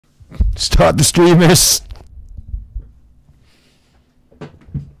Start the streamers.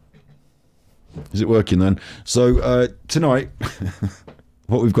 Is it working then? So tonight,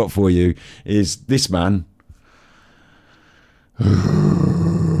 what we've got for you is this man.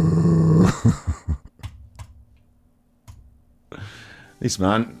 This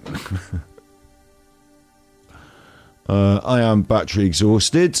man. I am battery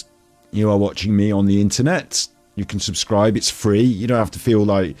exhausted. You are watching me on the internet. You can subscribe. It's free. You don't have to feel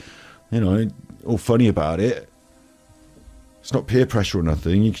like, you know, all funny about it. It's not peer pressure or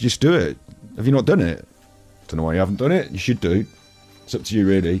nothing. You can just do it. Have you not done it? Don't know why you haven't done it. You should do. It's up to you,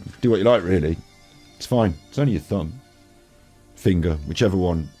 really. Do what you like, really. It's fine. It's only your thumb. Finger. Whichever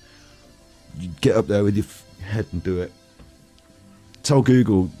one. You get up there with your head and do it. Tell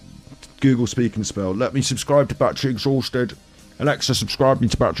Google Speak and Spell. Let me subscribe to Battery Exhausted. Alexa, subscribe me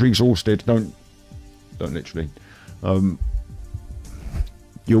to Battery Exhausted. Don't literally.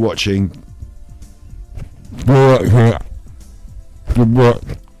 You're watching. What?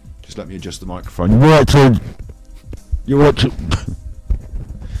 Just let me adjust the microphone. You're watching.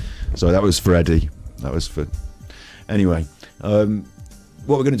 So that was for Eddie. That was for. Anyway, what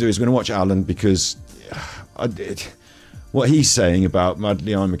we're going to do is we're going to watch Alan because what he's saying about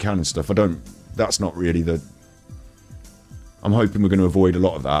Madly I'm McCann and stuff. That's not really the. I'm hoping we're going to avoid a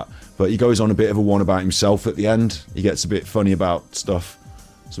lot of that. But he goes on a bit of a one about himself at the end. He gets a bit funny about stuff.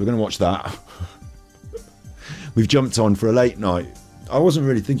 So we're going to watch that. We've jumped on for a late night. I wasn't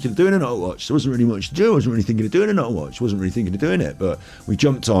really thinking of doing a night watch. There wasn't really much to do. I wasn't really thinking of doing a night watch. Wasn't really thinking of doing it. But we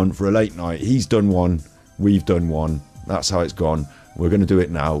jumped on for a late night. He's done one. We've done one. That's how it's gone. We're going to do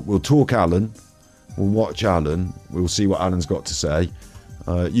it now. We'll talk Alan. We'll watch Alan. We'll see what Alan's got to say.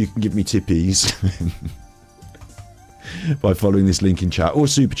 You can give me tippies by following this link in chat, or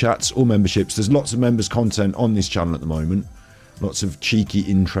super chats, or memberships. There's lots of members content on this channel at the moment. Lots of cheeky,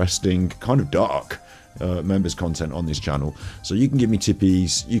 interesting, kind of dark members content on this channel. So you can give me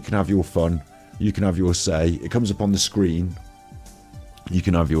tippies. You can have your fun. You can have your say. It comes up on the screen. You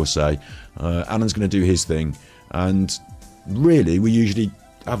can have your say. Alan's going to do his thing, and really, we usually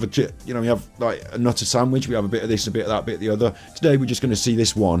have we have like a nutter sandwich. We have a bit of this, a bit of that, a bit of the other. Today we're just going to see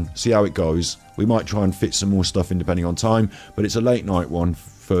this one, see how it goes. We might try and fit some more stuff in depending on time, but it's a late night one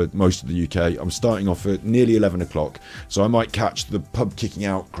for most of the UK. I'm starting off at nearly 11 o'clock, so I might catch the pub kicking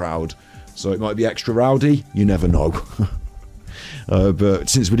out crowd, so it might be extra rowdy. You never know. But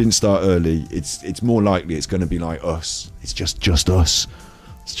since we didn't start early, it's more likely it's going to be like us. It's just us.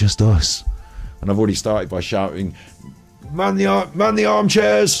 It's just us. And I've already started by shouting, Man the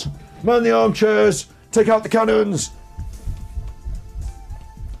armchairs! Man the armchairs! Take out the cannons!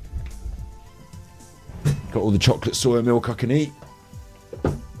 Got all the chocolate soya milk I can eat.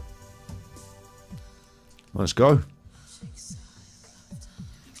 Let's go.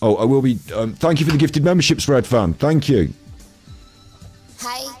 Oh, I will be... thank you for the gifted memberships, Red Fan. Thank you.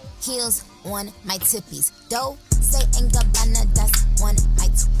 High heels on my tippies. Dough, say and Gabbana, that's on my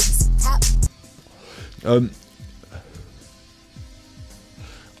tippies. Top.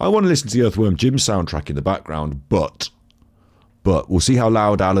 I want to listen to the Earthworm Jim soundtrack in the background, but we'll see how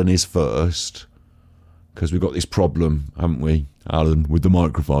loud Alan is first, because we've got this problem, haven't we, Alan, with the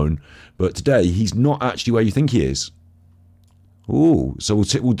microphone. But today he's not actually where you think he is. Ooh, so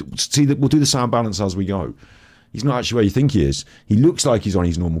we'll do the sound balance as we go. He's not actually where you think he is. He looks like he's on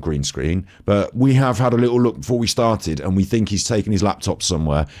his normal green screen, but we have had a little look before we started, and we think he's taken his laptop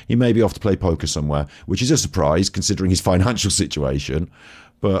somewhere. He may be off to play poker somewhere, which is a surprise considering his financial situation.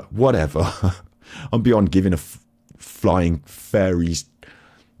 But whatever. I'm beyond giving a flying fairies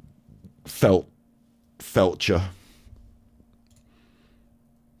felcher.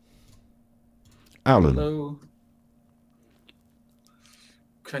 Alan. Hello.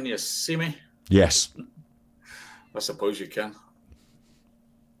 Can you see me? Yes. I suppose you can.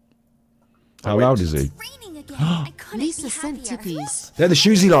 How loud is he? Lisa sent tippies. They're the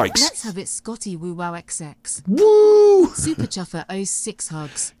shoes he likes. Let's have it Scotty Woo Wow XX. Woo! Super Chuffer owes 6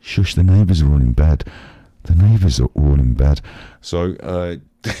 hugs. Shush, the neighbours are all in bed. The neighbours are all in bed. So,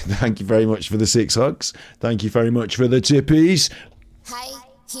 thank you very much for the 6 hugs. Thank you very much for the tippies. High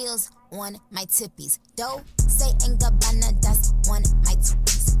heels on my tippies. Dough, say and Gabbana, that's on my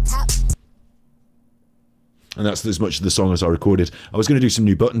tippies. Top. And that's as much of the song as I recorded. I was going to do some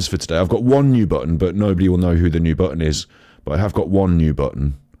new buttons for today. I've got one new button, but nobody will know who the new button is. But I have got one new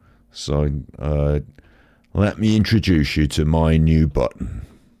button. So, let me introduce you to my new button.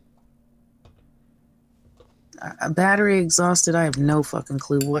 Battery exhausted, I have no fucking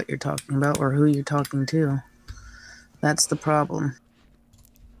clue what you're talking about or who you're talking to. That's the problem.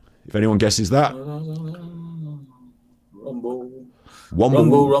 If anyone guesses that. Rumble.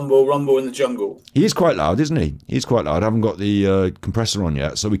 Rumble, rumble, rumble in the jungle. He is quite loud, isn't he? He's quite loud. I haven't got the compressor on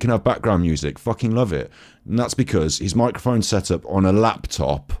yet, so we can have background music. Fucking love it. And that's because his microphone's set up on a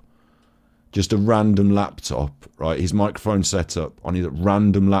laptop. Just a random laptop, right? His microphone setup on his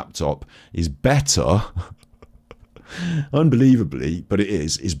random laptop is better, unbelievably, but it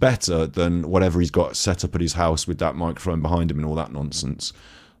is better than whatever he's got set up at his house with that microphone behind him and all that nonsense.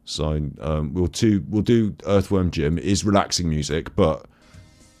 So we'll do Earthworm Jim. It is relaxing music, but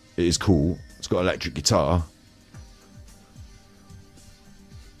it is cool. It's got electric guitar.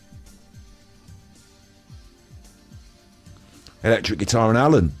 Electric guitar and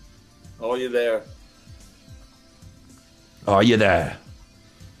Alan. Are you there? Are you there?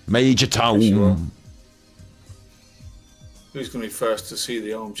 Major Tom. Sure. Who's going to be first to see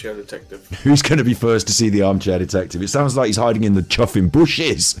the armchair detective? Who's going to be first to see the armchair detective? It sounds like he's hiding in the chuffing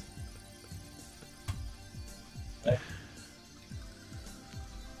bushes. Hey.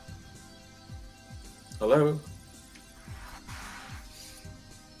 Hello?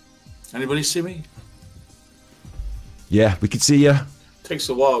 Anybody see me? Yeah, we could see you. Takes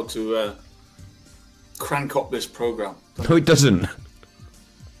a while to crank up this program. No, it doesn't.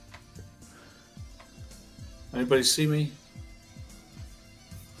 Anybody see me?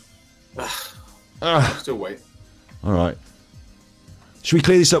 Still wait. All right. Should we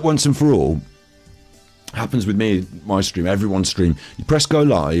clear this up once and for all? Happens with me, my stream, everyone's stream. You press go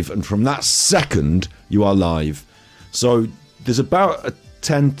live, and from that second, you are live. So there's about a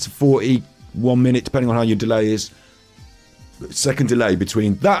 10 to 41 minute, depending on how your delay is, second delay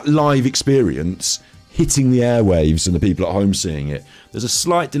between that live experience hitting the airwaves and the people at home seeing it. There's a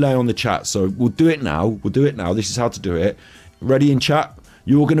slight delay on the chat, so we'll do it now. We'll do it now. This is how to do it. Ready in chat?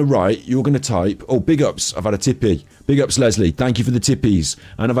 You're going to write, you're going to type. Oh, big ups. I've had a tippy. Big ups, Leslie. Thank you for the tippies.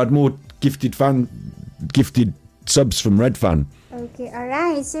 And I've had more gifted subs from Red Fan. Okay,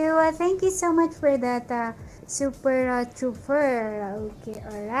 alright. So, thank you so much for that super trooper. Okay,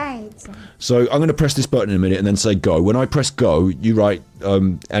 alright. So I'm going to press this button in a minute and then say go. When I press go, you write,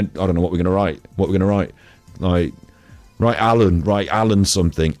 and I don't know what we're going to write. What we're going to write. Like, write Alan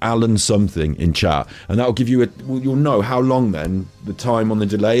something in chat. And that'll give you you'll know how long then the time on the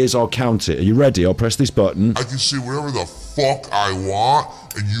delay is. I'll count it. Are you ready? I'll press this button. I can say whatever the fuck I want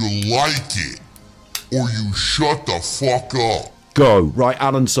and you like it. Or you shut the fuck up. Go. Write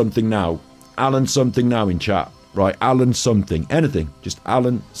Alan something now. Alan something now in chat. Right, Alan something. Anything. Just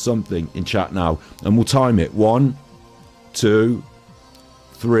Alan something in chat now. And we'll time it. 1, 2,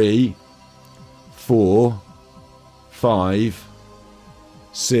 3, 4, 5,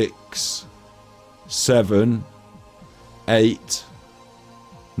 6, 7, 8,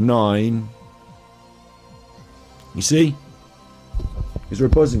 9. You see? Is there a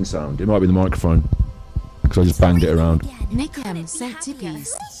buzzing sound? It might be the microphone. Because I just banged it around. Nick M sent tippies.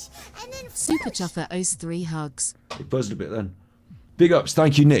 Super Chuffer owes 3 hugs. It buzzed a bit then. Big ups.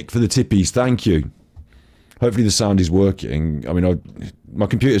 Thank you, Nick, for the tippies. Thank you. Hopefully the sound is working. I mean, my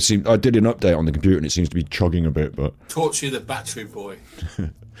computer I did an update on the computer and it seems to be chugging a bit, but... Torture the battery boy.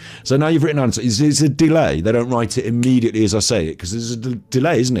 So now you've written answer. It's a delay. They don't write it immediately as I say it, because there's a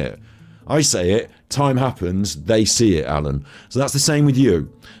delay, isn't it? I say it, time happens, they see it, Alan. So that's the same with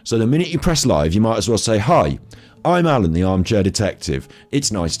you. So the minute you press live, you might as well say, hi, I'm Alan, the Armchair Detective.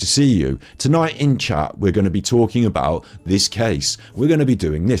 It's nice to see you. Tonight in chat, we're going to be talking about this case. We're going to be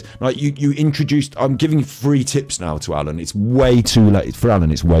doing this. Like you introduced, I'm giving free tips now to Alan. It's way too late. For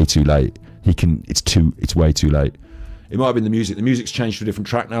Alan, it's way too late. It's way too late. It might have been the music. The music's changed to a different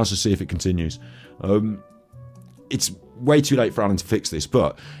track now, so see if it continues. It's way too late for Alan to fix this,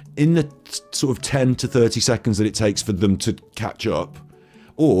 but in the sort of 10 to 30 seconds that it takes for them to catch up,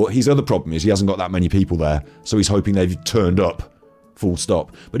 or his other problem is he hasn't got that many people there, so he's hoping they've turned up, full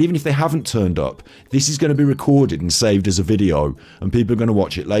stop. But even if they haven't turned up, this is going to be recorded and saved as a video, and people are going to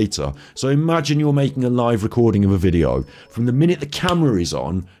watch it later. So imagine you're making a live recording of a video. From the minute the camera is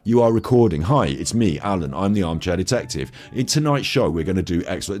on, you are recording. Hi, it's me, Alan. I'm the Armchair Detective. In tonight's show, we're going to do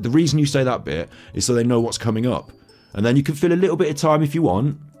X. The reason you say that bit is so they know what's coming up. And then you can fill a little bit of time if you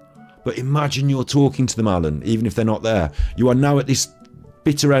want. But imagine you're talking to them, Alan, even if they're not there. You are now at this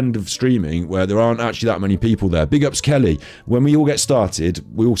bitter end of streaming where there aren't actually that many people there. Big ups, Kelly. When we all get started,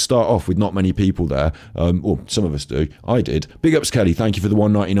 we all start off with not many people there. Or some of us do. I did. Big ups, Kelly. Thank you for the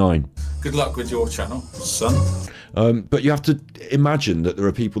 $1.99. Good luck with your channel, son. But you have to imagine that there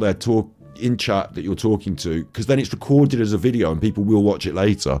are people there in chat that you're talking to, because then it's recorded as a video and people will watch it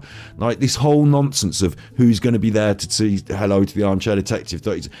later. Like this whole nonsense of who's going to be there to say hello to the Armchair Detective.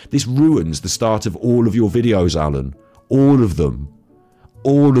 This ruins the start of all of your videos, Alan. All of them.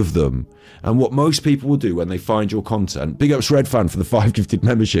 All of them. And what most people will do when they find your content, big ups Red Fan for the 5 gifted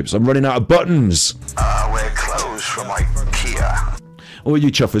memberships. I'm running out of buttons. We're closed from IKEA. All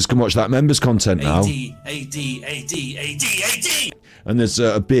you chuffers can watch that members content now. AD. And there's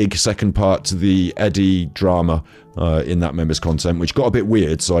a big second part to the Eddie drama in that members content, which got a bit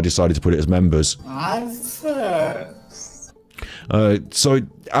weird, so I decided to put it as members. I'm first. So,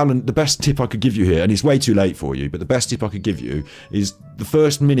 Alan, the best tip I could give you here, and it's way too late for you, but the best tip I could give you is the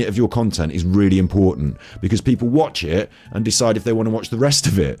first minute of your content is really important because people watch it and decide if they want to watch the rest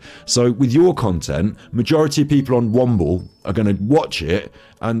of it. So with your content, majority of people on Womble are going to watch it,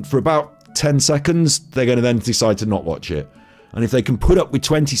 and for about 10 seconds, they're going to then decide to not watch it. And if they can put up with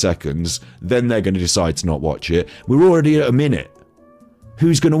 20 seconds, then they're going to decide to not watch it. We're already at a minute.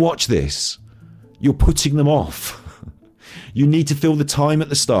 Who's going to watch this? You're putting them off. You need to fill the time at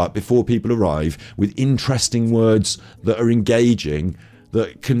the start before people arrive with interesting words that are engaging,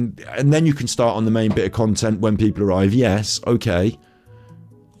 that can, and then you can start on the main bit of content when people arrive. Yes, okay.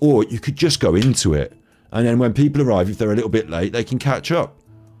 Or you could just go into it, and then when people arrive, if they're a little bit late, they can catch up.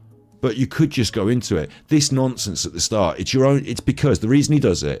 But you could just go into it. This nonsense at the start, it's your own. It's because the reason he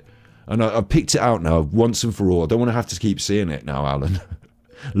does it, and I've picked it out now once and for all. I don't want to have to keep seeing it now, Alan.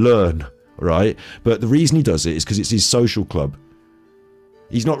 Learn. Right, but the reason he does it is because it's his social club.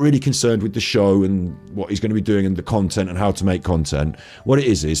 He's not really concerned with the show and what he's going to be doing and the content and how to make content. What it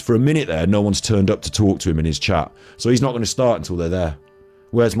is for a minute there, no one's turned up to talk to him in his chat, so he's not going to start until they're there.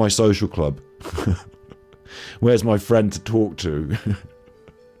 Where's my social club? Where's my friend to talk to?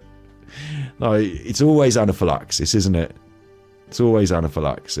 Like, it's always anaphylaxis, isn't it? It's always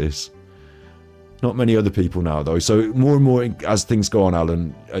anaphylaxis. Not many other people now, though. So more and more, as things go on,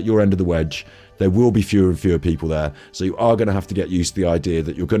 Alan, at your end of the wedge, there will be fewer and fewer people there. So you are going to have to get used to the idea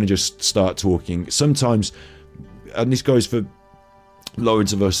that you're going to just start talking. Sometimes, and this goes for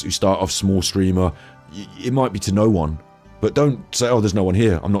loads of us who start off small streamer, it might be to no one. But don't say, oh, there's no one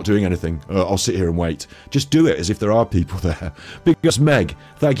here, I'm not doing anything, I'll sit here and wait. Just do it as if there are people there. Big ups Meg,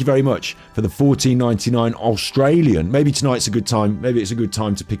 thank you very much for the $14.99 Australian. Maybe tonight's a good time, maybe it's a good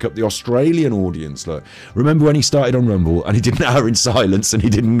time to pick up the Australian audience. Look, remember when he started on Rumble and he did an hour in silence and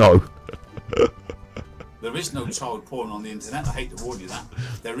he didn't know? There is no child porn on the internet, I hate to warn you that.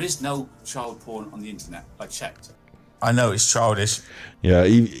 There is no child porn on the internet, I checked. I know it's childish. Yeah,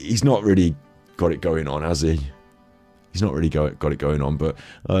 he's not really got it going on, has he? He's not really got it going on, but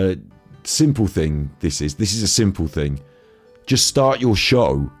simple thing this is a simple thing. Just start your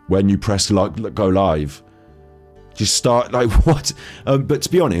show when you press go live. Just start, like, what? But to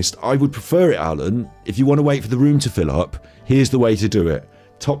be honest, I would prefer it, Alan. If you want to wait for the room to fill up, here's the way to do it.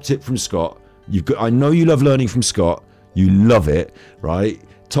 Top tip from Scott. I know you love learning from Scott. You love it, right?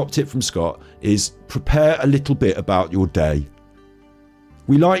 Top tip from Scott is prepare a little bit about your day.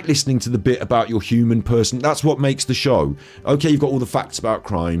 We like listening to the bit about your human person. That's what makes the show. Okay, you've got all the facts about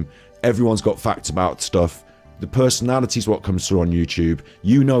crime. Everyone's got facts about stuff. The personality is what comes through on YouTube.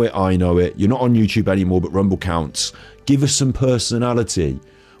 You know it, I know it. You're not on YouTube anymore, but Rumble counts. Give us some personality.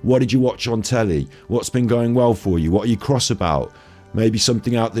 What did you watch on telly? What's been going well for you? What are you cross about? Maybe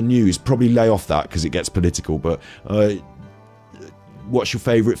something out the news. Probably lay off that because it gets political, but what's your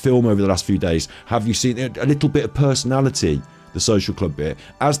favourite film over the last few days? Have you seen a little bit of personality? The social club bit.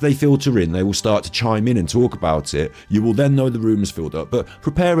 As they filter in, they will start to chime in and talk about it. You will then know the room is filled up, but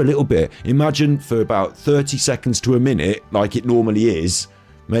prepare a little bit. Imagine for about 30 seconds to a minute, like it normally is,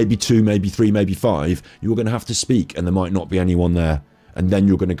 maybe 2, maybe 3, maybe 5, you're going to have to speak and there might not be anyone there. And then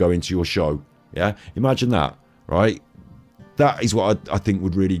you're going to go into your show. Yeah? Imagine that, right? That is what I think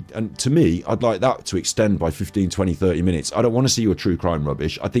would really, and to me, I'd like that to extend by 15, 20, 30 minutes. I don't want to see your true crime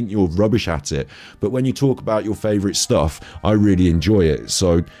rubbish. I think you're rubbish at it. But when you talk about your favourite stuff, I really enjoy it.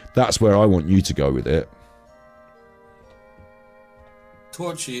 So that's where I want you to go with it.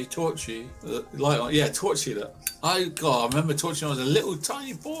 Torchy, light on, yeah, Torchy. That I remember Torchy when I was a little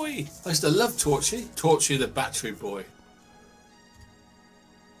tiny boy. I used to love Torchy. Torchy, the battery boy.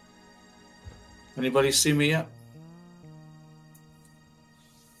 Anybody see me yet?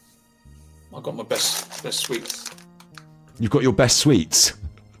 I've got my best sweets. You've got your best sweets.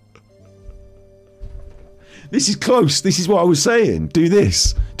 This is close. This is what I was saying. Do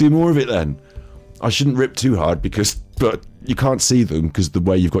this. Do more of it then. I shouldn't rip too hard but you can't see them because the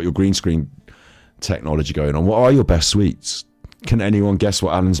way you've got your green screen technology going on. What are your best sweets? Can anyone guess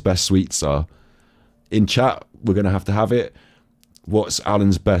what Alan's best sweets are? In chat, we're going to have it. What's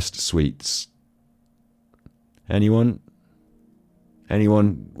Alan's best sweets? Anyone?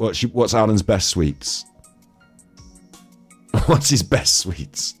 Anyone? What's Alan's best sweets? What's his best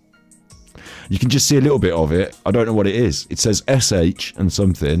sweets? You can just see a little bit of it. I don't know what it is. It says SH and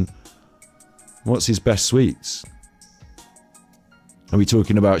something. What's his best sweets? Are we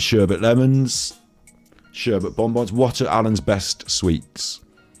talking about sherbet lemons? Sherbet bonbons? What are Alan's best sweets?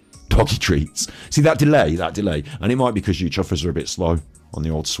 Doggy treats. See that delay, and it might be because you chuffers are a bit slow on the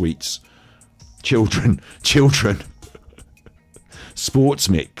old sweets. Children. Sports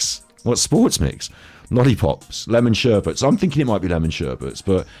mix. What's sports mix? Lollipops, lemon sherbets. I'm thinking it might be lemon sherbets,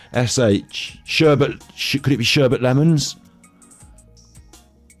 but SH sherbet. Could it be sherbet lemons?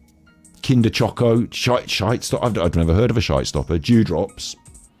 Kinder Choco, shite stop. I've never heard of a shite stopper. Dewdrops,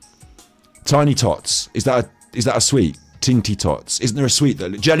 Tiny Tots. Is that a sweet? Tinty Tots. Isn't there a sweet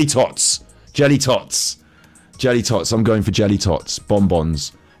though? Jelly Tots. I'm going for Jelly Tots.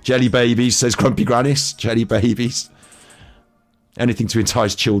 Bonbons. Jelly Babies, says Grumpy Grannis. Jelly Babies. Anything to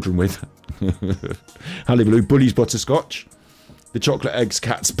entice children with. Hallibaloo. Bully's Butterscotch. The Chocolate Eggs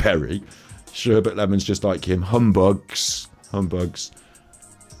Cat's Berry. Sherbet Lemons just like him. Humbugs.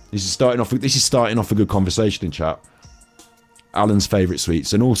 This is starting off a good conversation in chat. Alan's favourite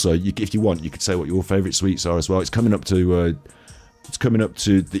sweets, and also, if you want, you could say what your favourite sweets are as well. It's coming up to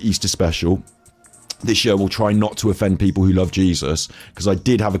the Easter special. This year we'll try not to offend people who love Jesus, because I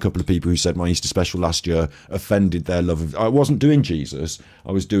did have a couple of people who said my Easter special last year offended their love of. I wasn't doing Jesus.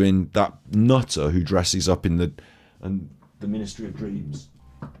 I was doing that nutter who dresses up in the Ministry of Dreams.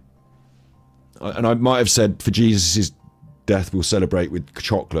 And I might have said for Jesus' death we'll celebrate with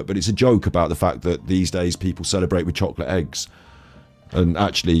chocolate, but it's a joke about the fact that these days people celebrate with chocolate eggs, and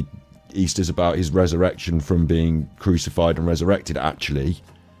actually Easter's about his resurrection from being crucified and resurrected actually.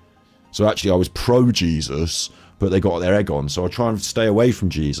 So actually I was pro-Jesus, but they got their egg on, so I try and stay away from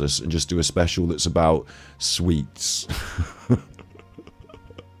Jesus and just do a special that's about sweets.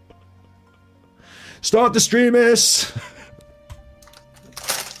 Start the streamers!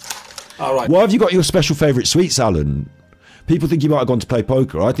 Alright. Why have you got your special favourite sweets, Alan? People think you might have gone to play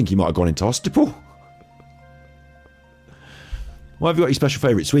poker. I think you might have gone into hospital. Why have you got your special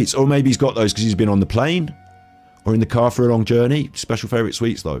favourite sweets? Or maybe he's got those because he's been on the plane or in the car for a long journey. Special favourite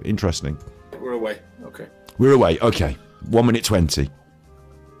sweets, though. Interesting. We're away. Okay. We're away. Okay. 1 minute 20.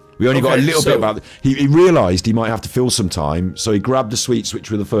 We only got a little bit about... He realised he might have to fill some time, so he grabbed the sweets, which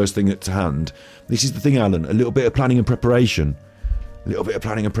were the first thing to hand. This is the thing, Alan. A little bit of planning and preparation.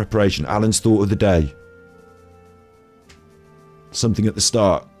 Alan's thought of the day. Something at the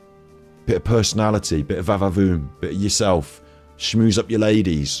start. Bit of personality, bit of vavavoom, bit of yourself. Schmooze up your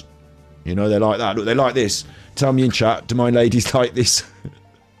ladies. You know, they like that. Look, they like this. Tell me in chat, do my ladies like this?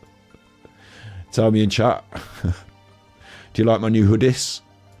 Tell me in chat. Do you like my new hoodies?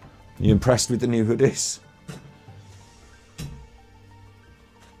 Are you impressed with the new hoodies?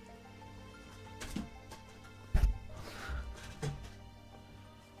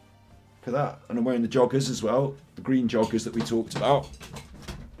 Look at that. And I'm wearing the joggers as well. The green joggers that we talked about.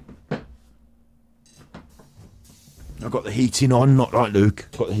 I've got the heating on, not like Luke.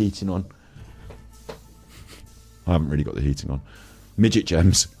 Got the heating on. I haven't really got the heating on. Midget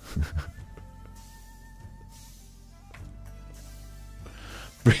gems.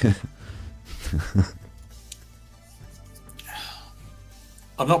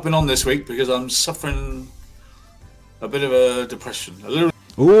 I've not been on this week because I'm suffering a bit of a depression. A little.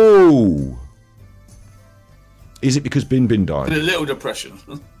 Ooh. Is it because Bin Bin died? A little depression.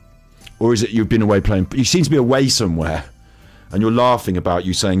 Or is it you've been away playing... You seem to be away somewhere. And you're laughing about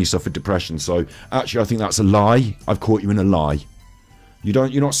you saying you suffered depression. So, actually, I think that's a lie. I've caught you in a lie.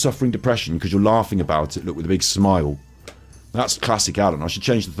 You're not suffering depression because you're laughing about it. Look, with a big smile. That's classic Alan. I should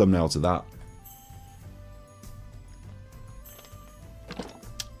change the thumbnail to that.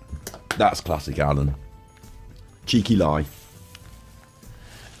 That's classic Alan. Cheeky lie.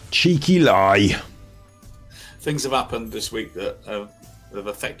 Cheeky lie. Things have happened this week that have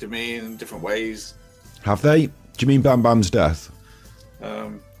affected me in different ways. Have they? Do you mean Bam Bam's death?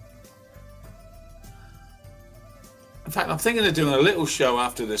 In fact, I'm thinking of doing a little show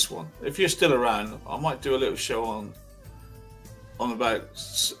after this one. If you're still around, I might do a little show on about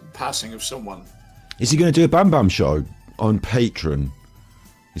passing of someone. Is he going to do a Bam Bam show on Patreon?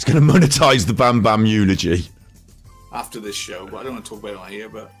 He's going to monetize the Bam Bam eulogy. After this show, but I don't want to talk about it on here,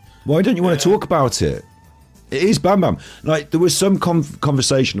 but... Why don't you want to talk about it? It is Bam Bam. Like, there was some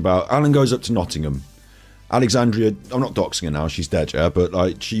conversation about... Alan goes up to Nottingham. Alexandria... I'm not doxing her now, she's dead, yeah? But,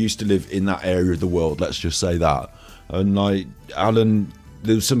 like, she used to live in that area of the world, let's just say that. And, like, Alan...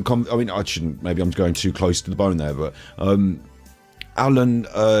 There's some... I mean, I shouldn't... Maybe I'm going too close to the bone there, but... Alan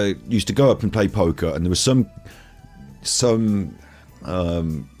used to go up and play poker, and there was some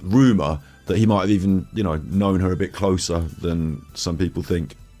rumour that he might have even, you know, known her a bit closer than some people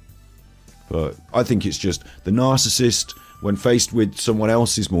think. But I think it's just the narcissist, when faced with someone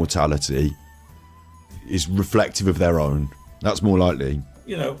else's mortality, is reflective of their own. That's more likely.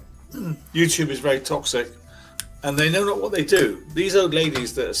 You know, YouTube is very toxic, and they know not what they do. These old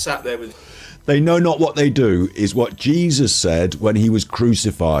ladies that are sat there with... They know not what they do is what Jesus said when he was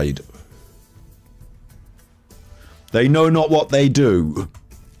crucified. They know not what they do.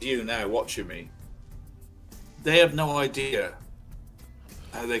 You now watching me. They have no idea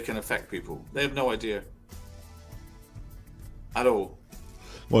how they can affect people. They have no idea at all.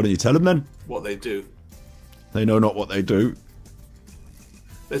 Why don't you tell them then? What they do. They know not what they do.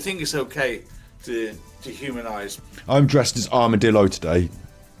 They think it's okay to dehumanize I'm dressed as Armadillo today.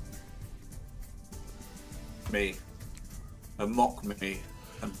 me and mock me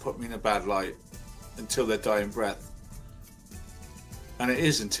and put me in a bad light until their dying breath. And it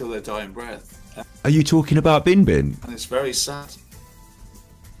is until their dying breath. Are you talking about Bin Bin? And it's very sad.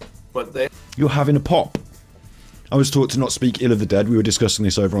 But they... You're having a pop. I was taught to not speak ill of the dead. We were discussing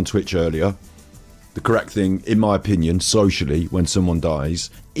this over on Twitch earlier. The correct thing, in my opinion, socially, when someone dies,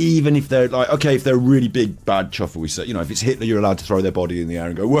 even if they're like, okay, if they're a really big bad chuffer, we say, you know, if it's Hitler, you're allowed to throw their body in the air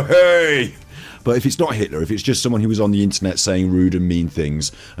and go, "Wahey!" But if it's not Hitler, if it's just someone who was on the internet saying rude and mean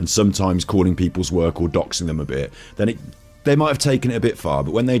things and sometimes calling people's work or doxing them a bit, then they might have taken it a bit far.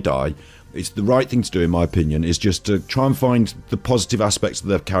 But when they die, it's the right thing to do, in my opinion, is just to try and find the positive aspects of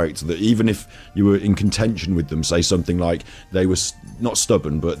their character, that even if you were in contention with them, say something like they were not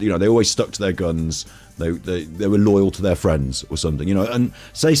stubborn, but, you know, they always stuck to their guns, they were loyal to their friends or something, you know, and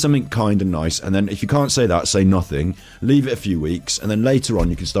say something kind and nice. And then if you can't say that, say nothing, leave it a few weeks, and then later on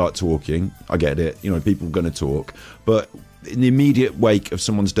you can start talking. I get it, you know, people are going to talk, but in the immediate wake of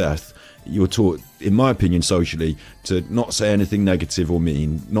someone's death, you're taught, in my opinion, socially, to not say anything negative or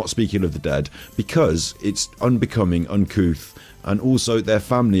mean, not speak ill of the dead, because it's unbecoming, uncouth, and also their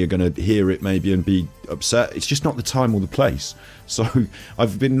family are going to hear it maybe and be upset. It's just not the time or the place. So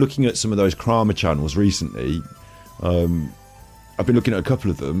I've been looking at some of those Krama channels recently. I've been looking at a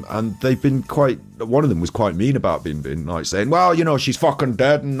couple of them, and they've been quite... One of them was quite mean about Bin Bin, like saying, well, you know, she's fucking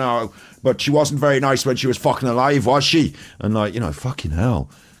dead now, but she wasn't very nice when she was fucking alive, was she? And like, you know, fucking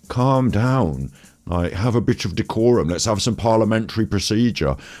hell. Calm down, like, have a bit of decorum, let's have some parliamentary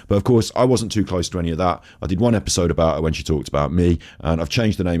procedure. But of course I wasn't too close to any of that. I did one episode about her when she talked about me, and I've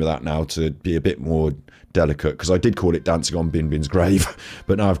changed the name of that now to be a bit more delicate, because I did call it Dancing on Bin Bin's Grave,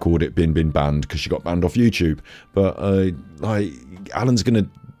 but now I've called it Bin Bin Banned because she got banned off YouTube. But like, Alan's gonna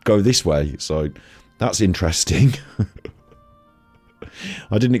go this way, so that's interesting.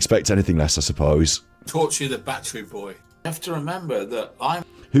 I didn't expect anything less, I suppose. Torture the battery boy. You have to remember that I'm...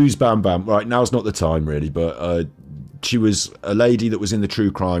 Who's Bam Bam? Right, now's not the time, really, but she was a lady that was in the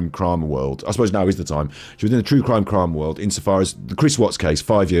true crime world. I suppose now is the time. She was in the true crime world insofar as the Chris Watts case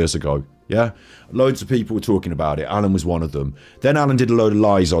 5 years ago, yeah? Loads of people were talking about it. Alan was one of them. Then Alan did a load of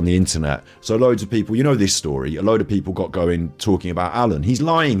lies on the internet. So loads of people, you know this story, a load of people got going talking about Alan. He's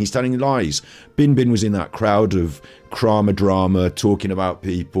lying, he's telling lies. Bin Bin was in that crowd of drama, talking about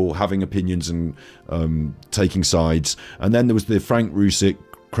people, having opinions and taking sides. And then there was the Frankie Rusick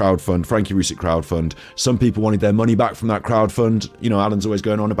crowdfund. Some people wanted their money back from that crowdfund. You know, Alan's always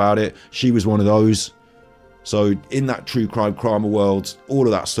going on about it. She was one of those. So in that true crime world, all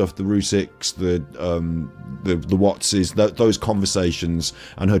of that stuff, the Rusicks, the Wattses, those conversations,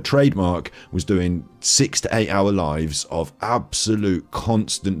 and her trademark was doing 6 to 8 hour lives of absolute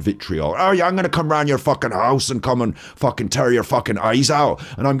constant vitriol. Oh yeah, I'm gonna come round your fucking house and come and fucking tear your fucking eyes out,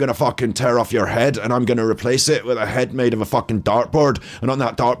 and I'm gonna fucking tear off your head, and I'm gonna replace it with a head made of a fucking dartboard, and on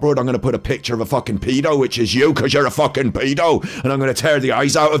that dartboard I'm gonna put a picture of a fucking pedo, which is you, cause you're a fucking pedo, and I'm gonna tear the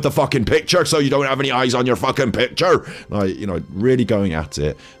eyes out of the fucking picture so you don't have any eyes on your fucking picture. Like, you know, really going at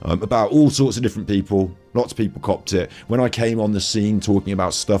it about all sorts of different people. Lots of people copped it. When I came on the scene talking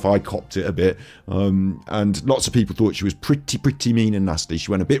about stuff, I copped it a bit. And lots of people thought she was pretty mean and nasty. She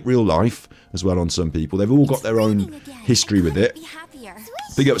went a bit real life as well on some people. They've all got their own history with it.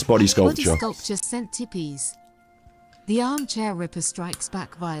 Big ups Body Sculpture. Body Sculpture sent tippies. The armchair ripper strikes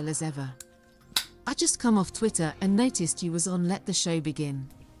back vile as ever. I just come off Twitter and noticed you was on Let the Show Begin.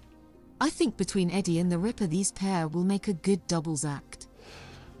 I think between Eddie and the Ripper, these pair will make a good doubles act.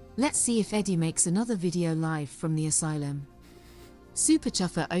 Let's see if Eddie makes another video live from the asylum. Super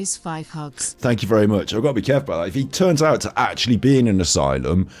Chuffer owes 5 hugs. Thank you very much. I've got to be careful about that. If he turns out to actually be in an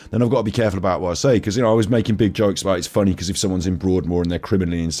asylum, then I've got to be careful about what I say, because, you know, I was making big jokes about it's funny because if someone's in Broadmoor and they're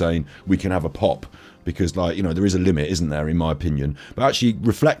criminally insane, we can have a pop. Because, like, you know, there is a limit, isn't there, in my opinion. But actually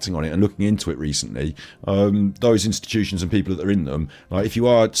reflecting on it and looking into it recently, those institutions and people that are in them, like, if you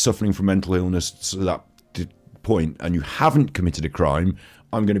are suffering from mental illness to that point and you haven't committed a crime,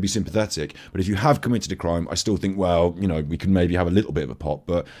 I'm going to be sympathetic. But if you have committed a crime, I still think, well, you know, we can maybe have a little bit of a pop.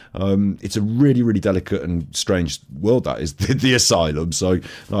 But it's a really, really delicate and strange world, that is, the asylum. So,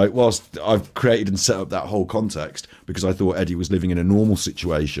 like, whilst I've created and set up that whole context because I thought Eddie was living in a normal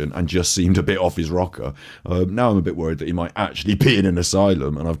situation and just seemed a bit off his rocker, now I'm a bit worried that he might actually be in an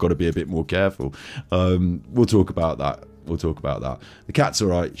asylum and I've got to be a bit more careful. We'll talk about that. We'll talk about that. The cat's all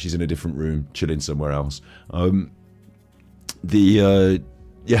right. She's in a different room, chilling somewhere else.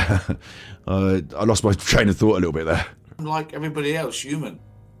 Yeah, I lost my train of thought a little bit there. Like everybody else, human.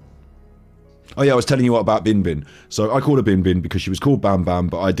 Oh yeah, I was telling you what about Bin Bin. So I called her Bin Bin because she was called Bam Bam,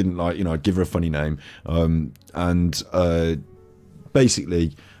 but I didn't like, you know, I'd give her a funny name.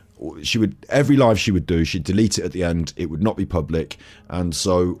 Basically, she would, every live she would do, she'd delete it at the end. It would not be public, and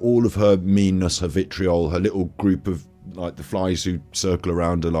so all of her meanness, her vitriol, her little group of like the flies who circle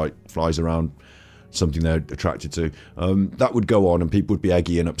around her like flies around something they're attracted to, that would go on and people would be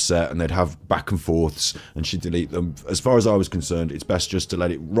eggy and upset and they'd have back and forths and she'd delete them. As far as I was concerned, it's best just to let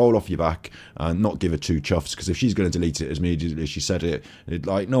it roll off your back and not give her two chuffs, because if she's going to delete it as immediately as she said it,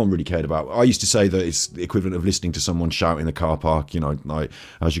 like, no one really cared about it. I used to say that it's the equivalent of listening to someone shout in the car park, you know, like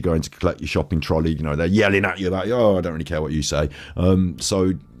as you're going to collect your shopping trolley, you know, they're yelling at you about, oh, I don't really care what you say.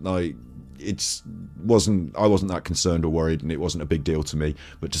 So like, I wasn't that concerned or worried, and it wasn't a big deal to me.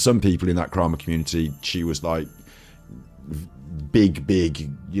 But to some people in that crime community, she was like big,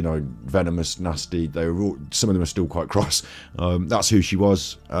 you know, venomous, nasty. They were all, some of them are still quite cross. That's who she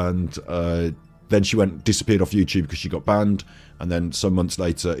was, and then she disappeared off YouTube because she got banned, and then some months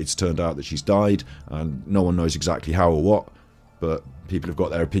later it's turned out that she's died, and no one knows exactly how or what, but people have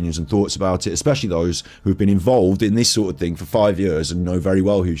got their opinions and thoughts about it, especially those who've been involved in this sort of thing for 5 years and know very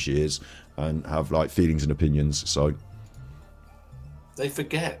well who she is and have like feelings and opinions. So they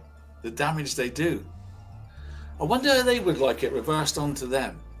forget the damage they do. I wonder if they would like it reversed onto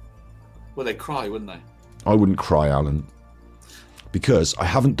them. Well, they'd cry, wouldn't they? I wouldn't cry, Alan, because I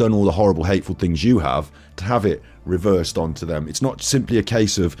haven't done all the horrible, hateful things you have to have it reversed onto them. It's not simply a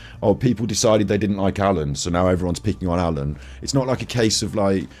case of, oh, people decided they didn't like Alan, so now everyone's picking on Alan. It's not like a case of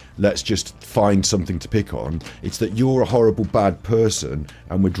like, let's just find something to pick on. It's that you're a horrible, bad person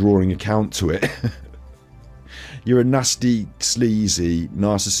and we're drawing account to it. You're a nasty, sleazy,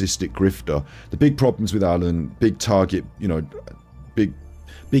 narcissistic grifter. The big problems with Alan, big target, you know,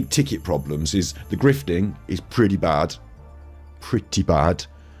 big ticket problems, is the grifting is pretty bad.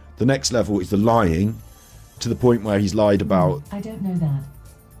 The next level is the lying, to the point where he's lied about. I don't know that.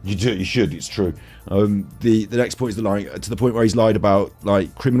 You should. It's true. The next point is the lying, to the point where he's lied about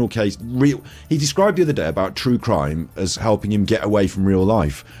like criminal case. He described the other day about true crime as helping him get away from real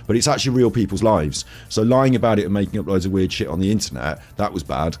life, but it's actually real people's lives. So lying about it and making up loads of weird shit on the internet, that was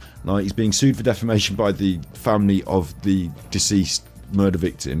bad. Like, he's being sued for defamation by the family of the deceased murder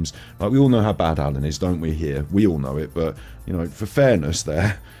victims. Like, we all know how bad Alan is, don't we? Here, we all know it. But you know, for fairness,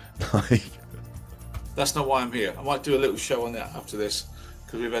 there, like. That's not why I'm here. I might do a little show on that after this,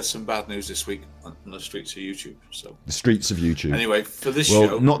 because we've had some bad news this week on the streets of YouTube. So the streets of YouTube. Anyway, for this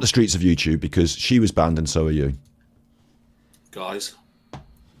show, not the streets of YouTube, because she was banned and so are you, guys.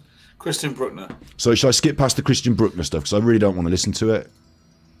 Christian Bruckner. So should I skip past the Christian Bruckner stuff, because I really don't want to listen to it?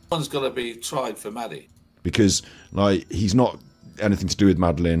 One's got to be tried for Maddie, because like, he's not anything to do with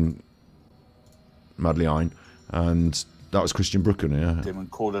Madeleine, and that was Christian Bruckner, yeah. Didn't even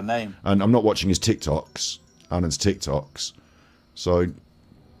call her name. And I'm not watching his TikToks, Alan's TikToks. So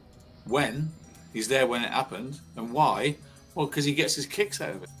when he's there when it happened, and why? Well, because he gets his kicks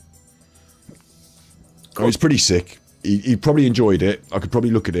out of it. Oh, it's pretty sick. He probably enjoyed it. I could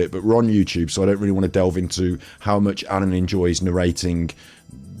probably look at it, but we're on YouTube, so I don't really want to delve into how much Alan enjoys narrating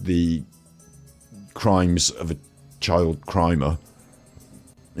the crimes of a child crimer.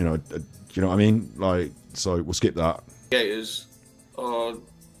 You know what I mean? Like, so we'll skip that. Gators are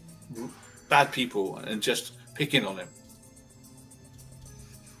bad people and just picking on him.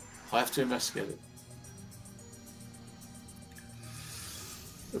 I have to investigate it.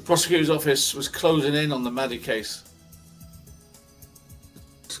 The prosecutor's office was closing in on the Maddie case.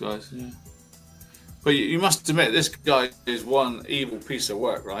 Guys, yeah. But you must admit, this guy is one evil piece of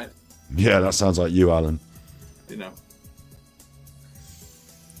work, right? Yeah, that sounds like you, Alan. You know.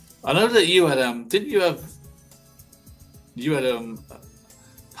 I know that you had didn't you have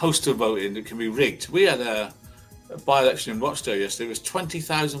postal voting that can be rigged. We had a by-election in Rochdale yesterday. It was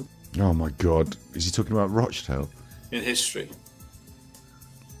 20,000. Oh my God, is he talking about Rochdale? In history.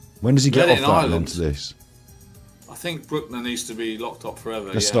 When does he get off that and onto this? I think Bruckner needs to be locked up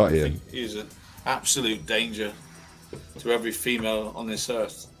forever. Let's start here. He's an absolute danger to every female on this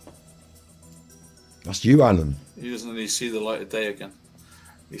earth. That's you, Alan. He doesn't really see the light of day again.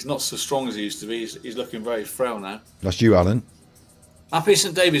 He's not so strong as he used to be. He's looking very frail now. That's you, Alan. Happy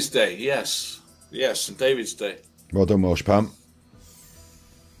St. David's Day. Yes. Yes, St. David's Day. Well done, Welsh Pam.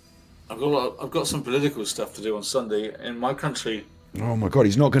 I've got some political stuff to do on Sunday in my country. Oh my God,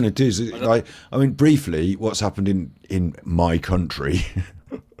 he's not going to do. Like, I mean, briefly, what's happened in my country,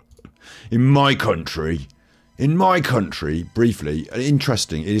 in my country, briefly,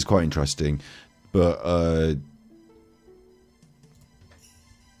 interesting. It is quite interesting, but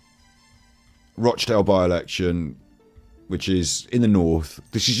Rochdale by-election, which is in the north.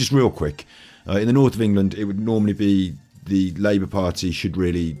 This is just real quick. In the north of England, it would normally be the Labour Party should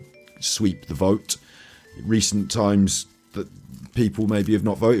really sweep the vote. In recent times, that people maybe have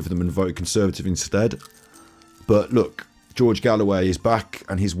not voted for them and voted Conservative instead. But look, George Galloway is back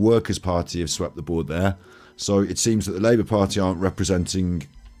and his Workers' Party have swept the board there. So it seems that the Labour Party aren't representing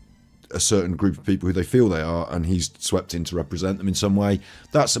a certain group of people who they feel they are, and he's swept in to represent them in some way.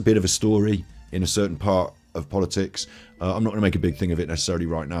 That's a bit of a story in a certain part of politics. I'm not going to make a big thing of it necessarily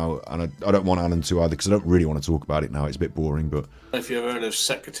right now, and I don't want Alan to either, because I don't really want to talk about it now. It's a bit boring. But if you ever heard of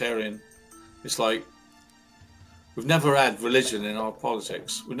sectarian, it's like we've never had religion in our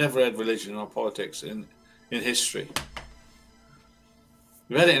politics. We've never had religion in our politics in history.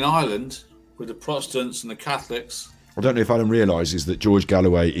 We've had it in Ireland with the Protestants and the Catholics. I don't know if Alan realises that George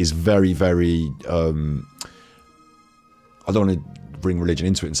Galloway is very, very... I don't want to bring religion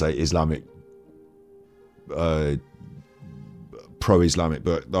into it and say Islamic... pro-Islamic,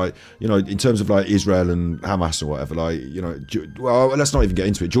 but like, you know, in terms of like Israel and Hamas or whatever, like, you know, well, let's not even get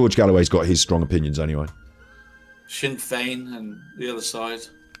into it. George Galloway's got his strong opinions anyway. Sinn Féin and the other side.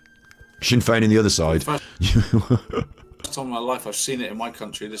 Sinn Féin and the other side. First time in my life I've seen it in my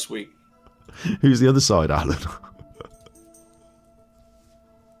country this week. Who's the other side, Alan?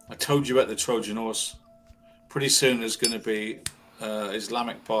 I told you about the Trojan horse. Pretty soon there's going to be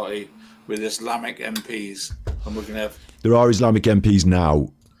Islamic Party with Islamic MPs, and we're going to have... There are Islamic MPs now.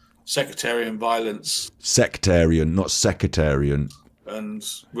 Sectarian violence. Sectarian, not sectarian. And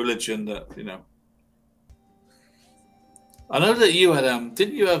religion that, you know... I know that you had,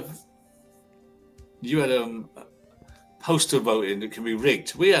 didn't you have... You had poster voting that can be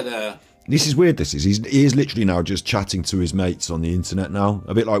rigged. We had This is weird, this is. He is literally now just chatting to his mates on the internet now.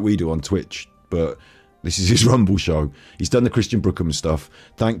 A bit like we do on Twitch, but... This is his Rumble show. He's done the Christian Brookham stuff.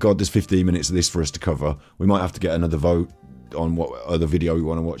 Thank God there's 15 minutes of this for us to cover. We might have to get another vote on what other video we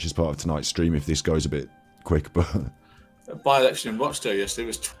want to watch as part of tonight's stream if this goes a bit quick. But a by-election in Rochdale yesterday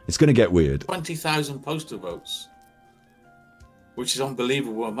was... It's going to get weird. 20,000 poster votes. Which is an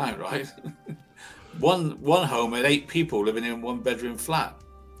unbelievable amount, right? one home had 8 people living in one bedroom flat.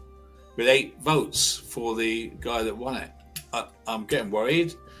 With 8 votes for the guy that won it. I'm getting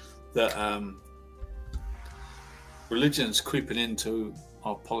worried that... religion's creeping into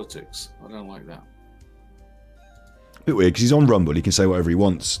our politics. I don't like that. A bit weird, because he's on Rumble. He can say whatever he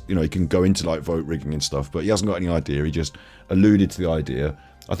wants. You know, he can go into like vote rigging and stuff, but he hasn't got any idea. He just alluded to the idea.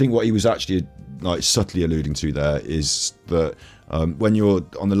 I think what he was actually like subtly alluding to there is that when you're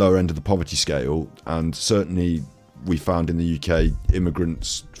on the lower end of the poverty scale, and certainly we found in the UK,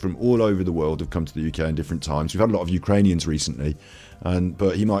 immigrants from all over the world have come to the UK in different times. We've had a lot of Ukrainians recently,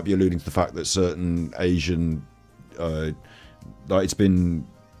 but he might be alluding to the fact that certain Asian like it's been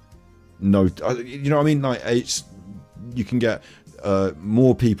you know what I mean, like you can get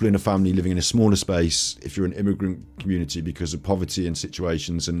more people in a family living in a smaller space if you're an immigrant community because of poverty and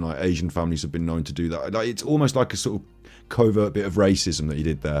situations, and like Asian families have been known to do that. Like, it's almost like a sort of covert bit of racism that he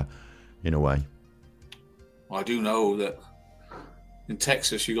did there in a way. I do know that in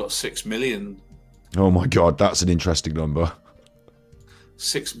Texas you got 6 million. Oh my God, that's an interesting number.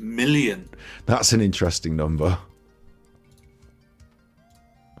 6 million. That's an interesting number.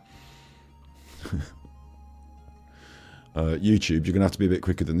 YouTube, you're going to have to be a bit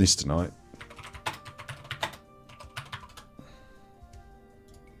quicker than this tonight.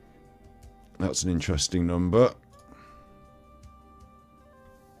 That's an interesting number.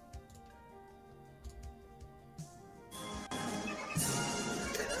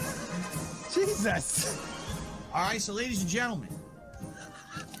 Jesus! All right, so ladies and gentlemen,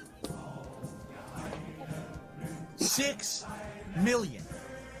 6 million.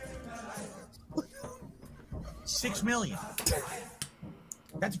 6 million.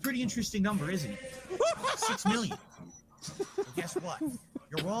 That's a pretty interesting number, isn't it? 6 million. Well, guess what?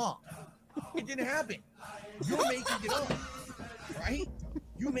 You're wrong. It didn't happen. You're making it up, right?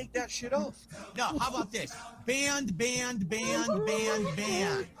 You make that shit up. No, how about this? Banned.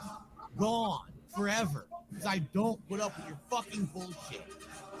 Gone forever. Because I don't put up with your fucking bullshit.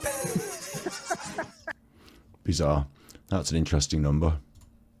 bizarre. That's an interesting number.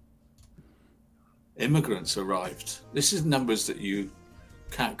 Immigrants arrived. This is numbers that you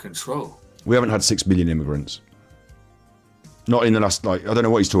can't control. We haven't had 6 million immigrants. Not in the last, like, I don't know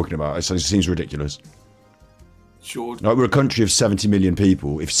what he's talking about. It seems ridiculous. George, like, we're a country of 70 million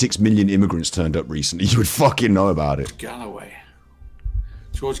people. If 6 million immigrants turned up recently, you would fucking know about it. Galloway.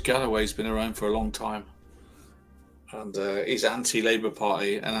 George Galloway's been around for a long time. And he's anti-Labour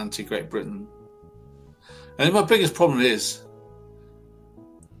Party and anti-Great Britain. And my biggest problem is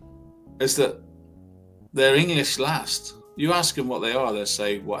that they're English last. You ask them what they are, they'll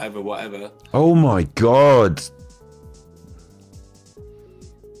say whatever, whatever. Oh my God.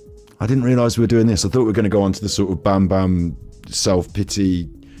 I didn't realise we were doing this. I thought we were going to go on to the sort of bam bam self-pity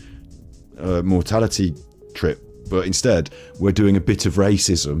mortality trip. But instead, we're doing a bit of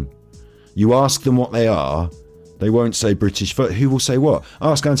racism. You ask them what they are, they won't say British. Who will say what?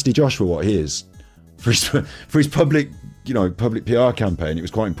 Ask Anthony Joshua what he is. For his public, public PR campaign, it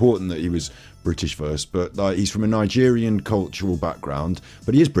was quite important that he was British first. But like, he's from a Nigerian cultural background,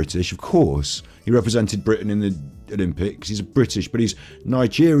 but he is British, of course. He represented Britain in the Olympics. He's British, but he's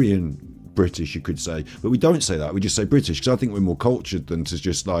Nigerian British, you could say. But we don't say that. We just say British because I think we're more cultured than to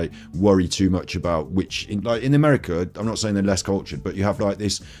just like worry too much about which. Like in America, I'm not saying they're less cultured, but you have like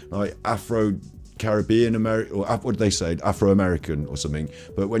this like Afro-Caribbean American, or what do they say, Afro-American or something.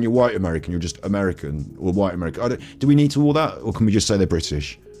 But when you're white American, you're just American or white American. Do we need to all that, or can we just say they're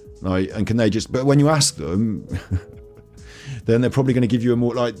British? Like, and can they just? But when you ask them, then they're probably going to give you a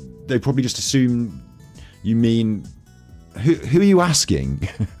more like. They probably just assume you mean. Who are you asking?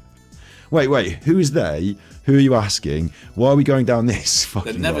 Wait, who is they? Who are you asking? Why are we going down this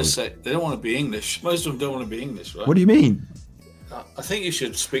fucking They never road? say, they don't want to be English. Most of them don't want to be English, right? What do you mean? I think you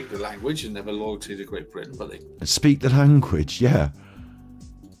should speak the language and have a loyalty to Great Britain, but they... Speak the language, yeah.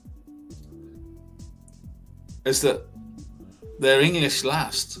 Is that they're English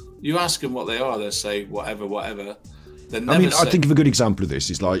last. You ask them what they are, they'll say whatever, whatever. I think of a good example of this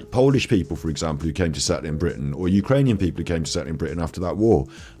is like Polish people, for example, who came to settle in Britain, or Ukrainian people who came to settle in Britain after that war.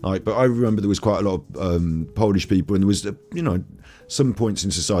 Like, but I remember there was quite a lot of Polish people, and there was, some points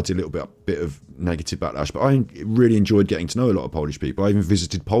in society a little bit of negative backlash. But I really enjoyed getting to know a lot of Polish people. I even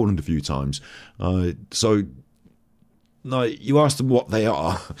visited Poland a few times. So, like, you ask them what they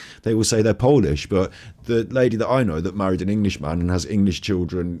are, they will say they're Polish. But the lady that I know that married an Englishman and has English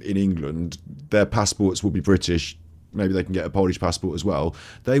children in England, their passports will be British. Maybe they can get a Polish passport as well.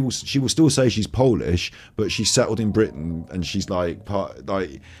 She will still say she's Polish, but she's settled in Britain, and she's like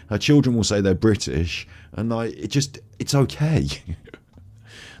her children will say they're British, and like it's okay.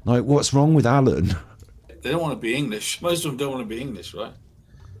 Like, what's wrong with Alan? They don't want to be English. Most of them don't want to be English, right?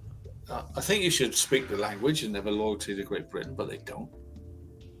 I think you should speak the language and have a loyalty to Great Britain, but they don't.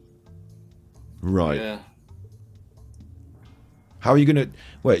 Right. Yeah. How are you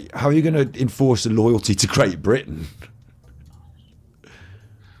gonna enforce a loyalty to Great Britain?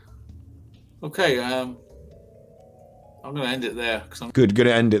 Okay, I'm going to end it there. Good, going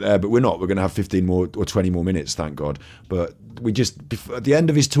to end it there, but we're not. We're going to have 15 more or 20 more minutes, thank God. But we just, at the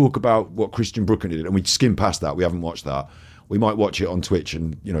end of his talk about what Christian Brooker did, and we skimmed past that, we haven't watched that. We might watch it on Twitch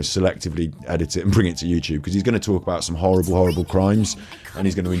and, selectively edit it and bring it to YouTube, because he's going to talk about some horrible, horrible crimes, and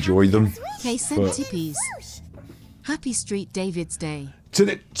he's going to enjoy them. Hey, sent tippies. Happy Street David's Day.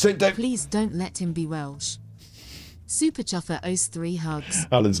 Please don't let him be Welsh. Super Chuffer owes 3 hugs.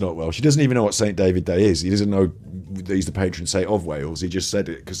 Alan's not Welsh. He doesn't even know what St. David Day is. He doesn't know that he's the patron saint of Wales. He just said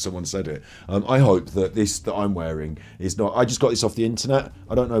it because someone said it. I hope that this that I'm wearing is not... I just got this off the internet.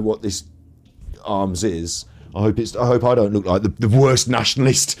 I don't know what this arms is. I hope I don't look like the worst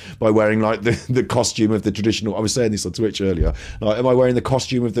nationalist by wearing like the costume of the traditional... I was saying this on Twitch earlier. Like, am I wearing the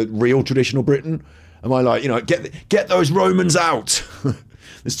costume of the real traditional Britain? Am I like, get those Romans out?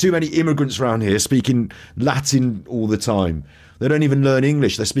 There's too many immigrants around here speaking Latin all the time. They don't even learn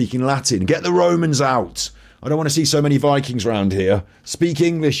English. They're speaking Latin. Get the Romans out. I don't want to see so many Vikings around here. Speak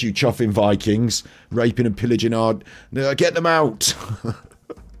English, you chuffing Vikings. Raping and pillaging our... Get them out.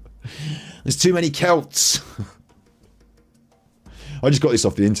 There's too many Celts. I just got this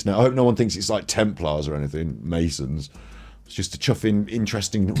off the internet. I hope no one thinks it's like Templars or anything. Masons. It's just a chuffing,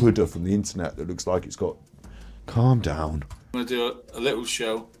 interesting hoodie from the internet that looks like it's got... Calm down. I'm going to do a little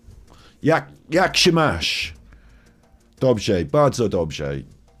show. Jak się masz? Dobrze, bardzo dobrze.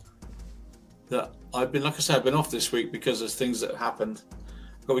 That I've been, like I said, I've been off this week because there's things that have happened.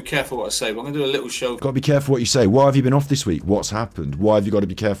 I've got to be careful what I say, but I'm going to do a little show. Got to be careful what you say. Why have you been off this week? What's happened? Why have you got to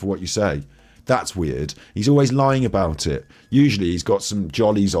be careful what you say? That's weird. He's always lying about it. Usually he's got some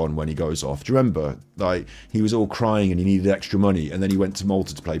jollies on when he goes off. Do you remember? Like, he was all crying and he needed extra money and then he went to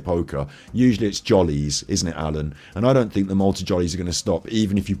Malta to play poker. Usually it's jollies, isn't it, Alan? And I don't think the Malta jollies are going to stop,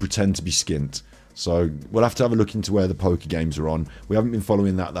 even if you pretend to be skint. So we'll have to have a look into where the poker games are on. We haven't been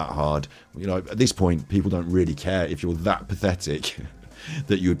following that hard. You know, at this point, people don't really care if you're that pathetic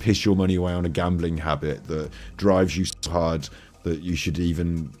that you would piss your money away on a gambling habit that drives you so hard that you should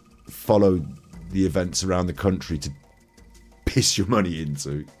even follow the events around the country to piss your money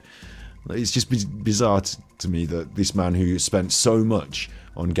into. It's just bizarre to me that this man who spent so much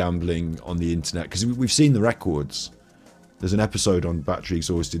on gambling on the internet, because we've seen the records. There's an episode on Battery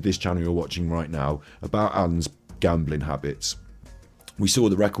Exhausted, this channel you're watching right now, about Alan's gambling habits. We saw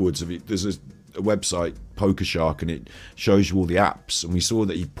the records of it. There's a website, Poker Shark, and it shows you all the apps, and we saw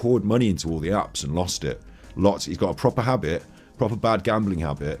that he poured money into all the apps and lost it. Lots. He's got a proper habit, proper bad gambling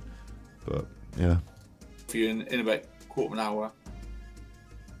habit, but yeah. For you in about quarter of an hour.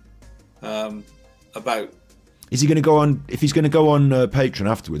 About. Is he going to go on? If he's going to go on Patreon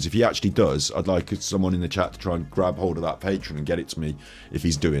afterwards, if he actually does, I'd like someone in the chat to try and grab hold of that Patreon and get it to me if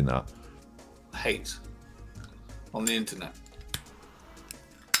he's doing that. Hate on the internet.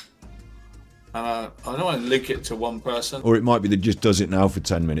 And I don't want to link it to one person. Or it might be that he just does it now for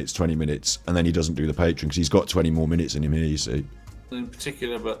 10 minutes, 20 minutes, and then he doesn't do the Patreon because he's got 20 more minutes in him here, you see. In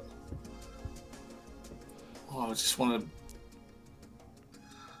particular, but I just want to.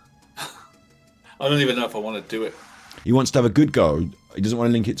 I don't even know if I want to do it. He wants to have a good go. He doesn't want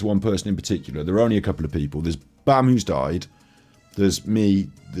to link it to one person in particular. There are only a couple of people. There's Bam, who's died. There's me.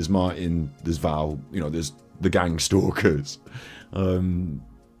 There's Martin. There's Val. You know, there's the gang stalkers.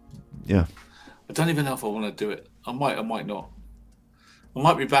 Yeah. I don't even know if I want to do it. I might not. I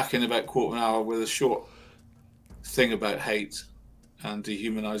might be back in about quarter of an hour with a short thing about hate and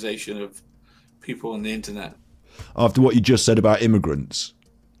dehumanization of people on the internet. After what you just said about immigrants.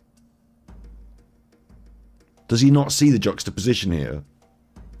 Does he not see the juxtaposition here?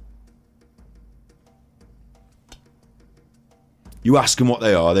 You ask them what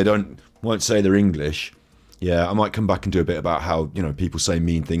they are, they won't say they're English. Yeah, I might come back and do a bit about how, you know, people say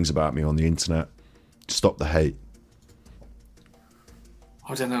mean things about me on the internet. Stop the hate.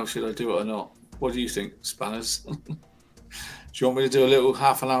 I don't know, should I do it or not? What do you think, Spanners? Do you want me to do a little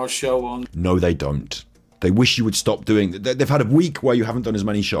half-an-hour show on... No, they don't. They wish you would stop doing... They've had a week where you haven't done as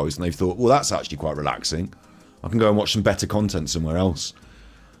many shows and they've thought, well, that's actually quite relaxing. I can go and watch some better content somewhere else.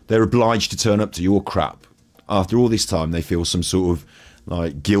 They're obliged to turn up to your crap. After all this time, they feel some sort of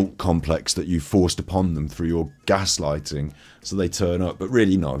like guilt complex that you forced upon them through your gaslighting, so they turn up. But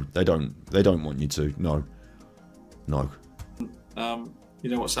really, no, they don't. They don't want you to. No, no. You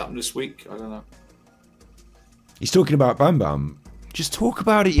know what's happened this week? I don't know. He's talking about Bam Bam. Just talk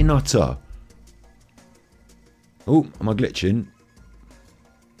about it, you nutter. Oh, am I glitching?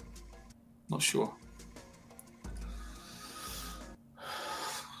 Not sure.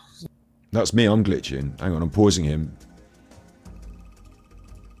 That's me, I'm glitching. Hang on, I'm pausing him.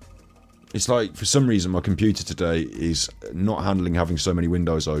 It's like, for some reason, my computer today is not handling having so many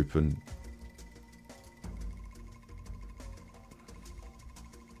windows open.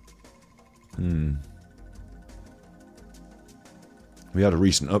 We had a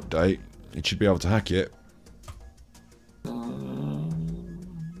recent update. It should be able to hack it.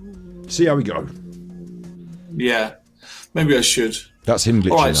 See how we go. Yeah, maybe I should. That's him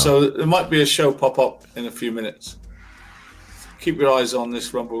glitching. All right, out. so there might be a show pop up in a few minutes. Keep your eyes on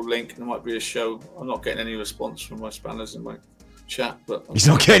this Rumble link. There might be a show. I'm not getting any response from my Spanners in my chat, but he's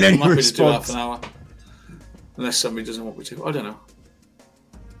not getting any response. To do half an hour, unless somebody doesn't want me to. I don't know.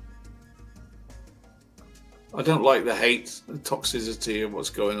 I don't like the hate, the toxicity of what's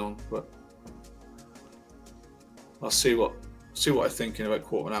going on, but I'll see what I think in about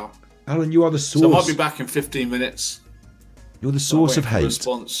quarter of an hour. Alan, you are the source. So I might be back in 15 minutes. You're the source of hate.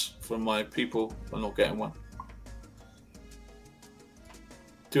 Response from my people. I'm not getting one.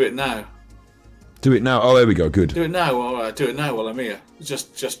 Do it now. Do it now. Oh, there we go. Good. Do it now. All right. Do it now while I'm here.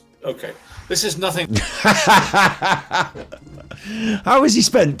 Just okay. This is nothing. How has he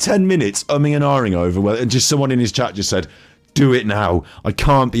spent 10 minutes umming and ahhing over? And just someone in his chat just said, "Do it now. I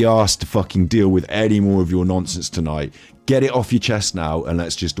can't be asked to fucking deal with any more of your nonsense tonight. Get it off your chest now, and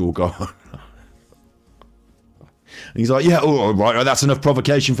let's just all go on." And he's like, "Yeah, all right. That's enough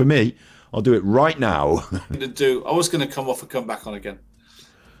provocation for me. I'll do it right now." I was going to come off and come back on again,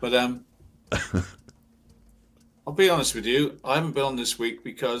 but I'll be honest with you. I haven't been on this week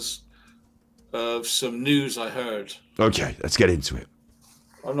because of some news I heard. Okay, let's get into it.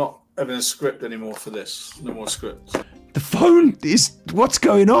 I'm not having a script anymore for this. No more scripts. The phone is... What's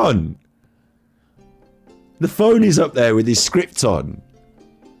going on? The phone is up there with his script on.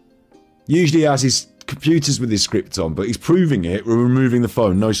 Usually he has his computers with his script on, but he's proving it. We're removing the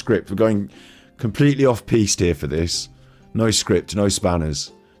phone, no script. We're going completely off-piste here for this. No script, no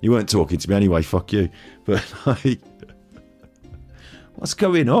spanners. You weren't talking to me anyway, fuck you. But, like, what's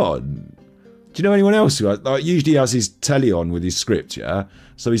going on? Do you know anyone else who, like, usually has his telly on with his script, yeah?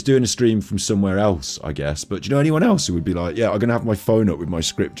 So he's doing a stream from somewhere else, I guess. But do you know anyone else who would be like, yeah, I'm going to have my phone up with my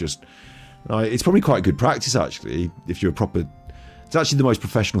script just... Like, it's probably quite good practice, actually, if you're a proper... It's actually the most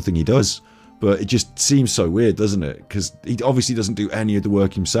professional thing he does. But it just seems so weird, doesn't it? Because he obviously doesn't do any of the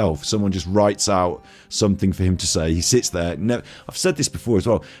work himself. Someone just writes out something for him to say. He sits there. I've said this before as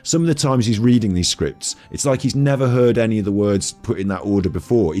well. Some of the times he's reading these scripts, it's like he's never heard any of the words put in that order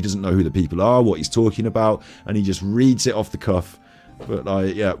before. He doesn't know who the people are, what he's talking about, and he just reads it off the cuff. But,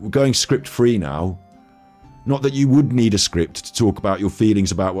 like, yeah, we're going script-free now. Not that you would need a script to talk about your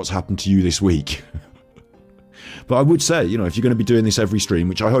feelings about what's happened to you this week. But I would say, you know, if you're going to be doing this every stream,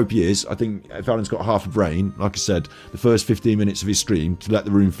 which I hope he is, I think if Alan's got half a brain, like I said, the first 15 minutes of his stream, to let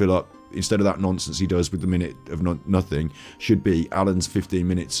the room fill up, instead of that nonsense he does with the minute of nothing, should be Alan's 15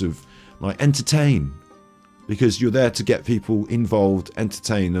 minutes of, like, entertain. Because you're there to get people involved,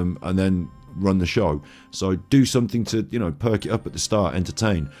 entertain them, and then run the show. So do something to, you know, perk it up at the start,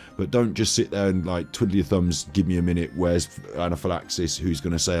 entertain. But don't just sit there and, like, twiddle your thumbs, give me a minute, where's anaphylaxis, who's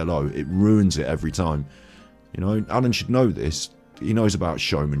going to say hello? It ruins it every time. You know, Alan should know this. He knows about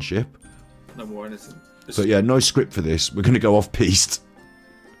showmanship. No more anything. But yeah, no script for this. We're going to go off-piste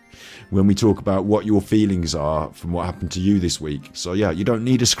when we talk about what your feelings are from what happened to you this week. So yeah, you don't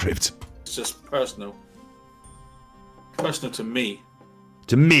need a script. It's just personal. Personal to me.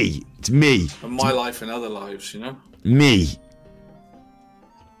 To me. To me. And my life and other lives, you know? Me.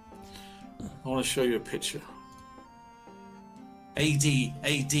 I want to show you a picture. AD,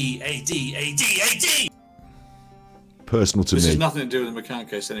 AD, AD, AD, AD! Personal to me. This has nothing to do with the McCann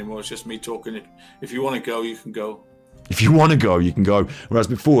case anymore. It's just me talking. If you want to go, you can go. If you want to go, you can go. Whereas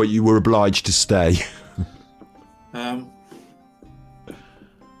before, you were obliged to stay. Let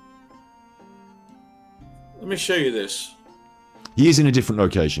me show you this. He is in a different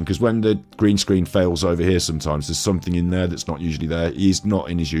location, because when the green screen fails over here sometimes, there's something in there that's not usually there. He's not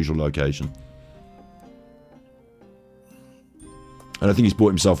in his usual location. And I think he's bought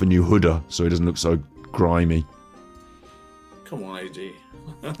himself a new hoodie, so he doesn't look so grimy. Come on,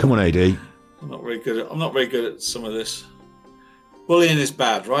 AD. Come on, AD. I'm not very good at some of this. Bullying is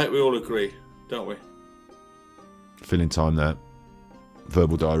bad, right? We all agree, don't we? Filling time there.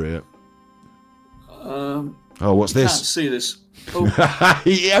 Verbal diarrhea. Oh, what's this? Can't see this. Oh.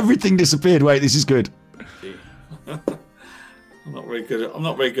 Everything disappeared. Wait, this is good. I'm not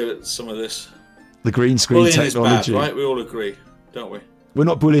very good at some of this. The green screen Bullying technology. is bad, right? We all agree, don't we? We're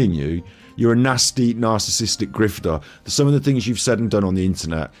not bullying you. You're a nasty, narcissistic grifter. Some of the things you've said and done on the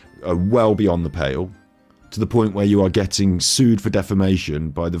internet are well beyond the pale, to the point where you are getting sued for defamation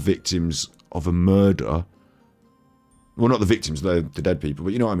by the victims of a murder. Well, not the victims, they're the dead people,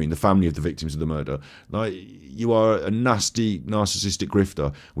 but you know what I mean, the family of the victims of the murder. Like, you are a nasty, narcissistic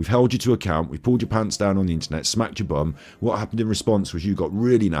grifter. We've held you to account, we've pulled your pants down on the internet, smacked your bum. What happened in response was you got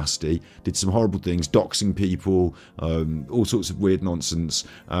really nasty, did some horrible things, doxing people, all sorts of weird nonsense,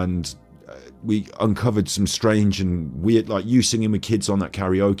 and we uncovered some strange and weird, like you singing with kids on that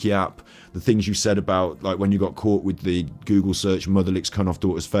karaoke app, the things you said about, like, when you got caught with the Google search mother licks cunt off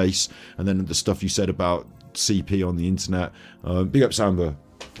daughter's face, and then the stuff you said about CP on the internet. Big up Samba.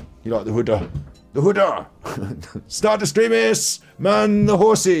 You like the hoodie? The hoodie! Start the streamers! Man the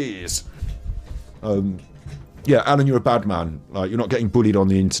horses! Yeah, Alan, you're a bad man. Like, you're not getting bullied on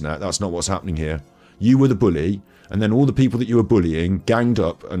the internet. That's not what's happening here. You were the bully, and then all the people that you were bullying ganged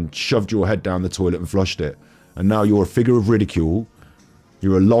up and shoved your head down the toilet and flushed it. And now you're a figure of ridicule.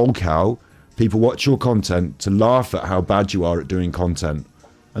 You're a lol cow. People watch your content to laugh at how bad you are at doing content.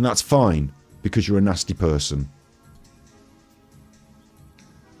 And that's fine, because you're a nasty person.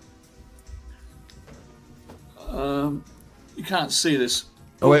 You can't see this.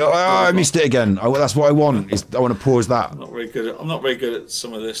 Oh wait, I missed it again. That's what I want. I want to pause that. I'm not very good at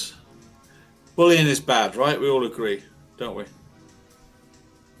some of this. Bullying is bad, right? We all agree, don't we?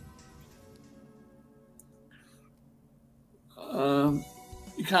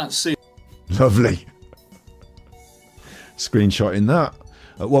 You can't see. Lovely. Screenshotting that.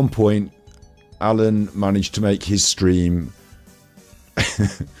 At one point, Alan managed to make his stream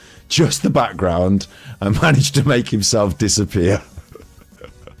just the background and managed to make himself disappear.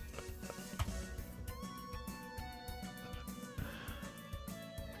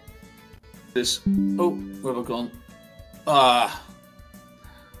 This. Oh, where have I gone? Ah.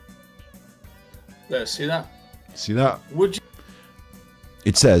 There, see that? See that? Would you?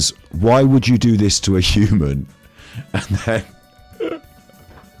 It says, "Why would you do this to a human?" And then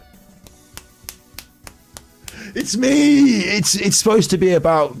it's me. It's supposed to be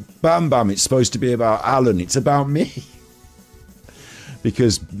about Bam Bam. It's supposed to be about Alan. It's about me.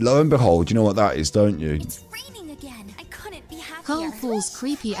 Because lo and behold, you know what that is, don't you? It's raining again. I couldn't be happier. Carl Fall's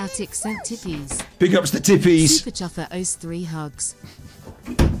creepy attic sent tippies. Big ups the tippies. Super Chuffer owes 3 hugs.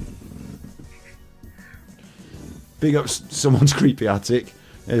 Big ups someone's creepy attic.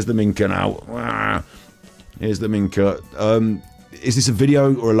 There's the minka now. Here's the minka. Is this a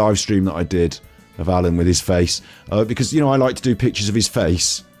video or a live stream that I did of Alan with his face? Because, you know, I like to do pictures of his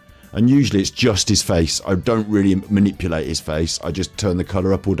face. And usually it's just his face. I don't really manipulate his face. I just turn the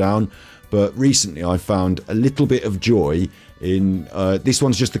colour up or down. But recently I found a little bit of joy in... this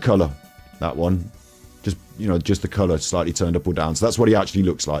one's just the colour. That one. Just, you know, just the colour slightly turned up or down. So that's what he actually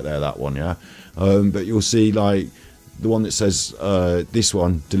looks like there, that one, yeah? But you'll see, like, the one that says, this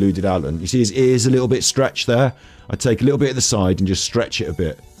one, Deluded Alan. You see his ears a little bit stretched there? I take a little bit at the side and just stretch it a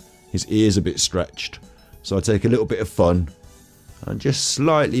bit. His ears a bit stretched. So I take a little bit of fun and just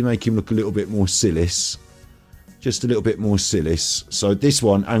slightly make him look a little bit more sillies. Just a little bit more sillies. So this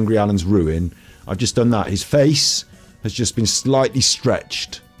one, Angry Alan's Ruin, I've just done that. His face has just been slightly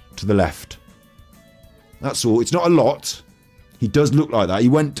stretched to the left. That's all. It's not a lot. He does look like that.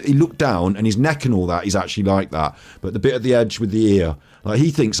 He looked down and his neck and all that is actually like that. But the bit at the edge with the ear, like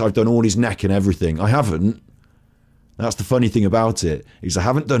he thinks I've done all his neck and everything. I haven't. That's the funny thing about it, is I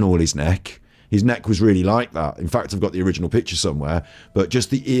haven't done all his neck. His neck was really like that. In fact, I've got the original picture somewhere. But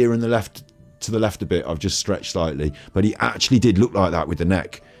just the ear and the left, to the left a bit, I've just stretched slightly. But he actually did look like that with the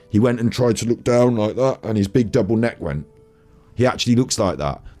neck. He went and tried to look down like that, and his big double neck went. He actually looks like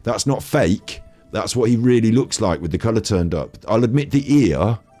that. That's not fake. That's what he really looks like with the colour turned up. I'll admit the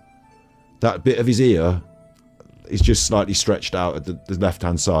ear, that bit of his ear, is just slightly stretched out at the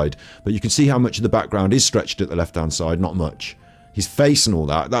left-hand side. But you can see how much of the background is stretched at the left-hand side, not much. His face and all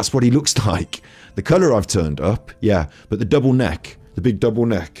that, that's what he looks like. The colour I've turned up, yeah, but the double neck, the big double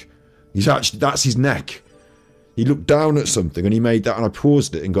neck, he's actually, that's his neck. He looked down at something and he made that, and I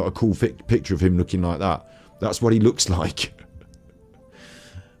paused it and got a cool picture of him looking like that. That's what he looks like.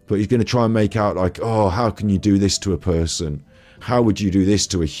 But he's going to try and make out like, oh, how can you do this to a person? How would you do this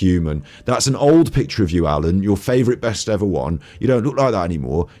to a human? That's an old picture of you, Alan, your favourite best ever one. You don't look like that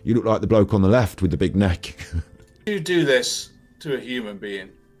anymore. You look like the bloke on the left with the big neck. You do this to a human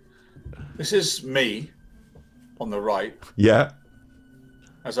being. This is me on the right. Yeah.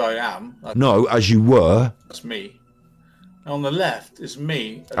 As I am. No, as you were. That's me. And on the left is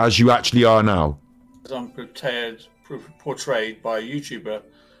me. As you actually are now. As I'm portrayed by a YouTuber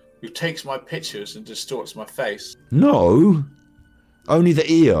who takes my pictures and distorts my face. No. Only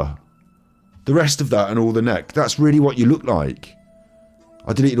the ear. The rest of that and all the neck. That's really what you look like.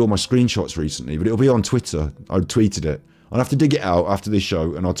 I deleted all my screenshots recently, but it'll be on Twitter. I tweeted it. I'll have to dig it out after this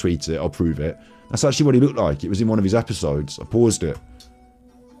show and I'll tweet it. I'll prove it. That's actually what he looked like. It was in one of his episodes. I paused it.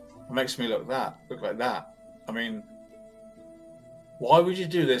 It makes me look like that. I mean, why would you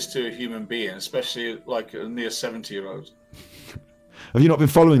do this to a human being, especially like a near 70-year-old? Have you not been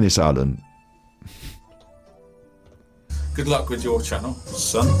following this, Alan? Good luck with your channel,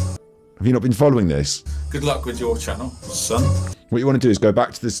 son. Have you not been following this? Good luck with your channel, son. What you want to do is go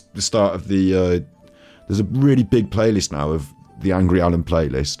back to the start of the... there's a really big playlist now of the Angry Alan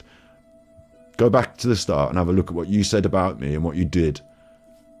playlist. Go back to the start and have a look at what you said about me and what you did.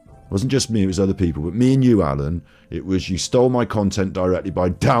 It wasn't just me, it was other people. But me and you, Alan, it was you stole my content directly by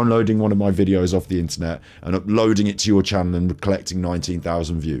downloading one of my videos off the internet and uploading it to your channel and collecting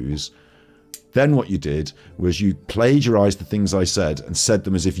 19,000 views. Then what you did was you plagiarised the things I said and said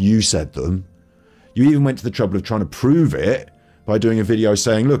them as if you said them. You even went to the trouble of trying to prove it by doing a video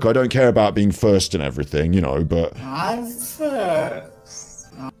saying, look, I don't care about being first and everything, you know, but... I'm first.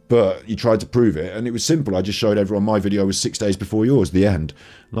 But you tried to prove it, and it was simple. I just showed everyone my video was 6 days before yours, the end.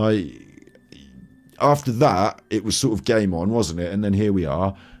 Like, after that, it was sort of game on, wasn't it? And then here we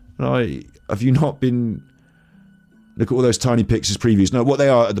are. Like, have you not been... Look at all those tiny pics as previews. No, what they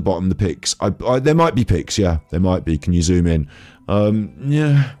are at the bottom, the pics. There might be pics, yeah. There might be. Can you zoom in?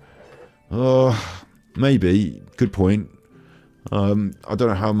 Yeah. Maybe. Good point. I don't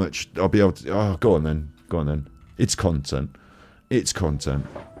know how much I'll be able to... Oh, go on then. Go on then. It's content. It's content.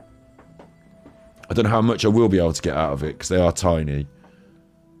 I don't know how much I will be able to get out of it, because they are tiny.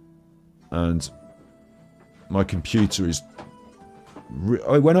 And my computer is...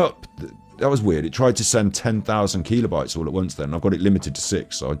 It went up. That was weird. It tried to send 10,000 kilobytes all at once then. I've got it limited to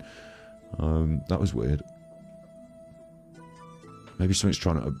 6, so... that was weird. Maybe something's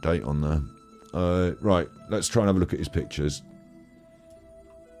trying to update on there. Right, let's try and have a look at his pictures.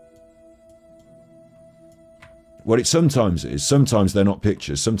 What it sometimes is, sometimes they're not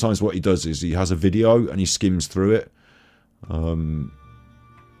pictures. Sometimes what he does is he has a video and he skims through it.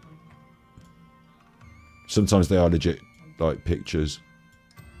 Sometimes they are legit, like, pictures.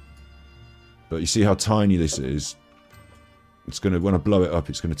 But you see how tiny this is? It's gonna, when I blow it up,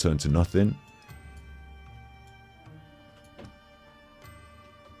 it's gonna turn to nothing.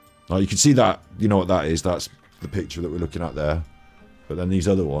 Now you can see that, you know what that is, that's the picture that we're looking at there. But then these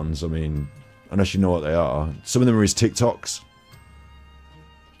other ones, I mean, unless you know what they are. Some of them are his TikToks.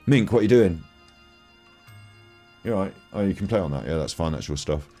 Mink, what are you doing? You alright? Oh, you can play on that, yeah, that's fine, that's your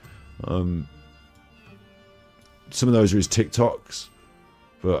stuff. Some of those are his TikToks.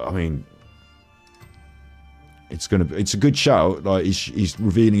 But, I mean, it's a good shout, like, he's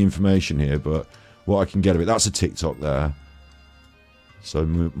revealing information here, but what I can get of it, that's a TikTok there. So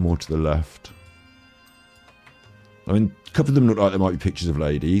more to the left. I mean, a couple of them look like they might be pictures of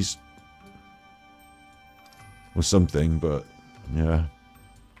ladies. Or something, but yeah.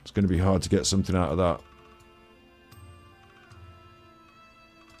 It's going to be hard to get something out of that.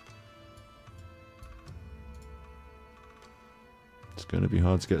 It's going to be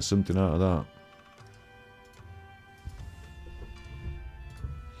hard to get something out of that.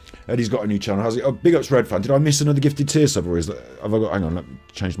 Eddie's got a new channel. How's it? Oh, big ups Red Fan. Did I miss another gifted tier sub, or is that? Have I got? Hang on, let me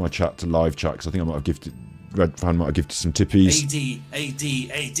change my chat to live chat because I think I might have gifted. Red Fan might have gifted some tippies.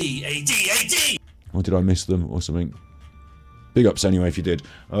 AD. Or did I miss them or something? Big ups anyway if you did.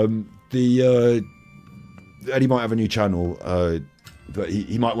 Eddie might have a new channel, but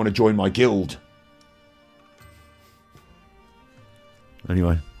he might want to join my guild.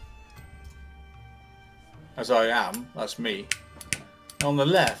 Anyway. As I am, that's me. On the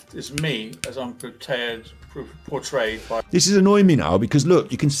left is me as I'm portrayed by... This is annoying me now because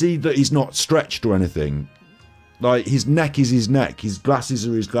look, you can see that he's not stretched or anything. Like, his neck is his neck, his glasses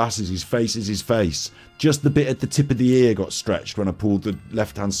are his glasses, his face is his face. Just the bit at the tip of the ear got stretched when I pulled the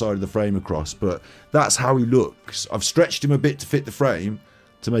left-hand side of the frame across, but that's how he looks. I've stretched him a bit to fit the frame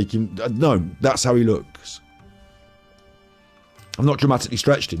to make him... No, that's how he looks. I've not dramatically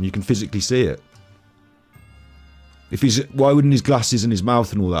stretched him, you can physically see it. If he's, why wouldn't his glasses and his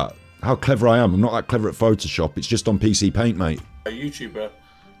mouth and all that? How clever I am. I'm not that clever at Photoshop. It's just on PC Paint, mate. A YouTuber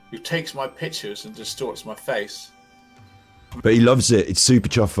who takes my pictures and distorts my face. But he loves it. It's super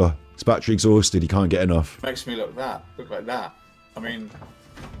chuffer. His battery exhausted. He can't get enough. Makes me look like that. I mean,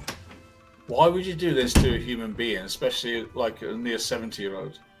 why would you do this to a human being, especially like a near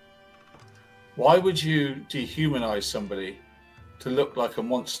 70-year-old? Why would you dehumanize somebody to look like a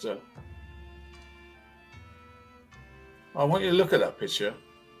monster? I want you to look at that picture.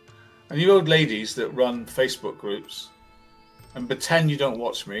 And you old ladies that run Facebook groups and pretend you don't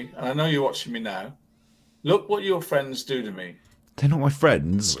watch me, and I know you're watching me now, look what your friends do to me. They're not my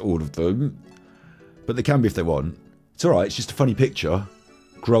friends, all of them. But they can be if they want. It's alright, it's just a funny picture.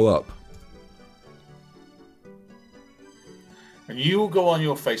 Grow up. And you will go on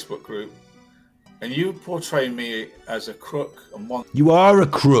your Facebook group and you portray me as a crook, a monster. You are a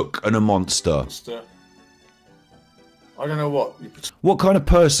crook and a monster. I don't know what. What kind of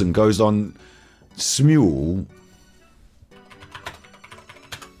person goes on Smule?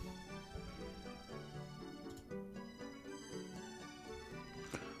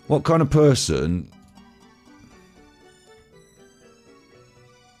 What kind of person?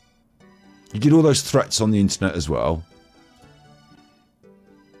 You did all those threats on the internet as well.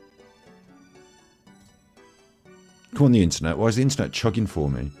 Come on the internet. Why is the internet chugging for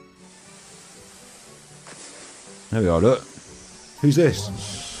me? There we are, look. Who's this?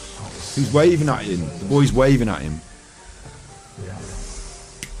 Who's waving at him? The boy's waving at him.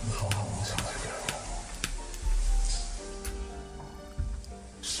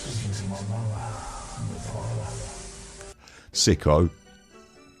 Sicko.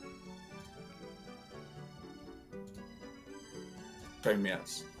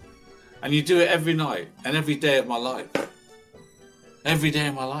 And you do it every night and every day of my life. Every day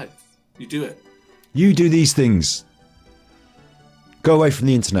of my life. You do it. You do these things. Go away from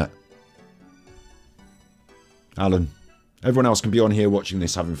the internet. Alan. Everyone else can be on here watching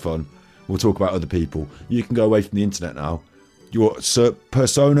this, having fun. We'll talk about other people. You can go away from the internet now. You're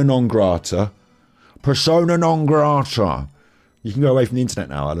persona non grata. Persona non grata. You can go away from the internet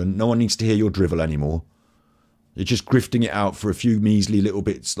now, Alan. No one needs to hear your drivel anymore. You're just grifting it out for a few measly little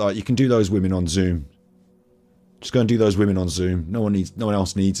bits. Like, you can do those women on Zoom. Just go and do those women on Zoom. No one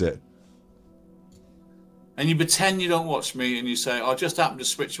else needs it. And you pretend you don't watch me and you say, I just happened to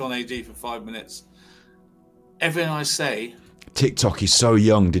switch on AD for 5 minutes. Everything I say... TikTok is so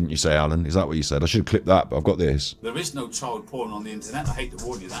young, didn't you say, Alan? Is that what you said? I should have clipped that, but I've got this. There is no child porn on the internet. I hate to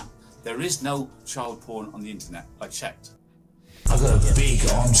warn you that. There is no child porn on the internet. I checked. I've got a big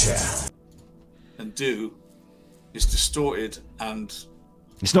armchair. And do is distorted and...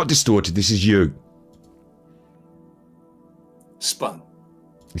 It's not distorted, this is you. spun.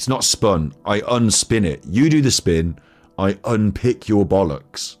 It's not spun. I unspin it. You do the spin, I unpick your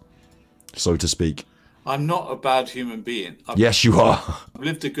bollocks, so to speak. I'm not a bad human being. Yes, you are. I've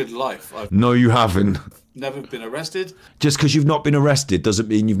lived a good life. I've No, you haven't. never been arrested. Just because you've not been arrested doesn't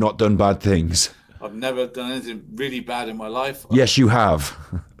mean you've not done bad things. I've never done anything really bad in my life. Yes, you have.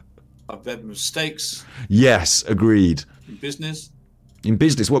 I've made mistakes Yes, agreed. in business. In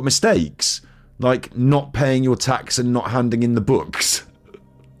business, what mistakes? Like not paying your tax and not handing in the books.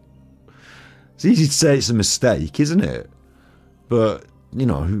 It's easy to say it's a mistake, isn't it? But, you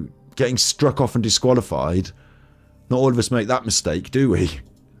know, getting struck off and disqualified, not all of us make that mistake, do we?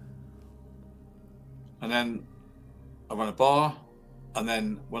 And then I ran a bar. And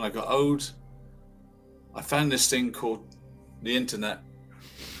then when I got owed, I found this thing called the internet.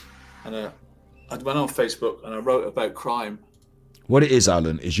 And I went on Facebook and I wrote about crime. What it is,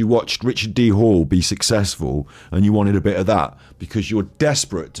 Alan, is you watched Richard D. Hall be successful and you wanted a bit of that because you're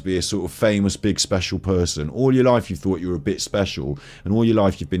desperate to be a sort of famous, big, special person. All your life you thought you were a bit special, and all your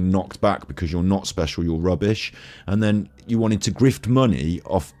life you've been knocked back because you're not special, you're rubbish. And then you wanted to grift money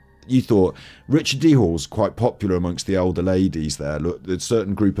off. You thought Richard D. Hall's quite popular amongst the older ladies there. Look, there's a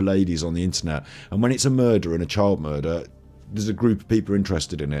certain group of ladies on the internet, and when it's a murder and a child murder, there's a group of people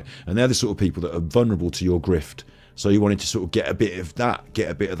interested in it, and they're the sort of people that are vulnerable to your grift. So you wanted to sort of get a bit of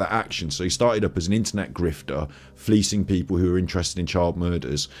that action. So you started up as an internet grifter, fleecing people who are interested in child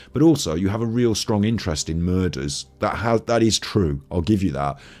murders. But also, you have a real strong interest in murders. That is true. I'll give you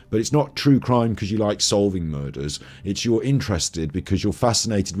that. But it's not true crime because you like solving murders. It's you're interested because you're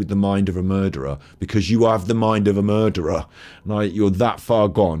fascinated with the mind of a murderer, because you have the mind of a murderer. Like, you're that far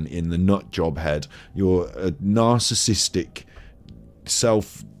gone in the nut job head. You're a narcissistic,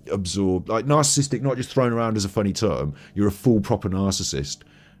 self-absorbed, like narcissistic, not just thrown around as a funny term. You're a full proper narcissist,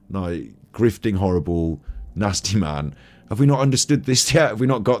 like grifting, horrible, nasty man. Have we not understood this yet? Have we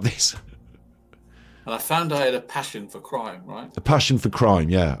not got this? And I found I had a passion for crime, right? A passion for crime,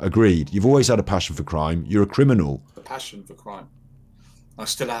 yeah, agreed. You've always had a passion for crime. You're a criminal. A passion for crime. I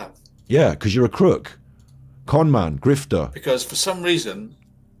still have. Yeah, because you're a crook, con man, grifter. Because for some reason,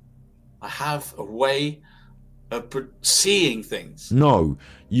 I have a way of seeing things. No,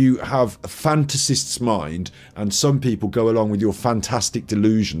 you have a fantasist's mind, and some people go along with your fantastic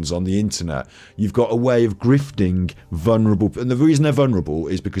delusions on the internet. You've got a way of grifting vulnerable, and the reason they're vulnerable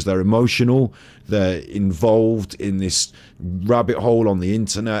is because they're emotional, they're involved in this rabbit hole on the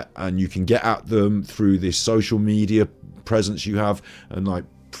internet, and you can get at them through this social media presence you have, and like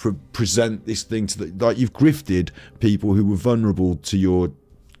present this thing to the, like, you've grifted people who were vulnerable to your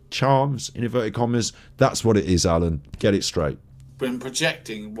charms, in inverted commas. That's what it is, Alan. Get it straight. Been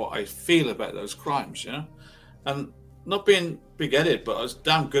projecting what I feel about those crimes, you know, and not being big-headed, but I was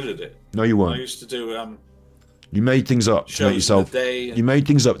damn good at it. No, you weren't. I used to do you made things up to make yourself. You made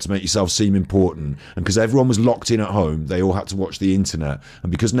things up to make yourself seem important, and because everyone was locked in at home, they all had to watch the internet.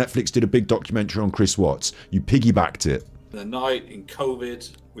 And because Netflix did a big documentary on Chris Watts, you piggybacked it. The Nite, in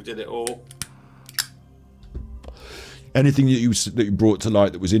COVID, we did it all. Anything that you brought to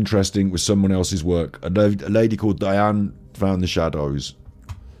light that was interesting was someone else's work. A lady called Diane found the shadows.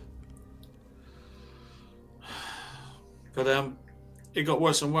 But it got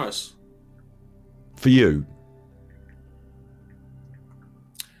worse and worse. For you.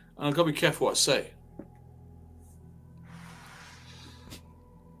 And I've got to be careful what I say.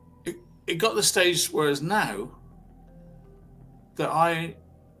 It got to the stage where it's now that I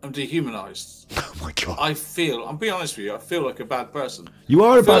am dehumanized. Oh my God. I'm being honest with you, I feel like a bad person. You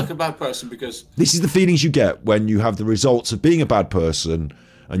are I feel like a bad person because... This is the feelings you get when you have the results of being a bad person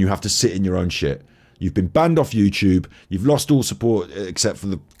and you have to sit in your own shit. You've been banned off YouTube, you've lost all support except for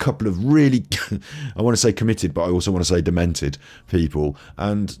the couple of really, I want to say committed, but I also want to say demented people,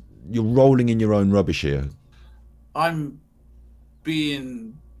 and you're rolling in your own rubbish here. I'm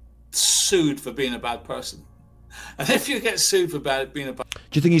being sued for being a bad person. And if you get sued for being a bad...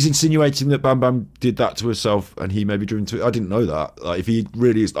 Do you think he's insinuating that Bam Bam did that to herself and he maybe drew into it? I didn't know that. Like, if he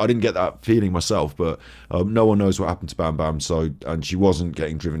really is, I didn't get that feeling myself, but no one knows what happened to Bam Bam. So, and she wasn't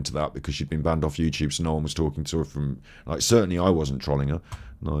getting driven to that because she'd been banned off YouTube, so no one was talking to her from, like, certainly I wasn't trolling her.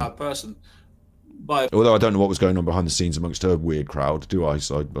 No. Bad person. Although I don't know what was going on behind the scenes amongst her weird crowd, do I?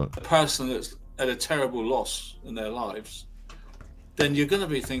 So, but a person that's at a terrible loss in their lives, then you're going to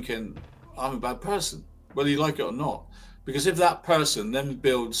be thinking, I'm a bad person. whether you like it or not. Because if that person then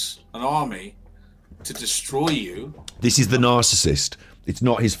builds an army to destroy you... This is the narcissist. It's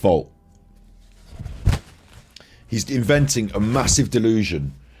not his fault. He's inventing a massive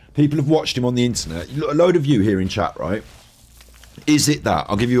delusion. People have watched him on the internet. A load of you here in chat, right? Is it that?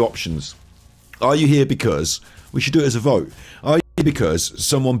 I'll give you options. Are you here because... We should do it as a vote. Are you here because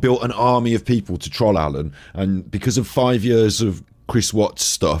someone built an army of people to troll Alan, and because of 5 years of Chris Watts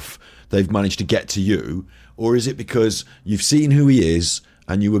stuff, they've managed to get to you? Or is it because you've seen who he is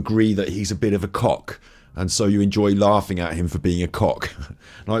and you agree that he's a bit of a cock, and so you enjoy laughing at him for being a cock?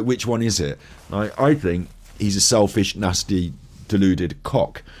 Like, which one is it? Like, I think he's a selfish, nasty, deluded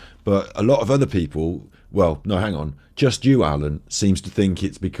cock. But a lot of other people, well, no, hang on, just you, Alan, seems to think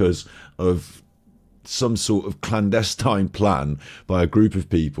it's because of some sort of clandestine plan by a group of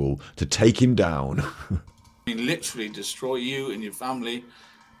people to take him down. I mean, literally destroy you and your family.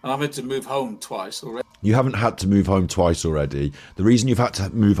 And I've had to move home twice already. You haven't had to move home twice already. The reason you've had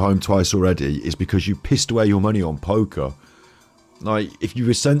to move home twice already is because you pissed away your money on poker. Like, if you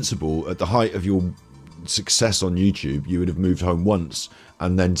were sensible at the height of your success on YouTube, you would have moved home once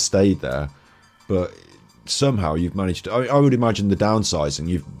and then stayed there. But somehow you've managed to... I would imagine the downsizing,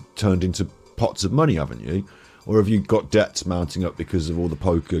 you've turned into pots of money, haven't you? Or have you got debts mounting up because of all the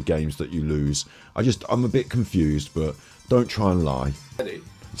poker games that you lose? I'm a bit confused, but don't try and lie.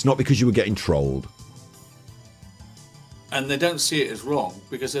 It's not because you were getting trolled. And they don't see it as wrong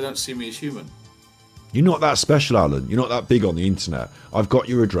because they don't see me as human. You're not that special, Alan. You're not that big on the internet. I've got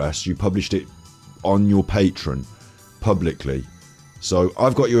your address. You published it on your Patreon publicly. So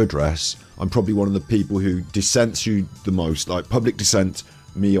I've got your address. I'm probably one of the people who dissents you the most. Like, public dissent,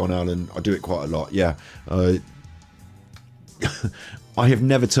 me on Alan. I do it quite a lot, yeah. I have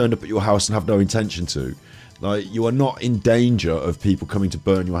never turned up at your house and have no intention to. Like, you are not in danger of people coming to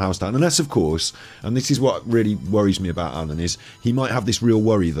burn your house down. Unless, of course, and this is what really worries me about Alan, is he might have this real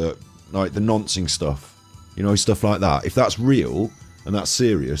worry that, like, the noncing stuff, you know, stuff like that. If that's real and that's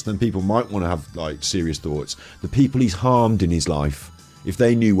serious, then people might want to have, like, serious thoughts. The people he's harmed in his life, if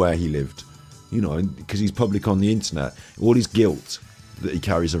they knew where he lived, you know, because he's public on the internet, all his guilt that he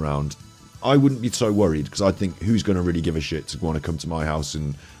carries around, I wouldn't be so worried, because I think who's going to really give a shit to want to come to my house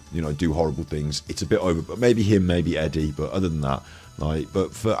and, you know, do horrible things. It's a bit over, but maybe him, maybe Eddie, but other than that, like,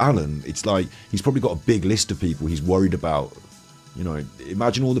 but for Alan, it's like he's probably got a big list of people he's worried about. You know,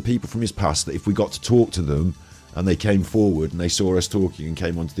 imagine all the people from his past that if we got to talk to them and they came forward and they saw us talking and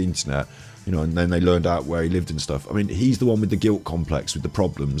came onto the internet, you know, and then they learned out where he lived and stuff. I mean, he's the one with the guilt complex, with the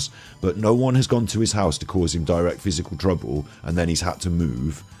problems, but no one has gone to his house to cause him direct physical trouble and then he's had to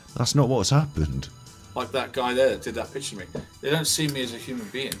move. That's not what's happened. Like that guy there that did that picture of me. They don't see me as a human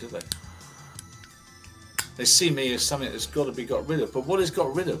being, do they? They see me as something that's got to be got rid of. But what is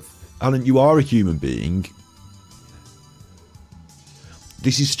got rid of? Alan, you are a human being.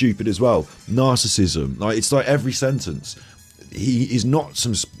 This is stupid as well. Narcissism. Like, it's like every sentence. He is not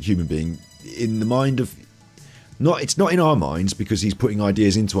some human being in the mind of... It's not in our minds because he's putting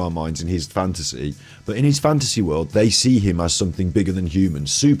ideas into our minds in his fantasy. But in his fantasy world, they see him as something bigger than human.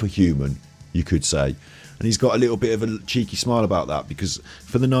 Superhuman, you could say. And he's got a little bit of a cheeky smile about that, because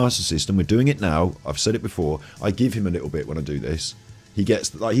for the narcissist, and we're doing it now, I've said it before, I give him a little bit when I do this. He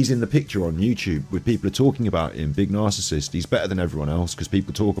gets, like, he's in the picture on YouTube where people are talking about him, big narcissist. He's better than everyone else because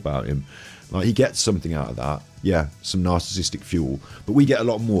people talk about him. Like, he gets something out of that. Yeah, some narcissistic fuel. But we get a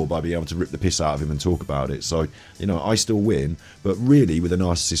lot more by being able to rip the piss out of him and talk about it. So, you know, I still win. But really, with a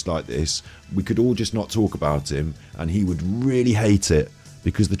narcissist like this, we could all just not talk about him and he would really hate it.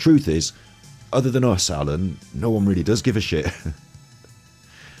 Because the truth is, other than us, Alan, no one really does give a shit.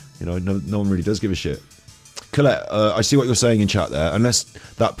 You know, no one really does give a shit. Colette, I see what you're saying in chat there. Unless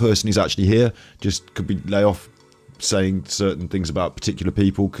that person is actually here, just could be lay off saying certain things about particular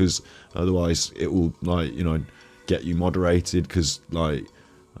people, because otherwise it will, like, you know, get you moderated, because, like,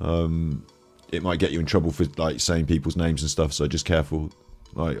 it might get you in trouble for, like, saying people's names and stuff. So just careful.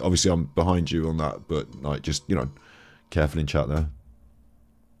 Like, obviously I'm behind you on that, but, like, just, you know, careful in chat there.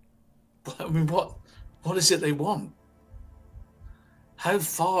 I mean, what is it they want? How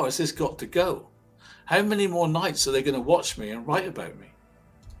far has this got to go? How many more nights are they going to watch me and write about me?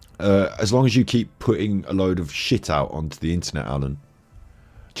 As long as you keep putting a load of shit out onto the internet, Alan.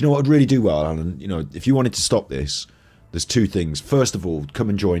 Do you know what would really do well, Alan? You know, if you wanted to stop this, there's two things. First of all, come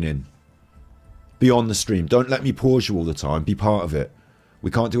and join in. Be on the stream. Don't let me pause you all the time. Be part of it. We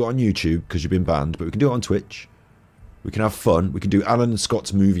can't do it on YouTube because you've been banned, but we can do it on Twitch. We can have fun. We can do Alan and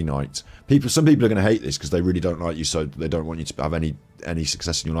Scott's movie night. Some people are going to hate this because they really don't like you, so they don't want you to have any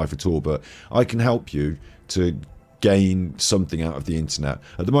success in your life at all. But I can help you to gain something out of the internet.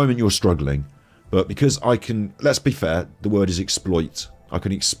 At the moment, you're struggling, But because I can, let's be fair, the word is exploit. I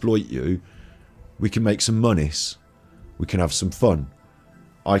can exploit you. We can make some monies. We can have some fun.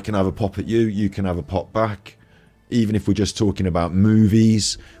 I can have a pop at you. You can have a pop back. Even if we're just talking about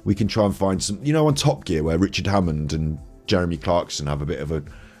movies, we can try and find some, you know, on Top Gear where Richard Hammond and Jeremy Clarkson have a bit of a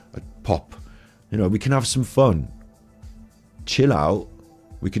pop. You know, we can have some fun. Chill out.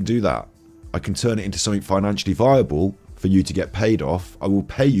 We can do that. I can turn it into something financially viable for you to get paid off. I will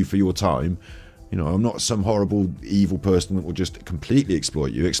pay you for your time. You know, I'm not some horrible, evil person that will just completely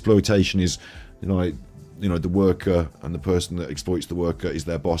exploit you. Exploitation is, you know, the worker and the person that exploits the worker is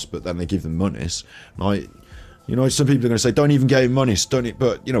their boss, but then they give them monies. Like, you know, some people are going to say, don't even give him monies, don't it?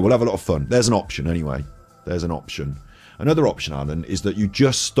 But, you know, we'll have a lot of fun. There's an option anyway. There's an option. Another option, Alan, is that you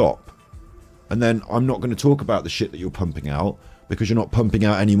just stop. And then I'm not going to talk about the shit that you're pumping out because you're not pumping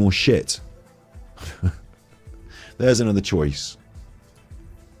out any more shit. There's another choice.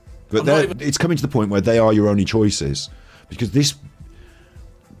 But it's coming to the point where they are your only choices. Because this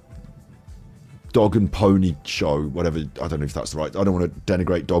dog and pony show, whatever, I don't know if that's the right, I don't want to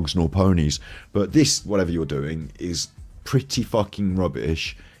denigrate dogs nor ponies, but this, whatever you're doing, is pretty fucking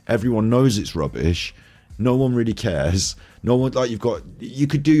rubbish. Everyone knows it's rubbish. No one really cares. No one, like, you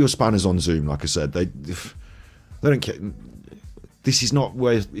could do your spanners on Zoom, like I said. They don't care. This is not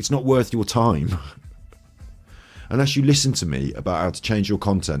worth, it's not worth your time. Unless you listen to me about how to change your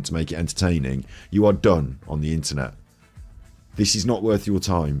content to make it entertaining, you are done on the internet. This is not worth your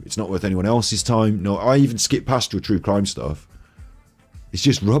time. It's not worth anyone else's time. No, I even skip past your true crime stuff. It's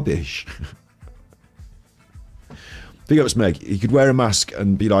just rubbish. Big ups, Meg. He could wear a mask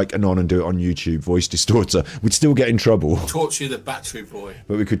and be like Anon and do it on YouTube, voice distorter. We'd still get in trouble. Torture the battery boy.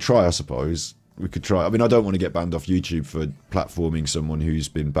 But we could try, I suppose. We could try. I mean, I don't want to get banned off YouTube for platforming someone who's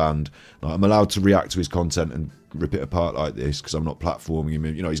been banned. Like, I'm allowed to react to his content and rip it apart like this because I'm not platforming him.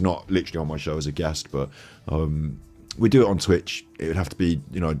 You know, he's not literally on my show as a guest, but we do it on Twitch. It would have to be,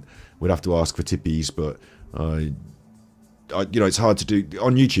 you know, we'd have to ask for tippies, but you know, it's hard to do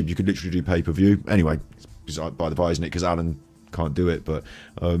on YouTube. You could literally do pay-per-view anyway. By the by, isn't it? Because Alan can't do it, but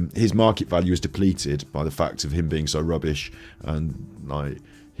his market value is depleted by the fact of him being so rubbish and like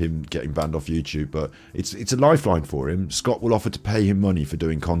him getting banned off YouTube. But it's a lifeline for him. Scott will offer to pay him money for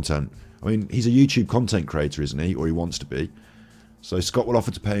doing content. I mean, he's a YouTube content creator, isn't he? Or he wants to be. So Scott will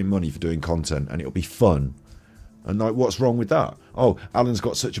offer to pay him money for doing content, and it'll be fun. And like, what's wrong with that? Oh, Alan's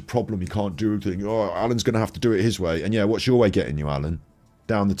got such a problem, he can't do anything. Oh, Alan's going to have to do it his way. And yeah, what's your way getting you, Alan?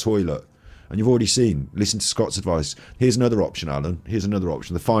 Down the toilet. And you've already seen, listen to Scott's advice. Here's another option, Alan. Here's another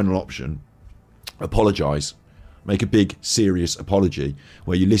option. The final option. Apologise. Make a big, serious apology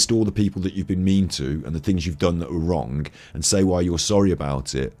where you list all the people that you've been mean to and the things you've done that were wrong and say why you're sorry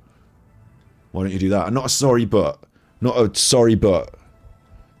about it. Why don't you do that? And not a sorry but. Not a sorry but.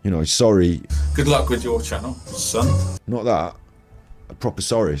 You know, sorry. Good luck with your channel, son. Not that. A proper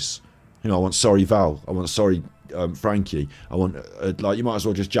sorris. You know, I want sorry Val. I want sorry Frankie. I want, like, you might as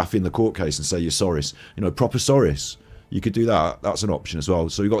well just jaff in the court case and say you're sorris. You know, proper sorris. You could do that. That's an option as well.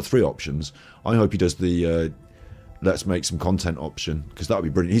 So you've got 3 options. I hope he does the let's make some content option, because that would be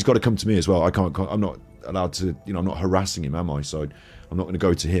brilliant. He's got to come to me as well. I'm not allowed to, you know, I'm not harassing him, am I? So I'm not going to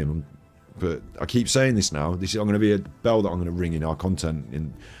go to him. But I keep saying this now. This is, I'm going to be a bell that I'm going to ring in our content.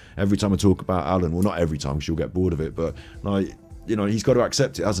 In every time I talk about Alan, well, not every time, because you'll get bored of it. But like, you know, he's got to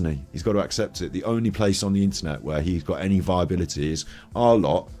accept it, hasn't he? He's got to accept it. The only place on the internet where he's got any viability is our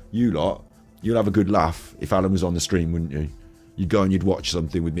lot, you lot. You'll have a good laugh if Alan was on the stream, wouldn't you? You'd go and you'd watch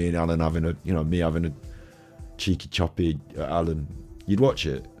something with me and Alan having a, you know, me having a cheeky choppy Alan. You'd watch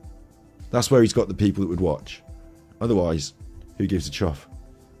it. That's where he's got the people that would watch. Otherwise, who gives a chuff?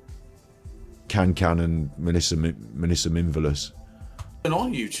 Can and Melissa Minvolus. And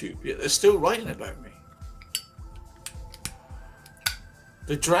on YouTube, yet they're still writing about me.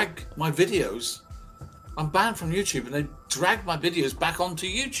 They drag my videos. I'm banned from YouTube, and they drag my videos back onto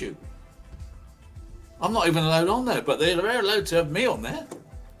YouTube. I'm not even allowed on there, but they're allowed to have me on there.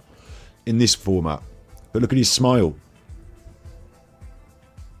 In this format. But look at his smile.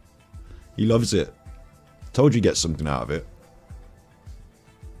 He loves it. Told you he'd get something out of it.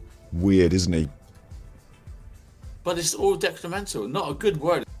 Weird, isn't he? But it's all detrimental, not a good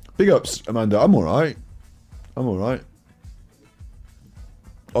word. Big ups, Amanda. I'm alright. I'm alright.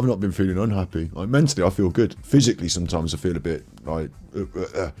 I've not been feeling unhappy. Like, mentally, I feel good. Physically, sometimes I feel a bit like...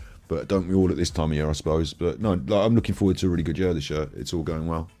 but don't we all at this time of year, I suppose. But no, like, I'm looking forward to a really good year this year. It's all going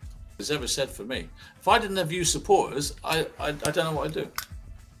well. Has ever said for me. If I didn't have you supporters, I don't know what I'd do.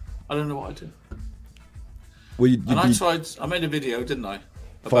 I don't know what I'd do. Well, I made a video, didn't I?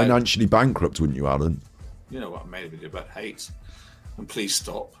 Financially bankrupt, wouldn't you, Alan? You know what, I made a video about hate. and Please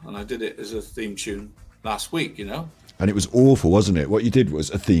Stop, and I did it as a theme tune last week, you know. And it was awful, wasn't it? What you did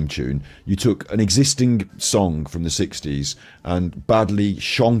was a theme tune. You took an existing song from the 60s and badly,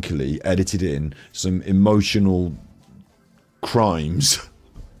 shonkily edited in some emotional crimes.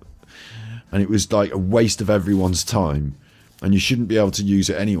 And it was like a waste of everyone's time. And you shouldn't be able to use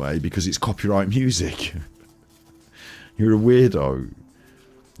it anyway because it's copyright music. You're a weirdo.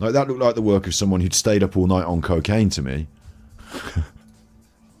 Like, that looked like the work of someone who'd stayed up all night on cocaine to me. I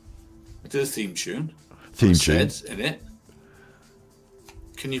did a theme tune. Theme tune. Said in it,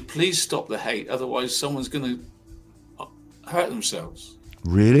 can you please stop the hate? Otherwise, someone's going to hurt themselves.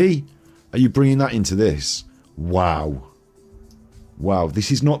 Really? Are you bringing that into this? Wow. Wow,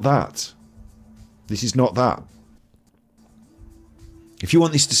 this is not that. This is not that. If you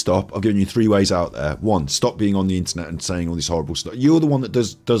want this to stop, I've given you 3 ways out there. 1, stop being on the internet and saying all this horrible stuff. You're the one that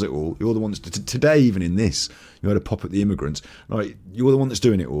does it all. You're the one that's... Today, even in this, you had a pop at the immigrants. Right, you're the one that's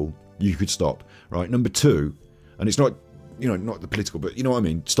doing it all. You could stop. Right, number 2, and it's not, you know, not the political, but you know what I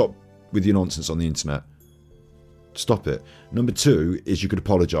mean. Stop with your nonsense on the internet. Stop it. Number 2 is you could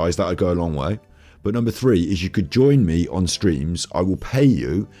apologise. That would go a long way. But number 3 is you could join me on streams. I will pay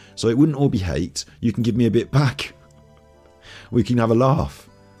you, so it wouldn't all be hate. You can give me a bit back. We can have a laugh.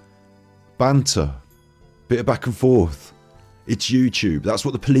 Banter. Bit of back and forth. It's YouTube. That's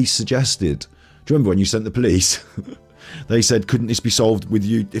what the police suggested. Do you remember when you sent the police? They said, couldn't this be solved with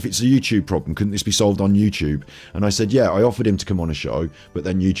you? If it's a YouTube problem, couldn't this be solved on YouTube? And I said, yeah, I offered him to come on a show, but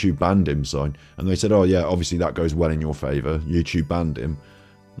then YouTube banned him. So, and they said, oh yeah, obviously that goes well in your favour. YouTube banned him.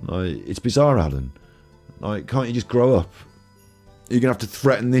 Like, it's bizarre, Alan. Like, can't you just grow up? You're going to have to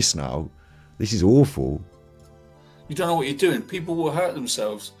threaten this now. This is awful. You don't know what you're doing. People will hurt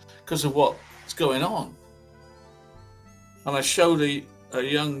themselves because of what's going on. And I showed a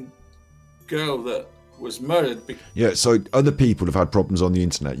young girl that was murdered. Yeah, so other people have had problems on the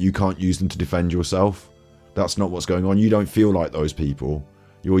internet. You can't use them to defend yourself. That's not what's going on. You don't feel like those people.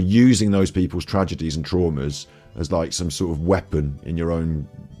 You're using those people's tragedies and traumas as like some sort of weapon in your own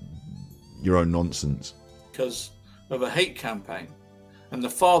nonsense. Because of a hate campaign. And the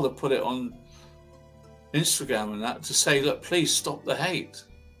father put it on Instagram and that to say, look, please stop the hate.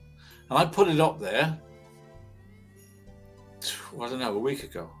 And I put it up there, I don't know, a week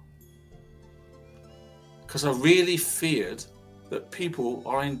ago. Because I really feared that people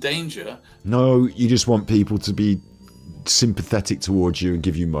are in danger. No, you just want people to be sympathetic towards you and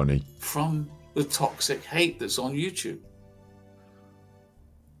give you money. From the toxic hate that's on YouTube.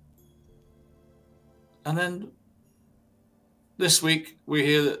 And then this week we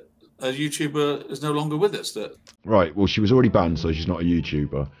hear that a YouTuber is no longer with us. Right, well, she was already banned, so she's not a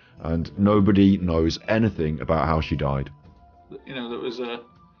YouTuber. And nobody knows anything about how she died. You know, there was a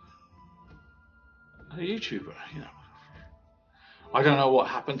YouTuber, you know. I don't know what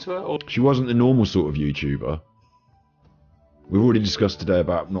happened to her. She wasn't the normal sort of YouTuber. We've already discussed today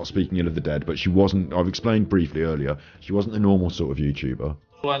about not speaking ill of the dead, but she wasn't, I've explained briefly earlier, she wasn't the normal sort of YouTuber.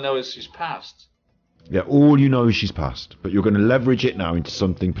 All I know is she's passed. Yeah, all you know is she's passed, but you're going to leverage it now into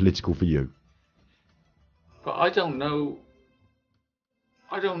something political for you. But I don't know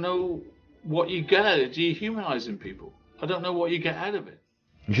what you get out of dehumanizing people. I don't know what you get out of it.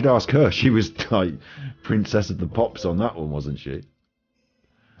 You should ask her. She was like Princess of the Pops on that one, wasn't she?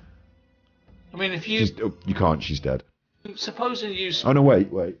 I mean, if you... you can't, she's dead. Supposing you... Oh, no,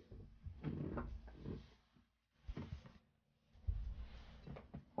 wait.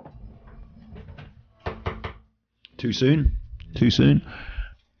 Too soon? Too soon?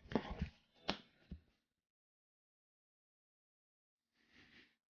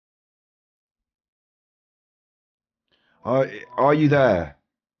 Are you there?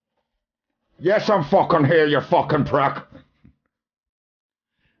 Yes, I'm fucking here, you fucking prick.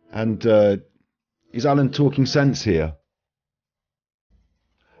 And, is Alan talking sense here?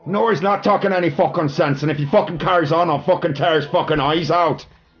 No, he's not talking any fucking sense, and if he fucking carries on, I'll fucking tear his fucking eyes out.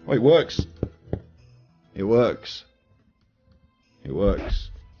 Oh, it works. It works. It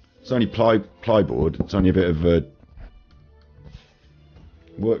works. It's only plyboard. It's only a bit of it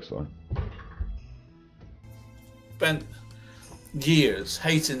works though. Spent years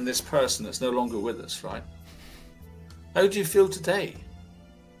hating this person that's no longer with us, right? How do you feel today?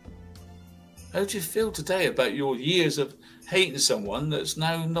 How do you feel today about your years of hating someone that's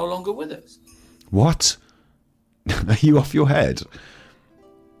now no longer with us? What? Are you off your head?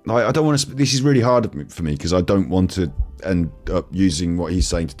 I don't want to... This is really hard for me because I don't want to end up using what he's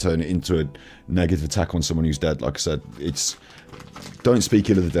saying to turn it into a negative attack on someone who's dead. Like I said, it's... Don't speak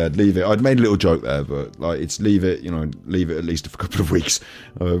ill of the dead. Leave it. I'd made a little joke there, but like, it's leave it, you know, leave it at least for a couple of weeks.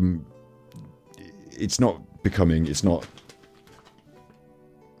 It's not becoming... It's not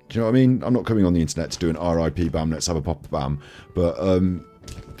Do you know what I mean? I'm not coming on the internet to do an RIP bam, let's have a pop bam. But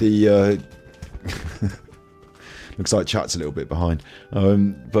the looks like chat's a little bit behind.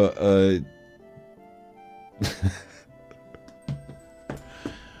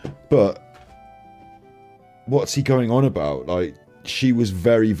 But what's he going on about? Like, she was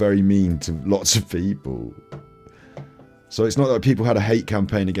very, very mean to lots of people. So it's not that people had a hate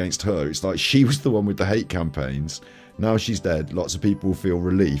campaign against her. It's like she was the one with the hate campaigns. Now she's dead. Lots of people will feel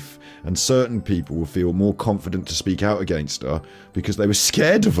relief. And certain people will feel more confident to speak out against her because they were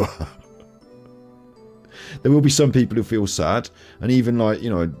scared of her. There will be some people who feel sad. And even like, you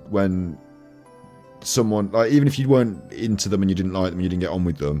know, when someone, like, even if you weren't into them and you didn't like them, you didn't get on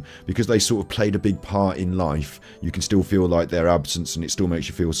with them, because they sort of played a big part in life, you can still feel like their absence and it still makes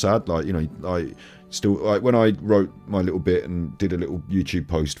you feel sad. Like, you know, like, still, like, when I wrote my little bit and did a little YouTube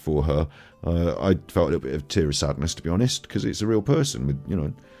post for her, I felt a little bit of tear of sadness, to be honest, because it's a real person with, you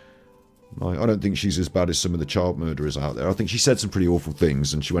know, like, I don't think she's as bad as some of the child murderers out there. I think she said some pretty awful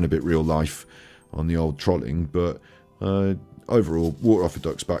things and she went a bit real life on the old trolling, but overall, water off a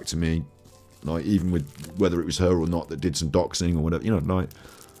duck's back to me. Like, even with whether it was her or not that did some doxing or whatever, you know, like,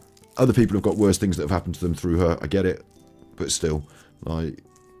 other people have got worse things that have happened to them through her, I get it, but still, like,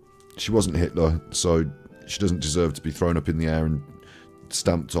 she wasn't Hitler, so she doesn't deserve to be thrown up in the air and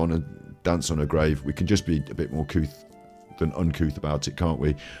stamped on and dance on her grave. We can just be a bit more couth than uncouth about it, can't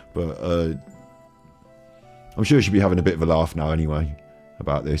we? But I'm sure she'll be having a bit of a laugh now anyway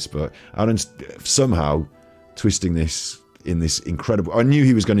about this, but Alan's somehow twisting this in this incredible... I knew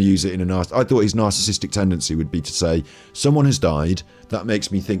he was going to use it in a I thought his narcissistic tendency would be to say, someone has died, that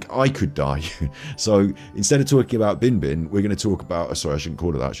makes me think I could die. So instead of talking about Bin Bin, we're going to talk about... sorry, I shouldn't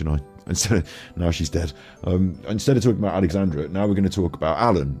call her that, shouldn't I? Now she's dead. Instead of talking about Alexandra, now we're going to talk about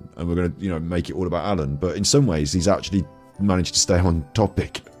Alan, and we're going to, you know, make it all about Alan. But in some ways, he's actually managed to stay on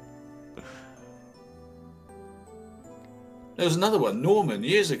topic. There was another one, Norman,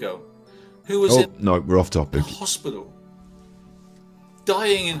 years ago, who was in no, we're off topic. Hospital.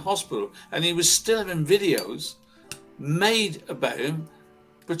 Dying in hospital, and he was still having videos made about him,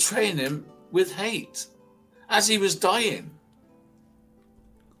 portraying him with hate as he was dying.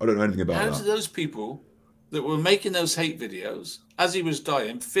 I don't know anything about that. How do those people that were making those hate videos as he was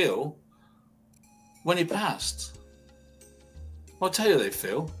dying feel when he passed? I'll tell you, they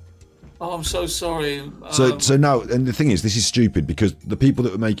feel, oh, I'm so sorry. So now, and the thing is, this is stupid, because the people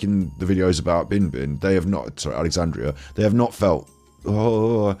that were making the videos about Bin Bin, they have not, sorry, Alexandria, they have not felt,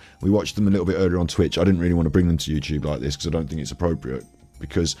 oh, we watched them a little bit earlier on Twitch. I didn't really want to bring them to YouTube like this because I don't think it's appropriate,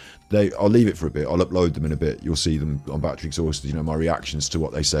 because I'll leave it for a bit, I'll upload them in a bit, you'll see them on Battery Exhausted, you know, my reactions to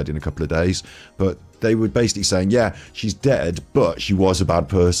what they said in a couple of days. But they were basically saying, yeah, she's dead, but she was a bad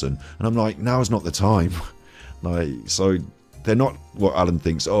person. And I'm like, now's not the time. Like, so they're not what Alan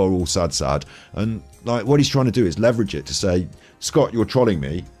thinks, oh, all sad. And like, what he's trying to do is leverage it to say, Scott, you're trolling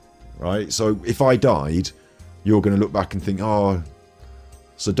me, right? So if I died, you're going to look back and think, oh,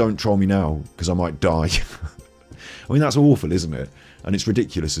 so don't troll me now, because I might die. I mean, that's awful, isn't it? And it's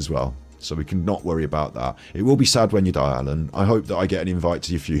ridiculous as well. So we can not worry about that. It will be sad when you die, Alan. I hope that I get an invite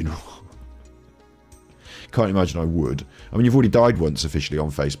to your funeral. Can't imagine I would. I mean, you've already died once officially on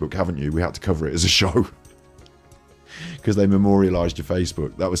Facebook, haven't you? We had to cover it as a show. Because they memorialised your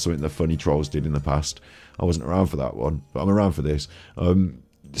Facebook. That was something the funny trolls did in the past. I wasn't around for that one, but I'm around for this.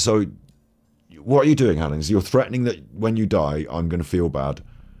 So, what are you doing, Alan? You're threatening that when you die, I'm going to feel bad.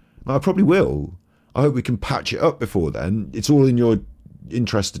 I probably will. I hope we can patch it up before then. It's all in your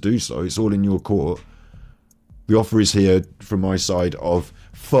interest to do so. It's all in your court. The offer is here from my side of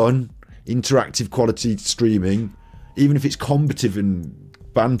fun, interactive quality streaming, even if it's combative and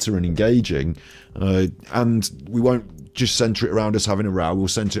banter and engaging. And we won't just centre it around us having a row. We'll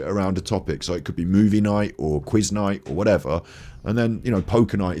centre it around a topic. So it could be movie night or quiz night or whatever. And then, you know,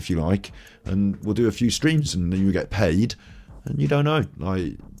 poker night if you like. And we'll do a few streams and then you get paid. And you don't know,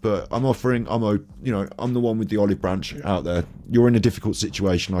 like, but I'm offering, you know, I'm the one with the olive branch out there. You're in a difficult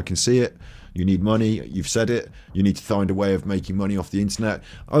situation, I can see it. You need money, you've said it. You need to find a way of making money off the internet.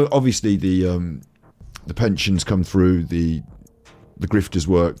 Obviously, the pensions come through, the grifters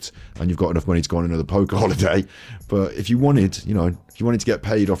worked, and you've got enough money to go on another poker holiday. But if you wanted, you know, if you wanted to get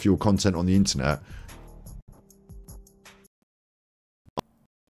paid off your content on the internet,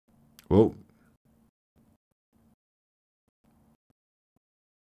 well,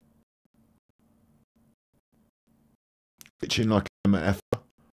 pitching like I'm at F,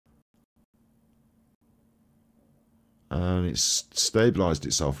 and it's stabilised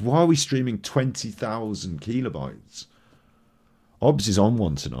itself. Why are we streaming 20,000 kilobytes? Obs is on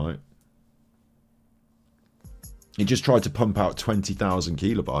one tonight. It just tried to pump out 20,000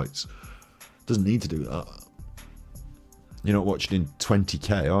 kilobytes. Doesn't need to do that. You're not watching in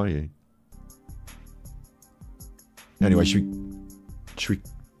 20k, are you? Anyway, should we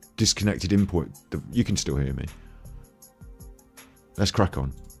disconnected input? You can still hear me. Let's crack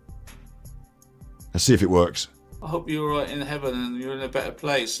on. Let's see if it works. I hope you're right in heaven and you're in a better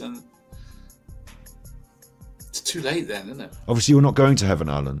place. And it's too late then, isn't it? Obviously, you're not going to heaven,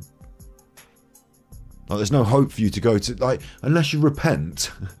 Alan. Like, there's no hope for you to go to. Like, unless you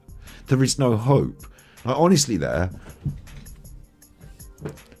repent, there is no hope. Like, honestly,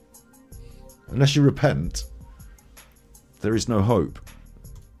 unless you repent, there is no hope.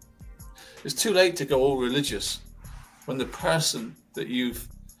 It's too late to go all religious when the person that you've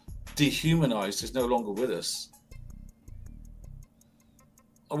dehumanized is no longer with us.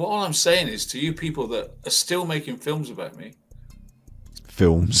 And what all I'm saying is to you people that are still making films about me.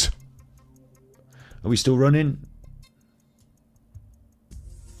 Films? Are we still running?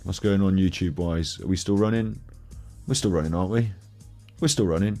 What's going on YouTube wise? Are we still running? We're still running, aren't we? We're still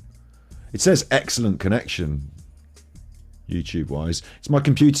running. It says excellent connection YouTube wise. It's my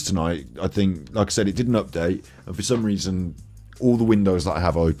computer tonight. I think, like I said, it did an update, and for some reason all the windows that I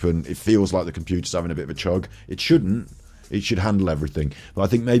have open, it feels like the computer's having a bit of a chug. It shouldn't. It should handle everything. But I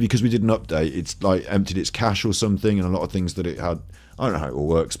think maybe because we did an update, it's like emptied its cache or something, and a lot of things that it had, I don't know how it all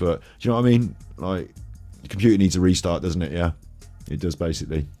works, but do you know what I mean? Like, the computer needs a restart, doesn't it? Yeah, it does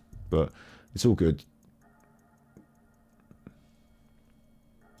basically. But it's all good.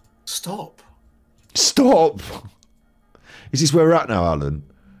 Stop. Stop! Is this where we're at now, Alan?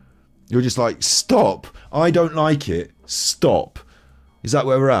 You're just like, stop. I don't like it. Stop. Is that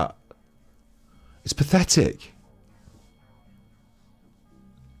where we're at? It's pathetic.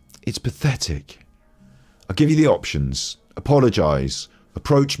 It's pathetic. I'll give you the options. Apologise.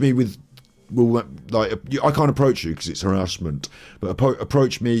 Approach me with... Well, like, I can't approach you because it's harassment. But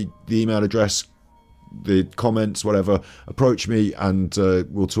approach me, the email address, the comments, whatever. Approach me and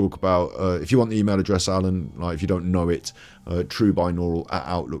we'll talk about... if you want the email address, Alan, like if you don't know it,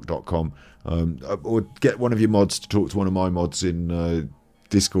 truebinaural@outlook.com. Or get one of your mods to talk to one of my mods in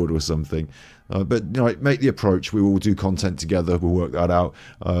Discord or something. But you know, make the approach. We will do content together. We'll work that out.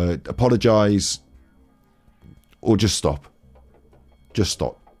 Apologise or just stop. Just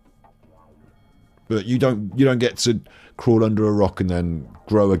stop. But you don't get to crawl under a rock and then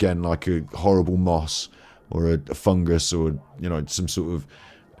grow again like a horrible moss or a fungus or, you know, some sort of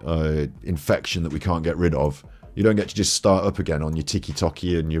infection that we can't get rid of. You don't get to just start up again on your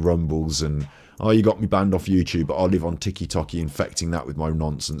TikToky and your Rumbles and, oh, you got me banned off YouTube, but I'll live on TikToky infecting that with my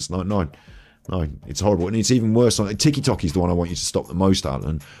nonsense. No, it's horrible. And it's even worse. TikToky is the one I want you to stop the most,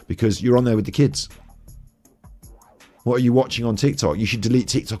 Alan, because you're on there with the kids. What are you watching on TikTok? You should delete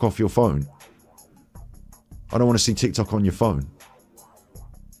TikTok off your phone. I don't want to see TikTok on your phone.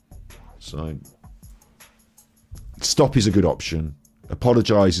 So, stop is a good option.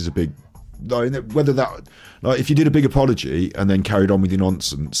 Apologise is a big... Whether that... Like, if you did a big apology and then carried on with your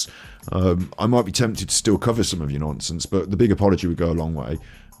nonsense, I might be tempted to still cover some of your nonsense, but the big apology would go a long way.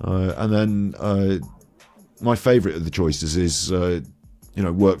 And then my favourite of the choices is, you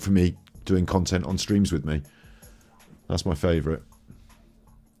know, work for me, doing content on streams with me. That's my favourite.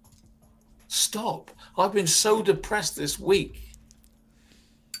 Stop. I've been so depressed this week.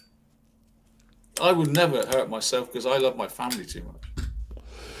 I would never hurt myself because I love my family too much.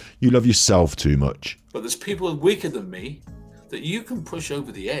 You love yourself too much. But there's people weaker than me that you can push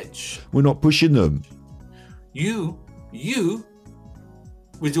over the edge. We're not pushing them. You,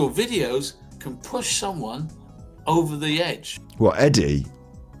 with your videos, can push someone over the edge. What, Eddie?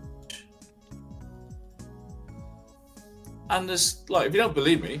 And there's, like, if you don't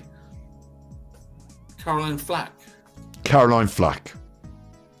believe me, Caroline Flack. Caroline Flack.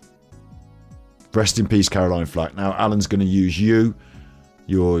 Rest in peace, Caroline Flack. Now, Alan's going to use you.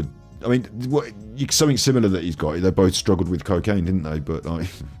 I mean, something similar that he's got. They both struggled with cocaine, didn't they? But, like,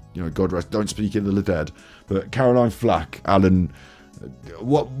 you know, God rest, don't speak ill of the dead. But Caroline Flack, Alan,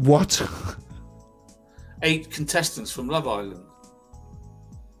 what? 8 contestants from Love Island.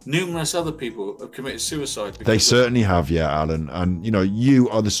 Numerous other people have committed suicide. They certainly have, yeah, Alan. And, you know, you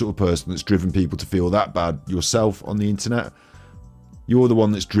are the sort of person that's driven people to feel that bad yourself on the internet. You're the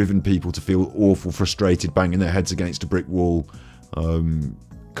one that's driven people to feel awful, frustrated, banging their heads against a brick wall.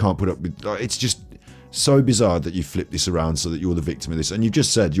 Can't put up with... It's just so bizarre that you flip this around so that you're the victim of this. And you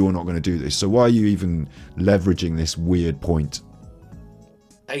just said you're not going to do this. So why are you even leveraging this weird point?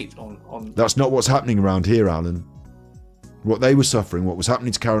 8 on... That's not what's happening around here, Alan. What they were suffering, what was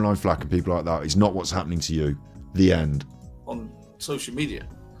happening to Caroline Flack and people like that is not what's happening to you. The end. On social media.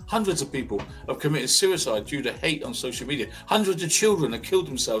 Hundreds of people have committed suicide due to hate on social media. Hundreds of children have killed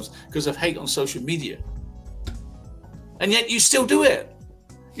themselves because of hate on social media. And yet you still do it.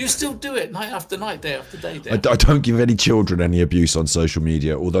 You still do it night after night, day after day. I don't give any children any abuse on social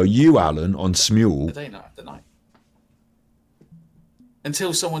media, although you, Alan, on Smule... Day, night after night.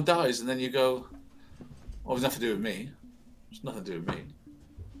 Until someone dies, and then you go, oh, it's nothing to do with me. It's nothing to do with me.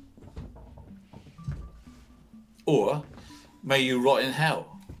 Or, may you rot in hell.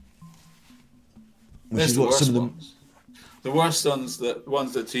 There's the worst ones. The worst ones that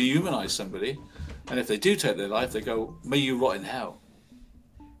dehumanize somebody, and if they do take their life, they go, may you rot in hell.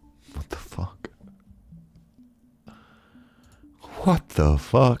 What the fuck? What the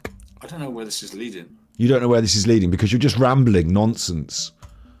fuck? I don't know where this is leading. You don't know where this is leading because you're just rambling nonsense.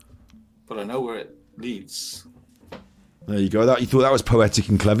 But I know where it leads. There you go. You thought that was poetic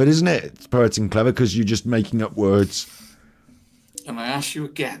and clever, isn't it? It's poetic and clever because you're just making up words. And I ask you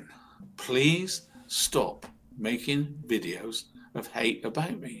again, please stop making videos of hate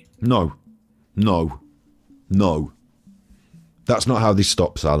about me. No. No. No. That's not how this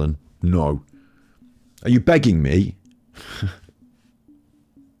stops, Alan. No. Are you begging me?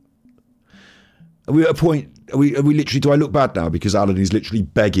 Are we at a point... Are we literally... Do I look bad now because Alan is literally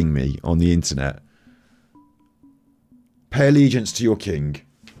begging me on the internet? Pay allegiance to your king.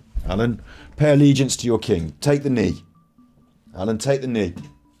 Alan, pay allegiance to your king. Take the knee. Alan, take the knee.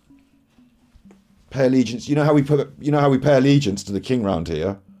 Pay allegiance. You know how we pay allegiance to the king round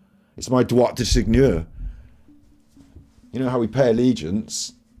here? It's my droit de seigneur. You know how we pay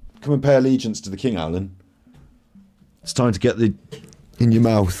allegiance? Come and pay allegiance to the king, Alan. It's time to get the in your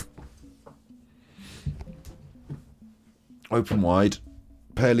mouth. Open wide.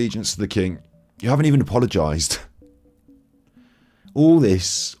 Pay allegiance to the king. You haven't even apologised. All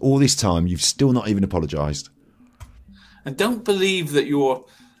this time, you've still not even apologised. And don't believe that you're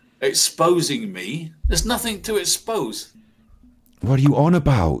exposing me. There's nothing to expose. What are you on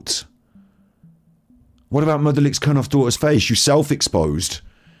about? What about Mother Licks Cunt Off Daughter's Face? You self-exposed.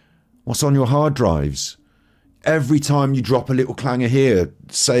 What's on your hard drives? Every time you drop a little clanger here,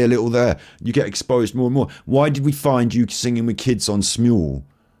 say a little there, you get exposed more and more. Why did we find you singing with kids on Smule?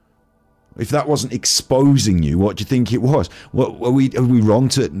 If that wasn't exposing you, what do you think it was? What, are we wrong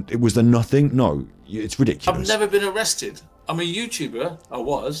to... Was there nothing? No, it's ridiculous. I've never been arrested. I'm a YouTuber, I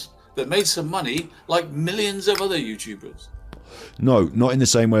was, that made some money like millions of other YouTubers. No, not in the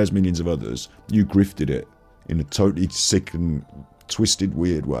same way as millions of others. You grifted it in a totally sick and twisted,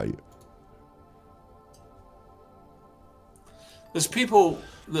 weird way. There's people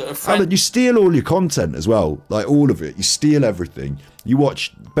that are... Alan, you steal all your content as well. Like, all of it. You steal everything. You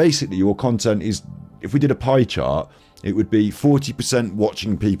watch... Basically, your content is... If we did a pie chart, it would be 40%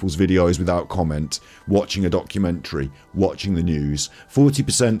 watching people's videos without comment, watching a documentary, watching the news.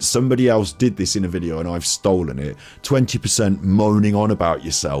 40% somebody else did this in a video and I've stolen it. 20% moaning on about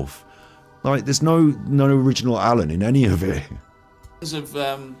yourself. Like, there's no original Alan in any of it. Of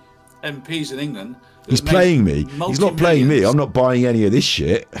MPs in England... He's playing me. He's not playing me. I'm not buying any of this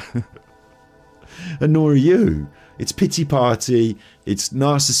shit. And nor are you. It's pity party. It's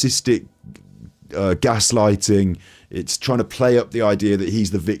narcissistic gaslighting. It's trying to play up the idea that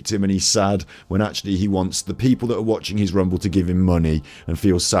he's the victim and he's sad when actually he wants the people that are watching his Rumble to give him money and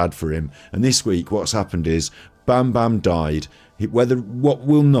feel sad for him. And this week what's happened is Bam Bam died. What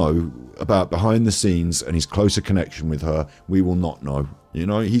we'll know about behind the scenes and his closer connection with her, we will not know. You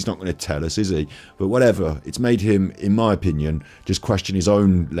know, he's not going to tell us, is he? But whatever, it's made him, in my opinion, just question his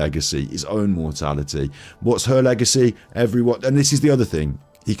own legacy, his own mortality. What's her legacy? Everyone, and this is the other thing.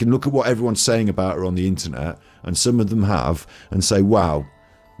 He can look at what everyone's saying about her on the internet, and some of them have, and say, wow,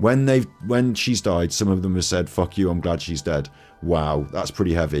 when she's died, some of them have said, fuck you, I'm glad she's dead. Wow, that's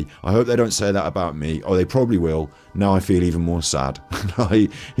pretty heavy. I hope they don't say that about me. Oh, they probably will. Now I feel even more sad.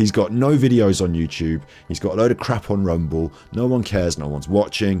 He's got no videos on YouTube. He's got a load of crap on Rumble. No one cares. No one's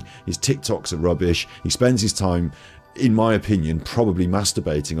watching. His TikToks are rubbish. He spends his time, in my opinion, probably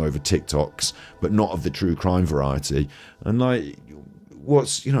masturbating over TikToks, but not of the true crime variety. And like,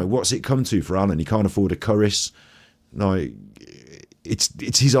 what's it come to for Alan? He can't afford a Curris. Like,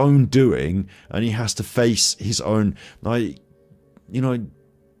 it's his own doing, and he has to face his own, like, you know,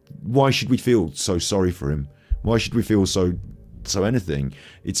 why should we feel so sorry for him? Why should we feel so anything?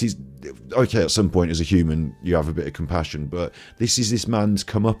 It's his... Okay, at some point as a human, you have a bit of compassion, but this is this man's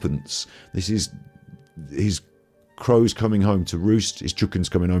comeuppance. This is his crows coming home to roost, his chickens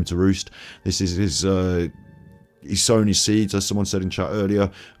coming home to roost. This is his he's sown his seeds, as someone said in chat earlier.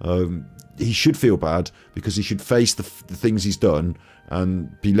 He should feel bad because he should face the things he's done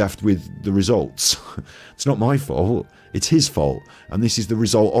and be left with the results. It's not my fault. It's his fault, and this is the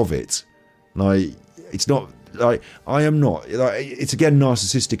result of it. Like, it's not like I am not. Like, it's again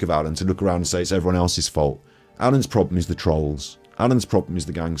narcissistic of Alan to look around and say it's everyone else's fault. Alan's problem is the trolls. Alan's problem is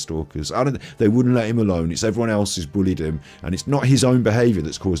the gang stalkers. Alan, they wouldn't let him alone. It's everyone else who's bullied him, and it's not his own behaviour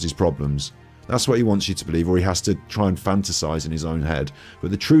that's caused his problems. That's what he wants you to believe, or he has to try and fantasise in his own head.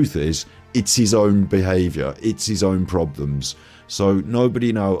 But the truth is, it's his own behaviour. It's his own problems. So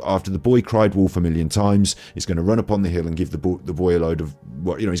nobody now, after the boy cried wolf a million times, is going to run up on the hill and give the boy a load of,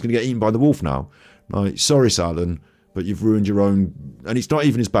 what, you know, he's going to get eaten by the wolf now. Like, sorry, Alan, but you've ruined your own. And it's not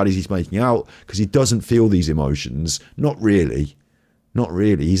even as bad as he's making out, because he doesn't feel these emotions. Not really. Not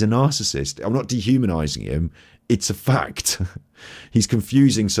really. He's a narcissist. I'm not dehumanising him. It's a fact. He's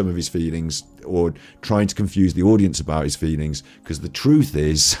confusing some of his feelings, or trying to confuse the audience about his feelings, because the truth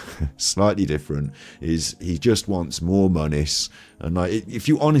is slightly different. Is he just wants more monies. And like, if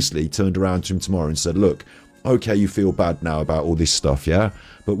you honestly turned around to him tomorrow and said, look, okay, you feel bad now about all this stuff, yeah,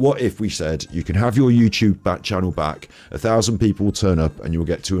 but what if we said you can have your YouTube channel back, 1,000 people will turn up and you'll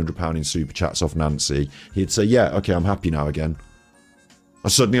get £200 in super chats off Nancy? He'd say, yeah, okay, I'm happy now again.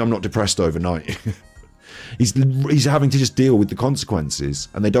 Suddenly I'm not depressed overnight. He's having to just deal with the consequences,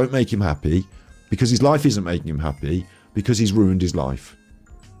 and they don't make him happy because his life isn't making him happy, because he's ruined his life.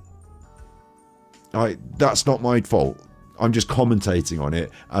 That's not my fault. I'm just commentating on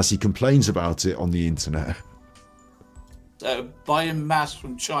it as he complains about it on the internet. Buying masks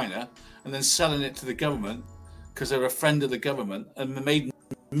from China and then selling it to the government because they're a friend of the government and made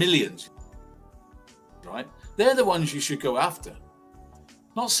millions. Right? They're the ones you should go after.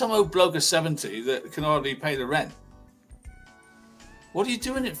 Not some old bloke of 70 that can hardly pay the rent. What are you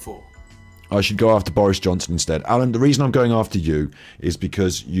doing it for? I should go after Boris Johnson instead. Alan, the reason I'm going after you is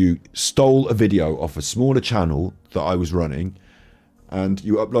because you stole a video off a smaller channel that I was running, and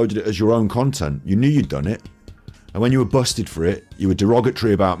you uploaded it as your own content. You knew you'd done it, and when you were busted for it, you were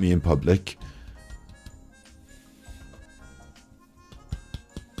derogatory about me in public.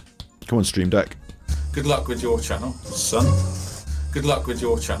 Come on, Stream Deck. Good luck with your channel, son. Good luck with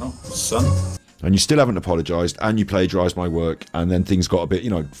your channel, son. And you still haven't apologised, and you plagiarised my work, and then things got a bit, you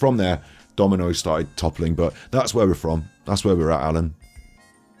know, from there, dominoes started toppling. But that's where we're from. That's where we're at, Alan.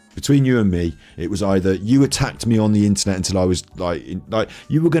 Between you and me, it was either you attacked me on the internet until I was like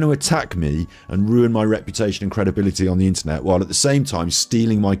you were going to attack me and ruin my reputation and credibility on the internet, while at the same time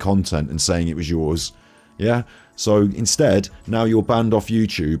stealing my content and saying it was yours. Yeah? So instead, now you're banned off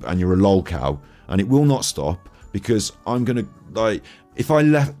YouTube and you're a lol cow, and it will not stop, because I'm going to, like, if I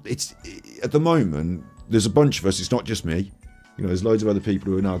left, it's, at the moment, there's a bunch of us, it's not just me, you know, there's loads of other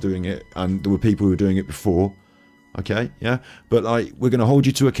people who are now doing it, and there were people who were doing it before, okay, yeah, but like, we're going to hold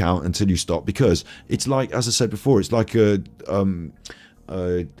you to account until you stop, because it's like, as I said before, it's like an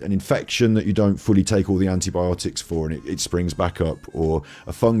infection that you don't fully take all the antibiotics for, and it springs back up, or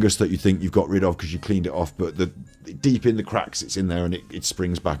a fungus that you think you've got rid of because you cleaned it off, but deep in the cracks it's in there and it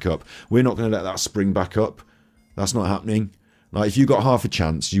springs back up. We're not going to let that spring back up. That's not happening. Like, if you got half a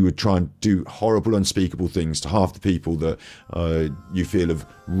chance, you would try and do horrible, unspeakable things to half the people that you feel have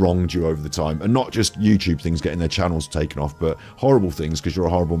wronged you over the time. And not just YouTube things getting their channels taken off, but horrible things because you're a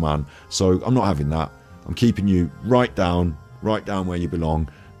horrible man. So I'm not having that. I'm keeping you right down where you belong.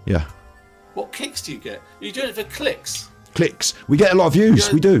 Yeah. What kicks do you get? Are you doing it for clicks? Clicks. We get a lot of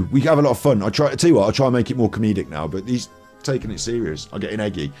views. We do. We have a lot of fun. I tell you what, I'll try and make it more comedic now, but these taking it serious. I'm getting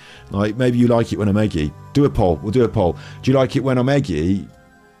eggy. Like, maybe you like it when I'm eggy. Do a poll. We'll do a poll. Do you like it when I'm eggy?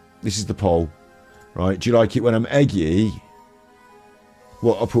 This is the poll. Right? Do you like it when I'm eggy?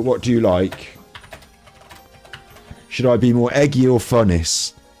 What I'll put, what do you like? Should I be more eggy or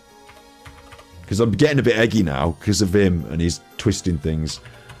funniest? Because I'm getting a bit eggy now because of him and his twisting things.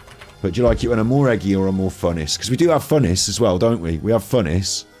 But do you like it when I'm more eggy or I'm more funniest? Because we do have funniest as well, don't we? We have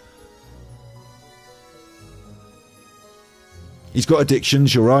funniest. He's got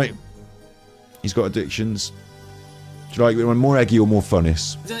addictions, you're right. He's got addictions. Do you like it when I'm more eggy or more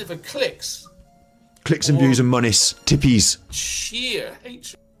funniest? Is it for clicks? Clicks and views and monies. Tippies. Sheer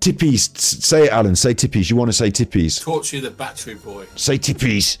hatred. Tippies. Say it, Alan. Say tippies. You want to say tippies. Torture the battery boy. Say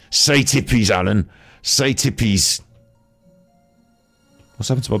tippies. Say tippies, Alan. Say tippies. What's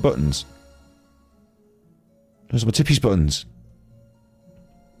happened to my buttons? Where's my tippies buttons?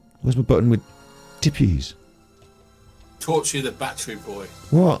 Where's my button with tippies? Torture the battery boy.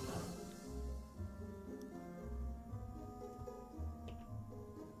 What?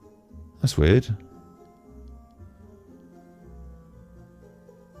 That's weird.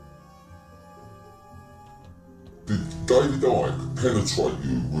 David Icke penetrate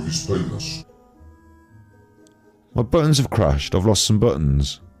you with his penis? My buttons have crashed. I've lost some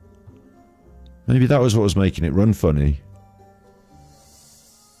buttons. Maybe that was what was making it run funny.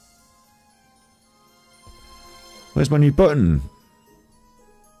 Where's my new button?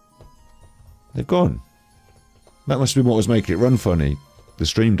 They've gone. That must have been what was making it run funny. The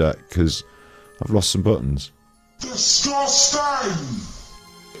Stream Deck, because I've lost some buttons. Disgusting!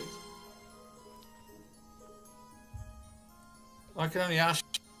 I can only ask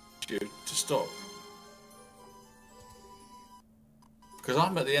you to stop. Because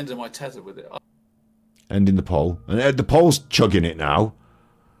I'm at the end of my tether with it. Ending the poll. And the poll's chugging it now.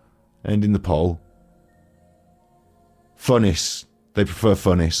 Ending the poll. Funnis. They prefer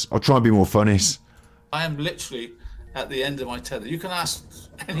Funnis. I'll try and be more Funnis. I am literally at the end of my tether. You can ask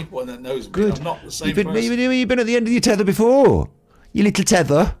anyone that knows me. Good. I'm not the same person. You've been at the end of your tether before. You little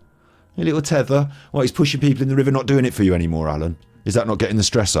tether. You little tether. Well, he's pushing people in the river, not doing it for you anymore, Alan. Is that not getting the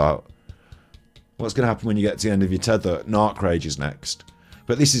stress out? What's going to happen when you get to the end of your tether? Narc Rage is next.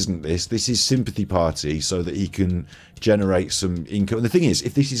 But this isn't this. This is Sympathy Party so that he can generate some income. And the thing is,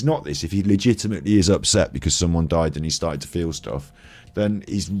 if this is not this, if he legitimately is upset because someone died and he started to feel stuff, then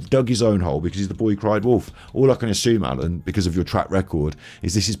he's dug his own hole because he's the boy who cried wolf. All I can assume, Alan, because of your track record,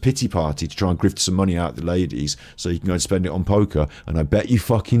 is this is pity party to try and grift some money out of the ladies so you can go and spend it on poker. And I bet you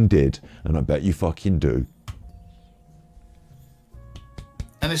fucking did. And I bet you fucking do.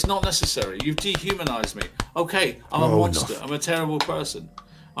 And it's not necessary. You've dehumanized me. Okay, I'm a monster. I'm a terrible person.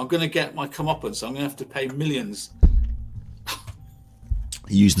 I'm going to get my comeuppance. I'm going to have to pay millions.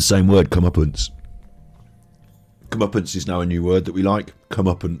 You use the same word, comeuppance. Comeuppance is now a new word that we like.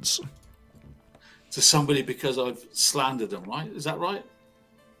 Comeuppance. To somebody because I've slandered them, right? Is that right?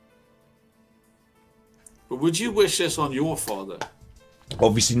 But would you wish this on your father?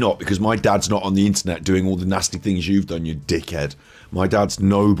 Obviously not, because my dad's not on the internet doing all the nasty things you've done, you dickhead. My dad's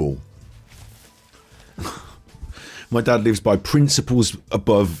noble. My dad lives by principles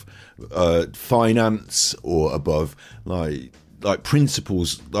above finance or above like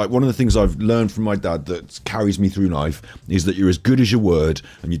principles. Like one of the things I've learned from my dad that carries me through life is that you're as good as your word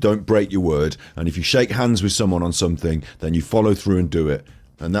and you don't break your word. And if you shake hands with someone on something, then you follow through and do it.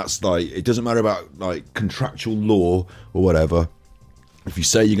 And that's like, it doesn't matter about like contractual law or whatever. If you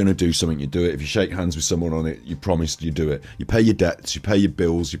say you're going to do something, you do it. If you shake hands with someone on it, you promise you do it. You pay your debts, you pay your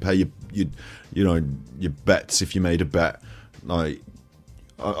bills, you pay your you know, your bets if you made a bet. Like,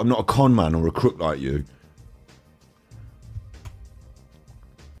 I'm not a con man or a crook like you.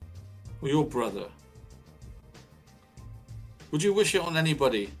 Well, your brother. Would you wish it on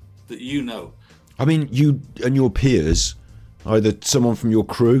anybody that you know? I mean, you and your peers, either someone from your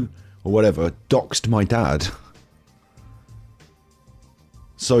crew or whatever, doxed my dad.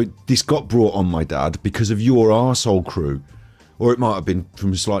 So this got brought on my dad because of your arsehole crew. Or it might have been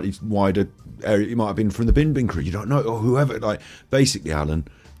from a slightly wider area. It might have been from the Bin Bin crew. You don't know. Or whoever. Like, basically, Alan,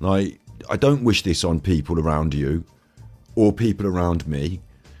 like, I don't wish this on people around you or people around me.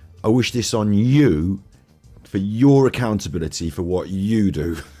 I wish this on you for your accountability for what you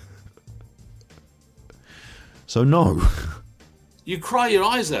do. So no. You cry your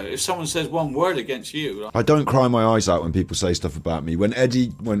eyes out if someone says one word against you. I don't cry my eyes out when people say stuff about me. When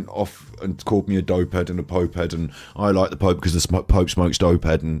Eddie went off and called me a dopehead and a popehead, and I like the Pope because the Pope smokes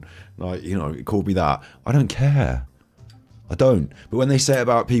dopehead, and like, you know, he called me that, I don't care. I don't. But when they say it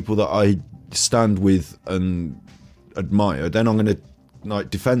about people that I stand with and admire, then I'm going to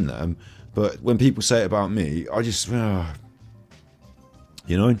like defend them. But when people say it about me, I just, you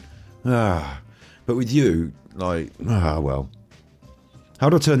know, but with you, like, well. How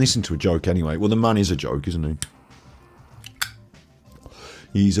do I turn this into a joke anyway? Well, the man is a joke, isn't he?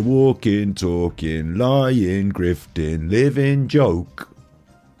 He's a walking, talking, lying, grifting, living joke.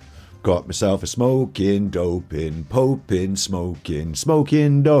 Got myself a smoking, doping, poping,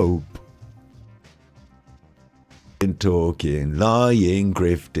 smoking dope. Talking, lying,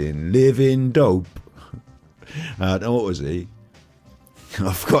 grifting, living dope. What was he?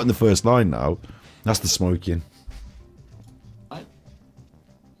 I've forgotten the first line now. That's the smoking.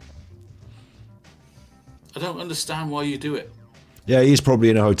 I don't understand why you do it. Yeah, he's probably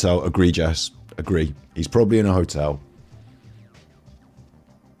in a hotel. Agree, Jess. Agree. He's probably in a hotel.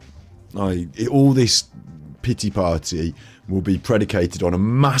 All this pity party will be predicated on a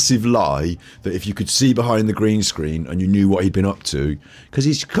massive lie that if you could see behind the green screen and you knew what he'd been up to. Because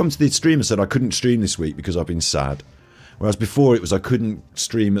he's come to the stream and said, I couldn't stream this week because I've been sad. Whereas before it was I couldn't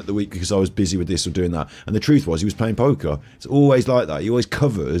stream at the week because I was busy with this or doing that. And the truth was he was playing poker. It's always like that. He always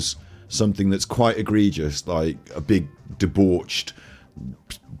covers something that's quite egregious, like a big debauched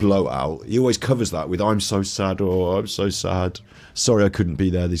blowout, he always covers that with "I'm so sad" or "I'm so sad. Sorry I couldn't be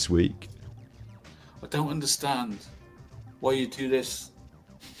there this week." I don't understand why you do this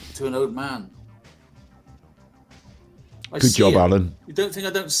to an old man. Good job, Alan. You don't think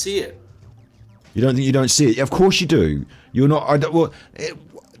I don't see it? You don't think you don't see it? Of course you do. You're not. I don't. Well,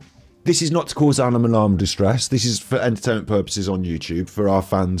 this is not to cause Alan alarm distress. This is for entertainment purposes on YouTube, for our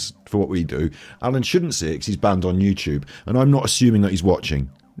fans, for what we do. Alan shouldn't see it because he's banned on YouTube, and I'm not assuming that he's watching.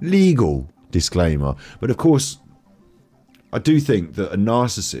 Legal disclaimer. But of course, I do think that a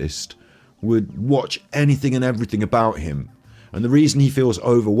narcissist would watch anything and everything about him. And the reason he feels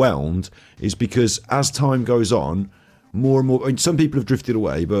overwhelmed is because as time goes on, more and more, I mean, some people have drifted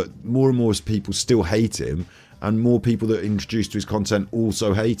away, but more and more people still hate him, and more people that are introduced to his content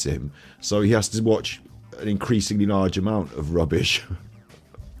also hate him. So he has to watch an increasingly large amount of rubbish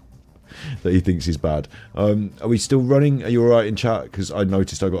that he thinks is bad. Are we still running? Are you alright in chat? Because I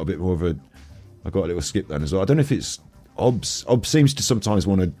noticed I got a bit more of a... I got a little skip then as well. I don't know if it's Obs. Obs seems to sometimes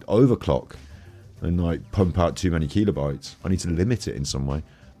want to overclock and like pump out too many kilobytes. I need to limit it in some way.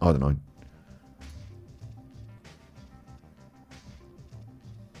 I don't know.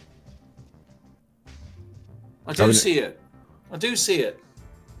 I do see it. I do see it.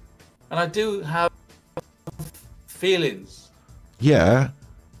 And I do have feelings. Yeah.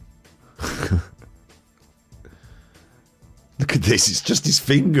 Look at this. It's just his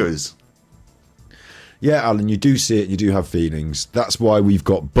fingers. Yeah, Alan, you do see it. You do have feelings. That's why we've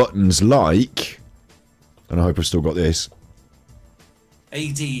got buttons like... And I hope I've still got this.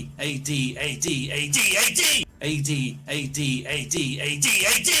 AD, AD, AD, AD, AD! AD, AD, AD, AD,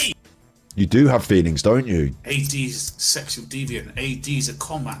 AD! You do have feelings, don't you? AD's sexual deviant. AD's a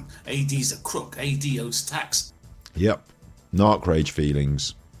con man. AD's a crook. AD owes tax. Yep. Narc rage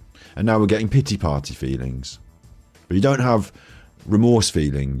feelings. And now we're getting pity party feelings. But you don't have remorse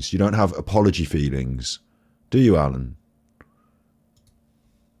feelings. You don't have apology feelings. Do you, Alan?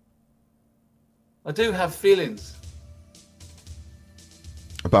 I do have feelings.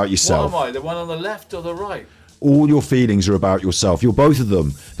 About yourself. What am I? The one on the left or the right? All your feelings are about yourself. You're both of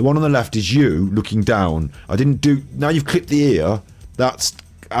them. The one on the left is you looking down. I didn't do... Now you've clipped the ear. That's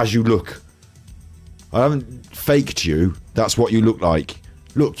as you look. I haven't faked you. That's what you look like.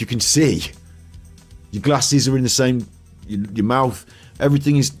 Look, you can see. Your glasses are in the same... Your mouth.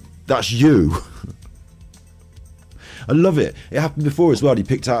 Everything is... That's you. I love it. It happened before as well. He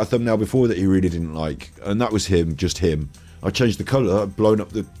picked out a thumbnail before that he really didn't like. And that was him. Just him. I changed the colour. I've blown up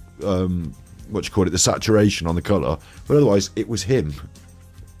the... what you call it, the saturation on the colour, but otherwise it was him.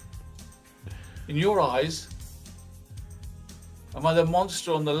 In your eyes, am I the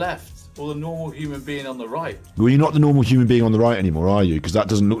monster on the left or the normal human being on the right? Well, you're not the normal human being on the right anymore, are you? Because that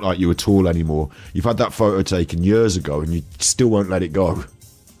doesn't look like you at all anymore. You've had that photo taken years ago and you still won't let it go.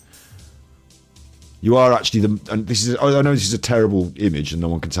 You are actually the... And this is... I know this is a terrible image and no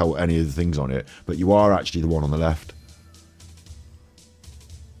one can tell any of the things on it, but you are actually the one on the left.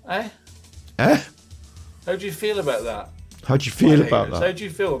 Eh? Eh? How do you feel about that? How do you feel about that? How do you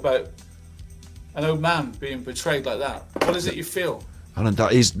feel about an old man being betrayed like that? What is it you feel? Alan,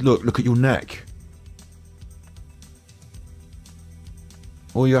 that is... Look at your neck.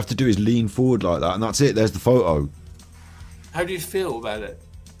 All you have to do is lean forward like that and that's it. There's the photo. How do you feel about it?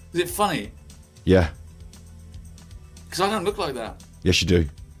 Is it funny? Yeah. Because I don't look like that. Yes, you do.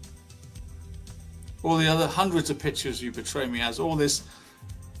 All the other hundreds of pictures you portray me as, all this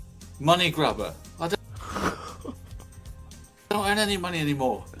money grabber. I don't earn any money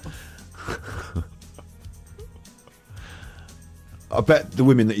anymore. I bet the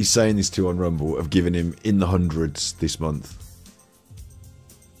women that he's saying this to on Rumble have given him in the hundreds this month.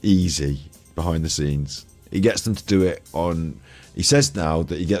 Easy, behind the scenes. He gets them to do it on... He says now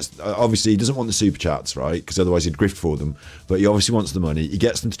that he gets... Obviously, he doesn't want the super chats, right? Because otherwise he'd grift for them. But he obviously wants the money. He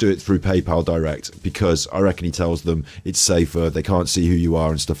gets them to do it through PayPal Direct because I reckon he tells them it's safer, they can't see who you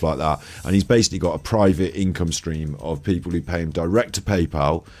are and stuff like that. And he's basically got a private income stream of people who pay him direct to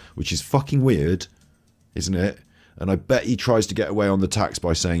PayPal, which is fucking weird, isn't it? And I bet he tries to get away on the tax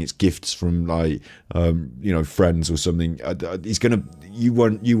by saying it's gifts from, like, you know, friends or something. He's going to...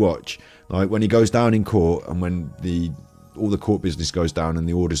 You watch. Like, when he goes down in court and when all the court business goes down and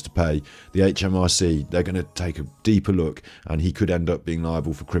the orders to pay, the HMRC, they're going to take a deeper look and he could end up being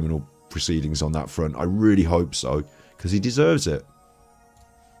liable for criminal proceedings on that front. I really hope so, because he deserves it.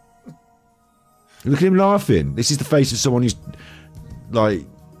 Look at him laughing. This is the face of someone who's, like,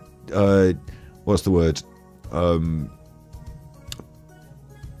 what's the word?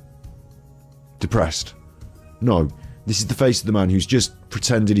 Depressed. No, this is the face of the man who's just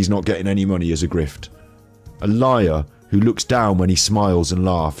pretended he's not getting any money as a grift. A liar who looks down when he smiles and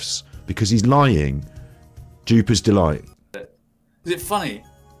laughs because he's lying. Duper's delight. Is it funny?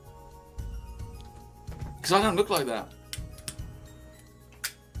 Because I don't look like that.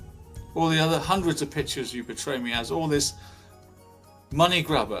 All the other hundreds of pictures you portray me as, all this money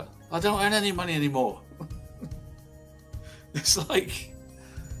grabber. I don't earn any money anymore. It's like,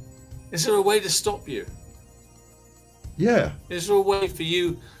 is there a way to stop you? Yeah. Is there a way for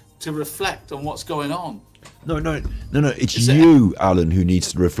you to reflect on what's going on? No. It's you, Alan, who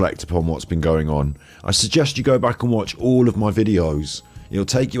needs to reflect upon what's been going on. I suggest you go back and watch all of my videos. It'll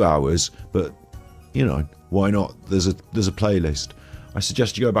take you hours, but you know, why not? There's a playlist. I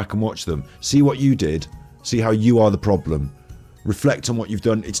suggest you go back and watch them. See what you did. See how you are the problem. Reflect on what you've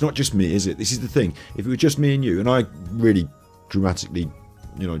done. It's not just me, is it? This is the thing. If it were just me and you, and I really dramatically,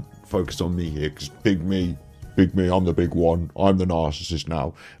 you know, focused on me here, because big me, I'm the big one. I'm the narcissist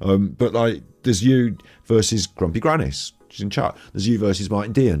now. But like, there's you versus Grumpy Grannis. She's in chat. There's you versus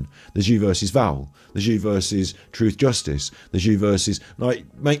Martin Dean. There's you versus Val. There's you versus Truth Justice. There's you versus, like,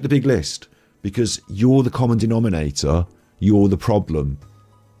 make the big list. Because you're the common denominator. You're the problem.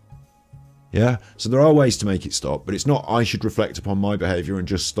 Yeah? So there are ways to make it stop, but it's not I should reflect upon my behaviour and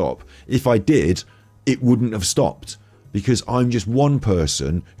just stop. If I did, it wouldn't have stopped. Because I'm just one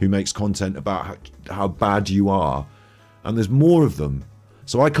person who makes content about how bad you are. And there's more of them.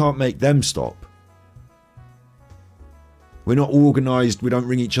 So I can't make them stop. We're not organised, we don't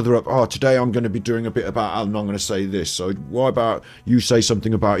ring each other up. Oh, today I'm going to be doing a bit about Alan, I'm going to say this. So why about you say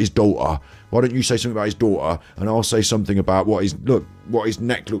something about his daughter? Why don't you say something about his daughter? And I'll say something about what his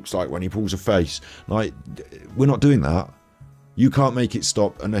neck looks like when he pulls a face. Like, we're not doing that. You can't make it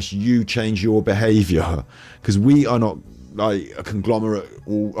stop unless you change your behaviour. Because we are not like a conglomerate.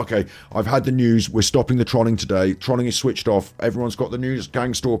 Okay, I've had the news, we're stopping the trolling today. Trolling is switched off. Everyone's got the news.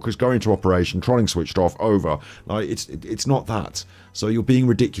 Gang stalkers go into operation. Trolling switched off. Over. Like, it's not that. So you're being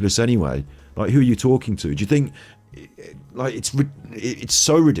ridiculous anyway. Like, who are you talking to? Do you think, like, it's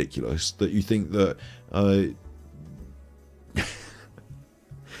so ridiculous that you think that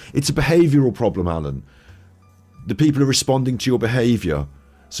it's a behavioural problem, Alan. The people are responding to your behaviour,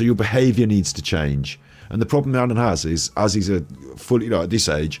 so your behaviour needs to change. And the problem Alan has is, as he's a fully, you know, at this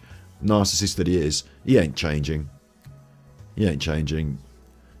age, narcissist that he is, he ain't changing. He ain't changing.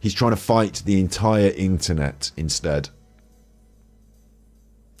 He's trying to fight the entire internet instead.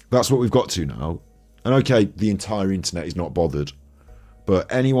 That's what we've got to now. And okay, the entire internet is not bothered.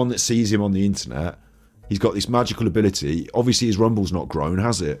 But anyone that sees him on the internet, he's got this magical ability. Obviously his Rumble's not grown,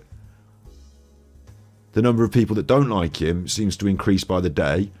 has it? The number of people that don't like him seems to increase by the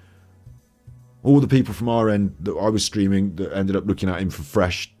day. All the people from our end that I was streaming that ended up looking at him for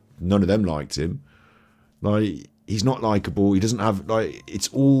fresh, none of them liked him. Like, he's not likable. He doesn't have, like, it's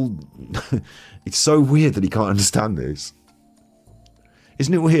all... it's so weird that he can't understand this.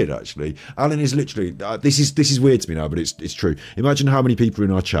 Isn't it weird, actually? Alan is literally... this is weird to me now, but it's true. Imagine how many people are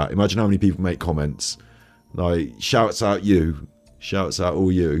in our chat. Imagine how many people make comments. Like, shouts out you. Shouts out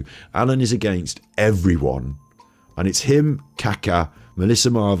all you. Alan is against everyone. And it's him, Kaka, Melissa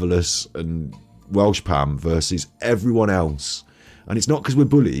Marvelous, and Welsh Pam versus everyone else. And it's not because we're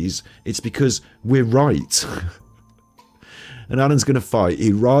bullies, it's because we're right. And Alan's going to fight.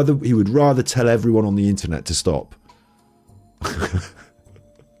 He would rather tell everyone on the internet to stop.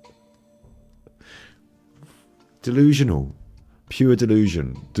 Delusional. Pure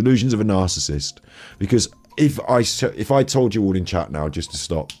delusion. Delusions of a narcissist. Because if I told you all in chat now just to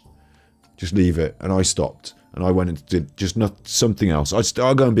stop, just leave it, and I stopped, and I went and did just something else.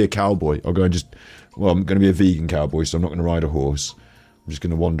 I'll go and be a cowboy. I'll go and just, well, I'm going to be a vegan cowboy, so I'm not going to ride a horse. I'm just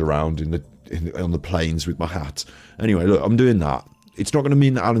going to wander around on the plains with my hat. Anyway, look, I'm doing that. It's not going to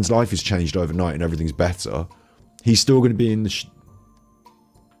mean that Alan's life has changed overnight and everything's better. He's still going to be in the...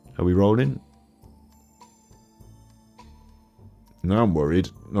 Are we rolling? No, I'm worried.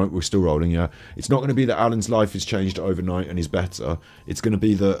 No, we're still rolling, yeah. It's not going to be that Alan's life has changed overnight and he's better. It's going to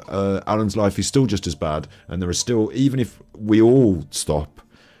be that Alan's life is still just as bad. And there are still, even if we all stop,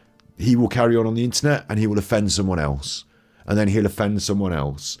 he will carry on the internet and he will offend someone else. And then he'll offend someone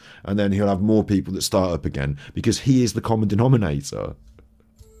else. And then he'll have more people that start up again. Because he is the common denominator.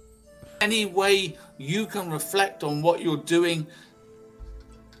 Any way you can reflect on what you're doing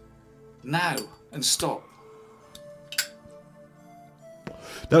now and stop.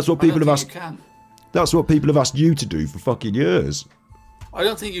 That's what people have asked. That's what people have asked you to do for fucking years. I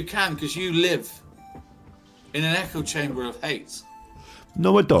don't think you can, because you live in an echo chamber of hate.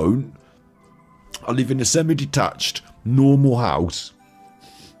 No, I don't. I live in a semi-detached, normal house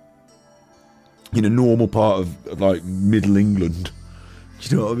in a normal part of like Middle England. Do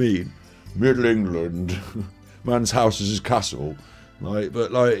you know what I mean? Middle England. man's house as his castle. Like,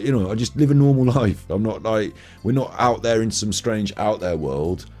 but like, you know, I just live a normal life. I'm not like, we're not out there in some strange out there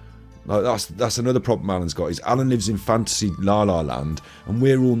world. Like that's another problem Alan's got, is Alan lives in fantasy la la land and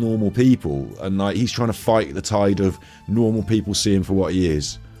we're all normal people, and like he's trying to fight the tide of normal people seeing him for what he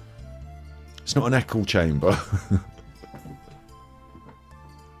is. It's not an echo chamber.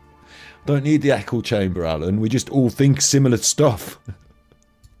 Don't need the echo chamber, Alan. We just all think similar stuff.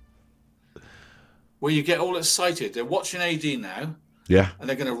 Well, you get all excited. They're watching AD now. Yeah. And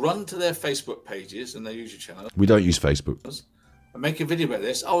they're going to run to their Facebook pages and their YouTube channel. We don't use Facebook. And make a video about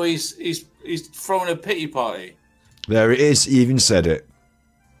this. Oh, he's throwing a pity party. There it is. He even said it.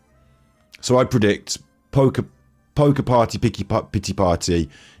 So I predict poker party, pity party.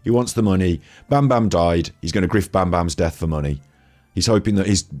 He wants the money. Bam Bam died. He's going to grift Bam Bam's death for money. He's hoping that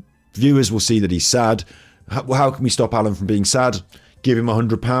his viewers will see that he's sad. How can we stop Alan from being sad? Give him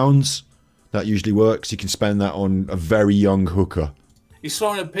 £100. That usually works. You can spend that on a very young hooker. He's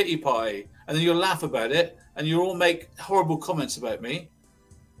throwing a pity party, and then you'll laugh about it, and you'll all make horrible comments about me,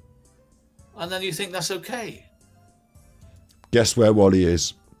 and then you think that's okay. Guess where Wally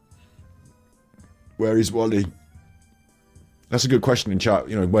is? Where is Wally? That's a good question in chat.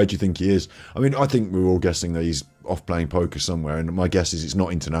 You know, where do you think he is? I mean, I think we're all guessing that he's off playing poker somewhere, and my guess is it's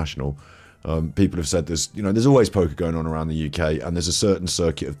not international. People have said there's always poker going on around the UK, and there's a certain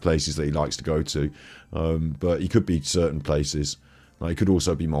circuit of places that he likes to go to. But he could be certain places. Like, he could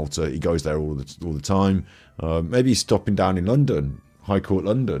also be Malta. He goes there all the time. Maybe he's stopping down in London, High Court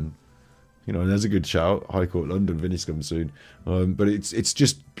London. You know, there's a good shout. High Court London, Vinny's coming soon. But it's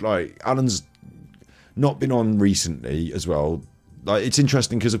just like Alan's not been on recently as well. Like, it's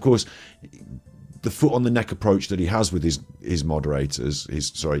interesting because, of course, the foot on the neck approach that he has with his moderators,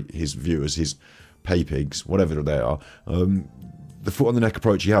 his viewers, his pay pigs, whatever they are, the foot on the neck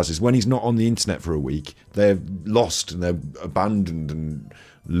approach he has is when he's not on the internet for a week, they're lost and they're abandoned and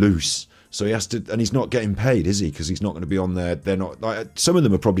loose. So he has to, and he's not getting paid, is he? Because he's not going to be on there. They're not, like, some of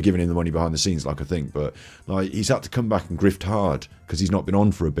them are probably giving him the money behind the scenes, like I think, but like he's had to come back and grift hard because he's not been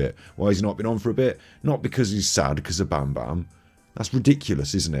on for a bit. Why has he not been on for a bit? Not because he's sad, because of Bam Bam. That's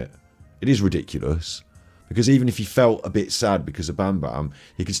ridiculous, isn't it? It is ridiculous. Because even if he felt a bit sad because of Bam Bam,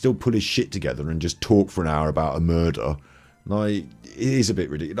 he could still pull his shit together and just talk for an hour about a murder. Like, it is a bit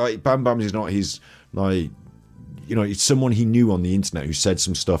ridiculous. Like, Bam Bam is not his, like, you know, it's someone he knew on the internet who said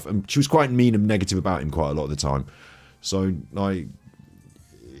some stuff, and she was quite mean and negative about him quite a lot of the time. So, like,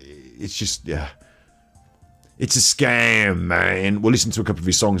 it's just, yeah. It's a scam, man. We'll listen to a couple of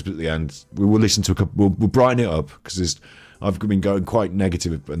his songs, but at the end, we will listen to a couple, we'll brighten it up, because I've been going quite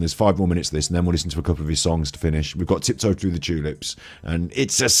negative, and there's 5 more minutes of this, and then we'll listen to a couple of his songs to finish. We've got Tiptoe Through the Tulips, and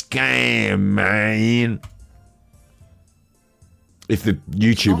it's a scam, man. If the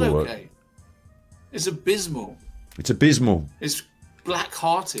YouTube will work. It's abysmal. It's abysmal. It's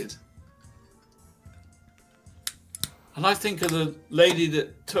black-hearted. And I think of the lady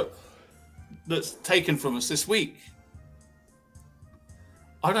that's taken from us this week.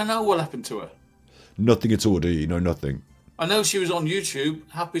 I don't know what happened to her. Nothing at all, do you? No, nothing. I know she was on YouTube,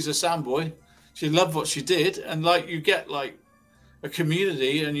 happy as a sandboy. She loved what she did, and like you get like a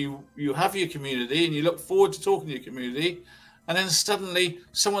community, and you have your community, and you look forward to talking to your community, and then suddenly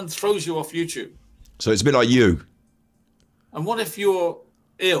someone throws you off YouTube. So it's a bit like you. And what if you're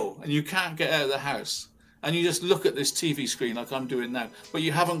ill and you can't get out of the house, and you just look at this TV screen like I'm doing now, but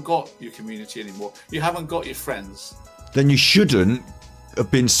you haven't got your community anymore. You haven't got your friends. Then you shouldn't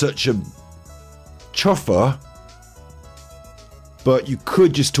have been such a chuffer. But you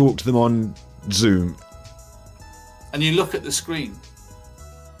could just talk to them on Zoom. And you look at the screen.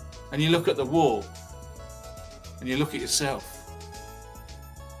 And you look at the wall. And you look at yourself.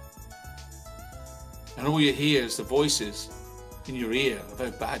 And all you hear is the voices in your ear of how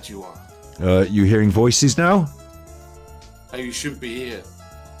bad you are. You hearing voices now? How you shouldn't be here.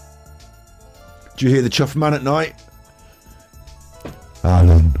 Do you hear the Chuff Man at night?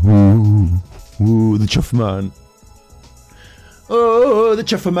 Alan, ooh, the Chuff Man. Oh, the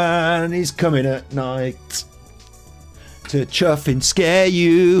Chuffer Man is coming at night to chuff and scare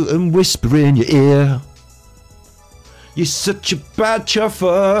you and whisper in your ear. You're such a bad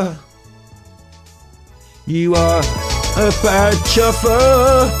chuffer. You are a bad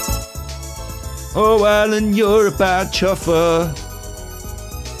chuffer. Oh, Alan, you're a bad chuffer.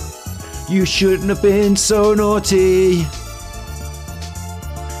 You shouldn't have been so naughty.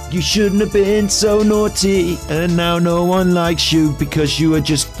 You shouldn't have been so naughty, and now no one likes you because you are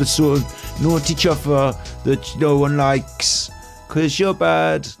just the sort of naughty chuffer that no one likes because you're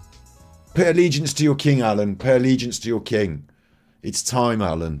bad. Pay allegiance to your king, Alan. Pay allegiance to your king. It's time,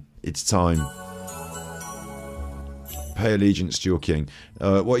 Alan. It's time. pay allegiance to your king.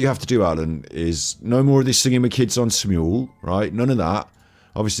 What you have to do, Alan, is no more of this singing with kids on Smule, right? None of that.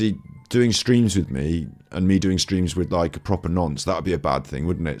 Obviously, doing streams with me and me doing streams with like a proper nonce, that would be a bad thing,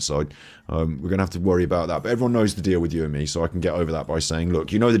 wouldn't it? So we're going to have to worry about that. But everyone knows the deal with you and me, so I can get over that by saying,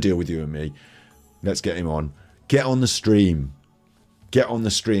 look, you know the deal with you and me. Let's get him on. Get on the stream. Get on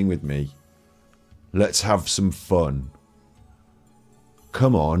the stream with me. Let's have some fun.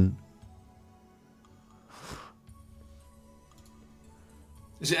 Come on.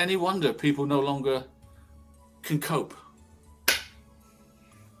 Is it any wonder people no longer can cope?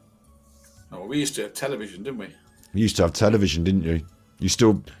 Oh, we used to have television, didn't we? You used to have television, didn't you? You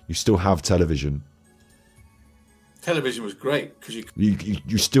still have television. Television was great because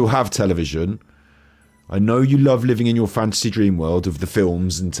you still have television. I know you love living in your fantasy dream world of the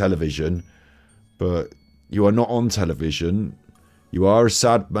films and television, but you are not on television. You are a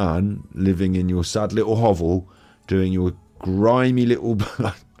sad man living in your sad little hovel, doing your grimy little...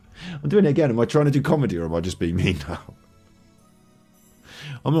 I'm doing it again. Am I trying to do comedy or am I just being mean now?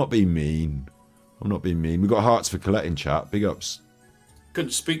 I'm not being mean. I'm not being mean. We've got hearts for Colette in chat. Big ups.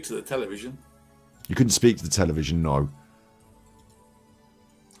 Couldn't speak to the television. You couldn't speak to the television, no.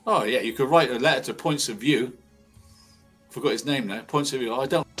 Oh, yeah, you could write a letter to Points of View. Forgot his name now. Points of View. I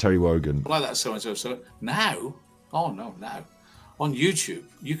don't Terry Wogan. like that so-and-so. So now, oh no, now, on YouTube,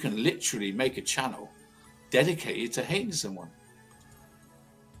 you can literally make a channel dedicated to hating someone.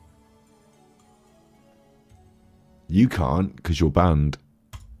 You can't, because you're banned.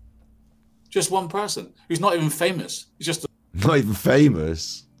 Just one person who's not even famous. He's just not even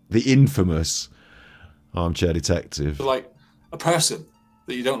famous. The infamous armchair detective. like a person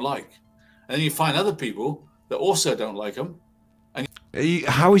that you don't like, and then you find other people that also don't like him. And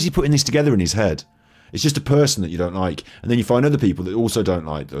how is he putting this together in his head? It's just a person that you don't like, and then you find other people that also don't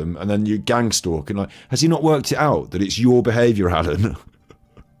like them, and then you gang stalk. And like, has he not worked it out that it's your behaviour, Alan?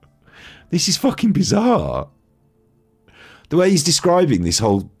 This is fucking bizarre. The way he's describing this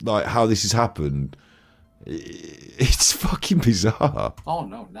whole, like, how this has happened, it's fucking bizarre. Oh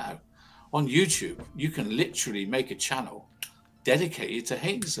no, now on YouTube, you can literally make a channel dedicated to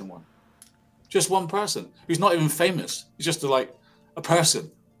hating someone. Just one person who's not even famous. He's just like a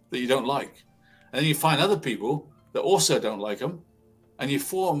person that you don't like. And then you find other people that also don't like him, and you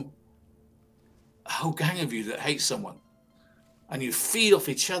form a whole gang of you that hate someone, and you feed off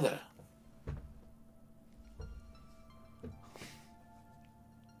each other.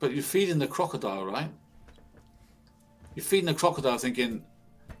 But you're feeding the crocodile, right? You're feeding the crocodile thinking,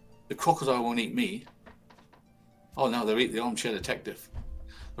 the crocodile won't eat me. Oh no, they'll eat the armchair detective.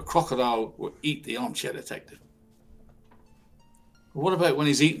 The crocodile will eat the armchair detective. But what about when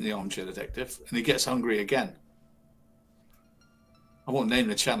he's eating the armchair detective and he gets hungry again? I won't name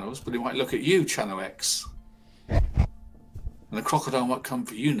the channels, but he might look at you, Channel X. And the crocodile might come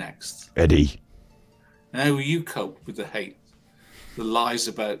for you next. Eddie. And how will you cope with the hate? The lies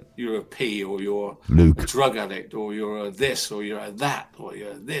about you're a P, or you're Luke. a drug addict, or you're a this, or you're a that, or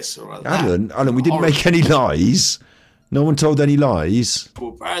you're a this, or a that. Alan, we didn't make any lies. No one told any lies.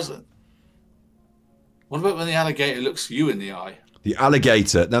 Poor person. What about when the alligator looks you in the eye? The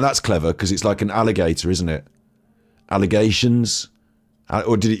alligator. Now that's clever because it's like an alligator, isn't it? Allegations.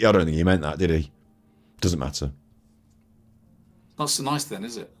 Or did he? I don't think he meant that, did he? Doesn't matter. Not so nice then,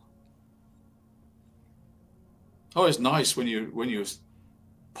 is it? Oh, it's nice when you're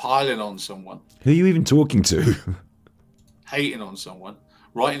piling on someone. Who are you even talking to? Hating on someone,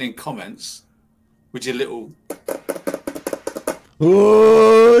 writing in comments with your little...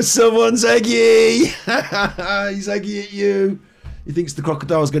 Oh, someone's eggy! He's eggy at you. He thinks the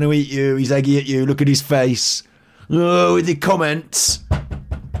crocodile's going to eat you. He's eggy at you. Look at his face. Oh, with your comments.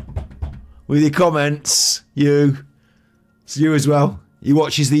 With your comments. You. It's you as well. He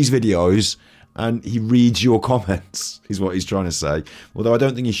watches these videos and he reads your comments, is what he's trying to say. Although I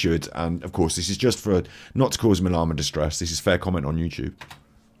don't think he should. And, of course, this is just for not to cause him alarm and distress. This is fair comment on YouTube.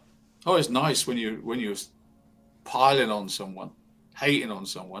 Oh, it's nice when you're piling on someone, hating on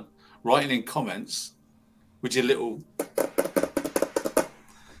someone, writing in comments with your little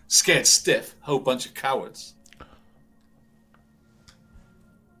scared stiff, whole bunch of cowards.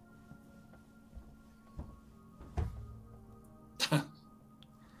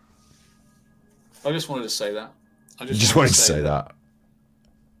 I just wanted to say that. I just wanted to say that.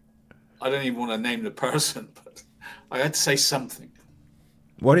 I don't even want to name the person, but I had to say something.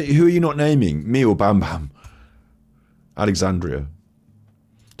 Who are you not naming? Me or Bam Bam? Alexandria.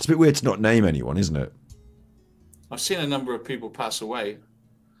 It's a bit weird to not name anyone, isn't it? I've seen a number of people pass away.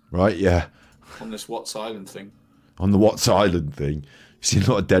 Right, yeah. On this Watts Island thing. On the Watts Island thing. seen a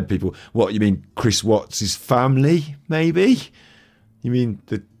lot of dead people. What, you mean Chris Watts' family, maybe? You mean,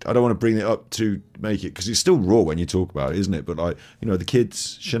 I don't want to bring it up to make it, because it's still raw when you talk about it, isn't it? But, like, you know, the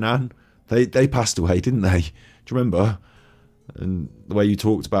kids, Shanann, they passed away, didn't they? Do you remember? And the way you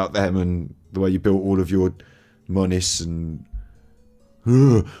talked about them and the way you built all of your monis and...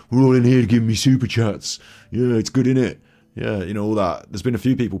 we're all in here to give me super chats. Yeah, it's good, innit? Yeah, you know, all that. There's been a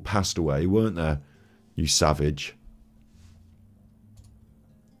few people passed away, weren't there? You savage.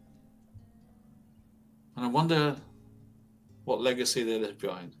 And I wonder what legacy they left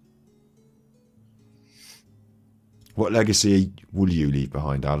behind. What legacy will you leave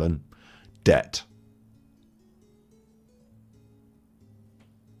behind, Alan? Debt.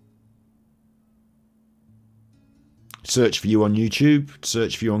 Search for you on YouTube,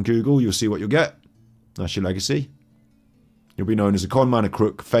 search for you on Google, you'll see what you'll get. That's your legacy. You'll be known as a con man, a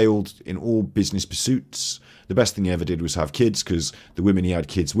crook, failed in all business pursuits. The best thing he ever did was have kids, because the women he had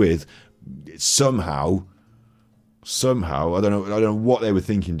kids with, somehow, I don't know what they were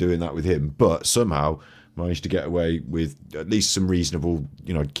thinking doing that with him, but somehow managed to get away with at least some reasonable,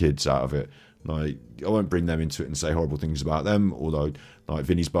 you know, kids out of it. Like, I won't bring them into it and say horrible things about them, although, like,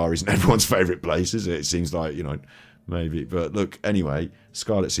 Vinny's Bar isn't everyone's favourite place, is it? It seems like, you know, maybe. But look, anyway,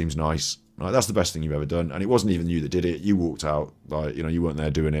 Scarlett seems nice. Like, that's the best thing you've ever done. And it wasn't even you that did it. You walked out. Like, you know, you weren't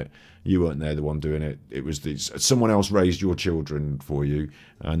there doing it. You weren't there the one doing it. It was someone else raised your children for you,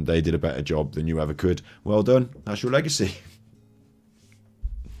 and they did a better job than you ever could. Well done. That's your legacy.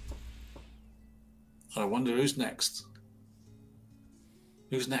 I wonder who's next.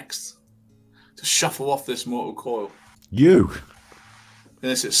 Who's next to shuffle off this mortal coil? You. In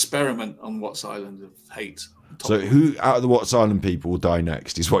this experiment on Watts Island of hate. So who out of the Watts Island people will die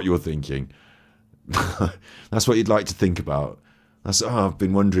next is what you're thinking. That's what you'd like to think about. I've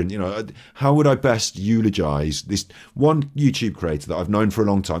been wondering, you know, how would I best eulogise this one YouTube creator that I've known for a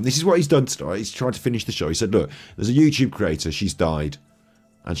long time? This is what he's done tonight. He's trying to finish the show. He said, look, there's a YouTube creator. She's died.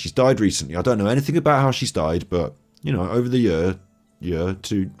 And she's died recently. I don't know anything about how she's died, but, you know, over the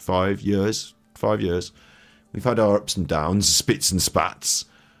 5 years, we've had our ups and downs, spits and spats.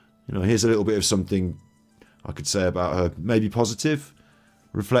 You know, here's a little bit of something I could say about her. Maybe positive,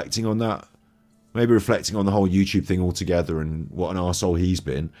 reflecting on that. Maybe reflecting on the whole YouTube thing altogether and what an arsehole he's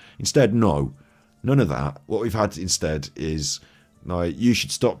been. Instead, no. None of that. What we've had instead is, like, you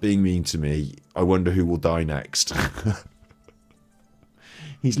should stop being mean to me. I wonder who will die next.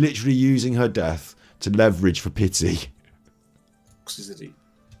 He's literally using her death to leverage for pity.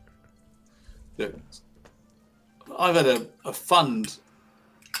 Look, I've had a fund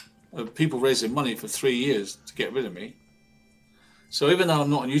of people raising money for 3 years to get rid of me. So even though I'm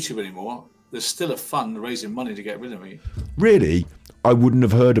not on YouTube anymore, there's still a fund raising money to get rid of me. Really? I wouldn't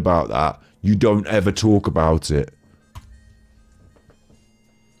have heard about that. You don't ever talk about it.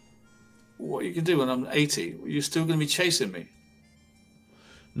 What you can do when I'm 80? You're still going to be chasing me.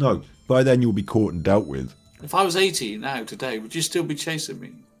 No, by then you'll be caught and dealt with. If I was 80 now, today, would you still be chasing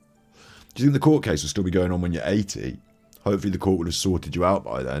me? Do you think the court case will still be going on when you're 80? Hopefully the court would have sorted you out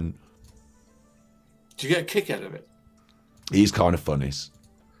by then. Do you get a kick out of it? He's kind of funny.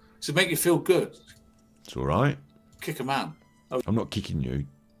 Does it make you feel good? It's alright. Kick a man. I'm not kicking you.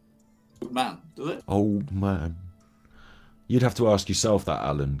 Old man, does it? Old man. You'd have to ask yourself that,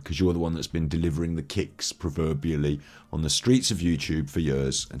 Alan, because you're the one that's been delivering the kicks, proverbially, on the streets of YouTube for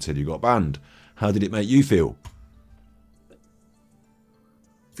years until you got banned. How did it make you feel?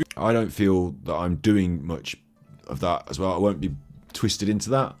 I don't feel that I'm doing much of that as well. I won't be twisted into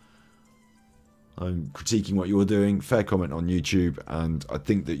that. I'm critiquing what you're doing. Fair comment on YouTube, and I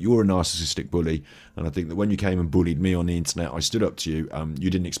think that you're a narcissistic bully, and I think that when you came and bullied me on the internet, I stood up to you. You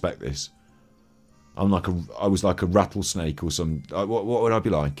didn't expect this. I was like a rattlesnake or some. What would I be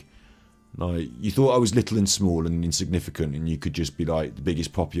like? Like, you thought I was little and small and insignificant, and you could just be like the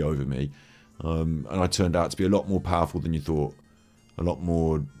biggest poppy over me. And I turned out to be a lot more powerful than you thought, a lot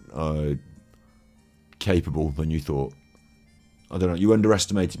more capable than you thought. I don't know. You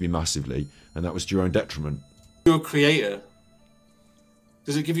underestimated me massively, and that was to your own detriment. You're a creator.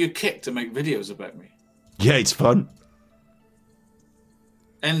 Does it give you a kick to make videos about me? Yeah, it's fun.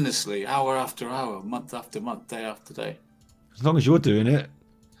 Endlessly, hour after hour, month after month, day after day. As long as you're doing it.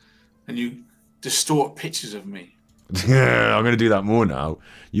 And you distort pictures of me. Yeah, I'm going to do that more now.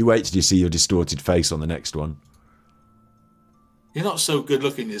 You wait till you see your distorted face on the next one. You're not so good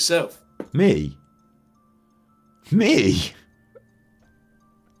looking yourself. Me? Me?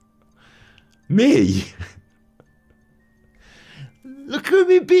 Me? Look at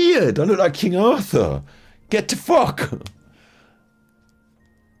me beard. I look like King Arthur. Get to fuck.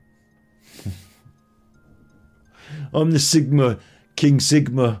 I'm the Sigma King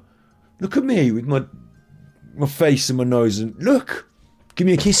Sigma. Look at me with my face and my nose, and look, give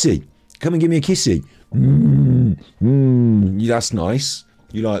me a kissy. Come and give me a kissy. That's nice.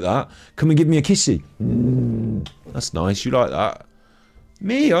 You like that? Come and give me a kissy. That's nice. You like that?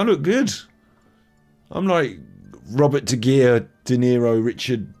 Me, I look good. I'm like Robert De Gea, De Niro,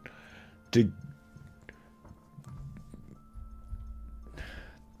 Richard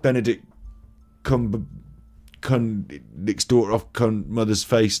Benedict Nick's daughter off mother's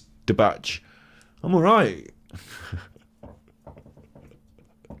face, DeBatch. I'm alright.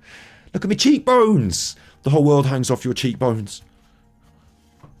 Look at my cheekbones. The whole world hangs off your cheekbones.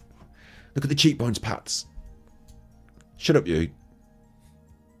 Look at the cheekbones, Pats. Shut up, you.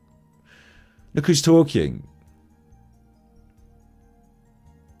 Look who's talking.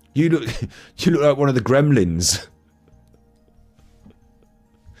 You look like one of the gremlins.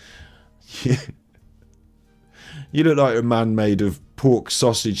 You look like a man made of pork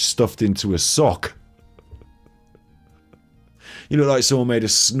sausage stuffed into a sock. You look like someone made a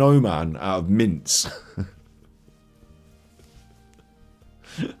snowman out of mince.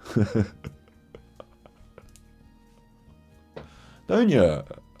 Don't you?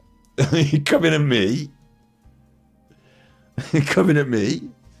 You're coming at me? You're coming at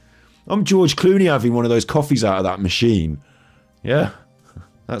me? I'm George Clooney having one of those coffees out of that machine. Yeah,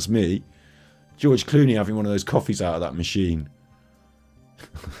 that's me. George Clooney having one of those coffees out of that machine.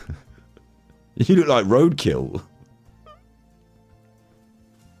 You look like roadkill.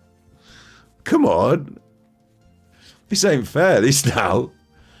 Come on. This ain't fair, this now.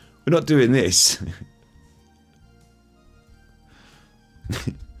 We're not doing this.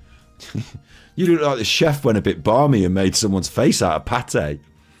 You look like the chef went a bit balmy and made someone's face out of pate.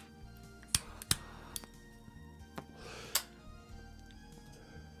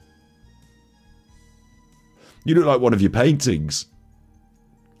 You look like one of your paintings.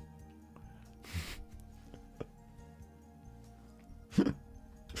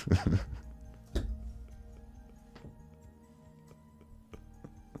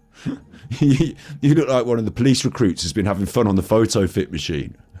 You look like one of the police recruits who's been having fun on the photo fit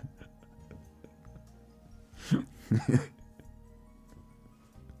machine.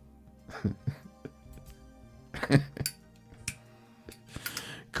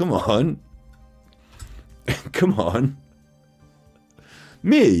 Come on. Come on.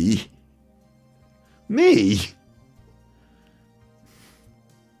 Me? Me?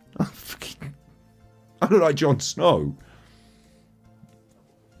 I look like Jon Snow.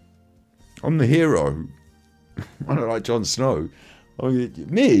 I'm the hero. I look like Jon Snow.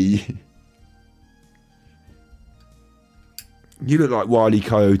 Me? You look like Wile E.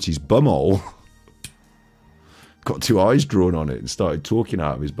 Coyote's bumhole. Got two eyes drawn on it and started talking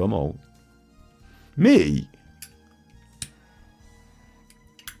out of his bumhole. Me?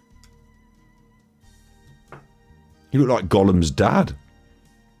 You look like Gollum's dad.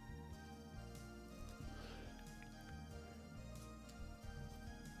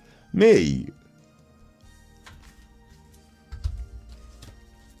 Me?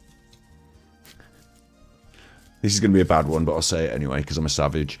 This is going to be a bad one, but I'll say it anyway because I'm a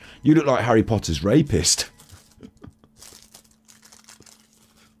savage. You look like Harry Potter's rapist.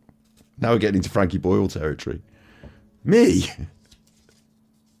 Now we're getting into Frankie Boyle territory. Me?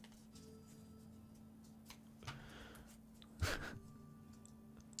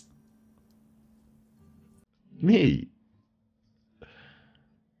 Me?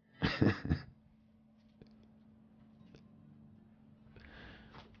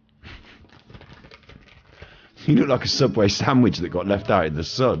 You look like a Subway sandwich that got left out in the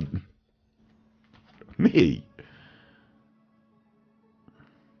sun. Me?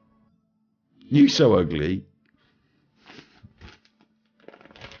 You so ugly.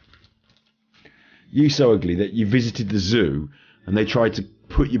 You so ugly that you visited the zoo and they tried to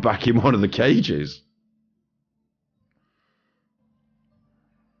put you back in one of the cages.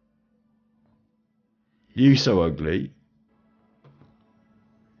 You so ugly.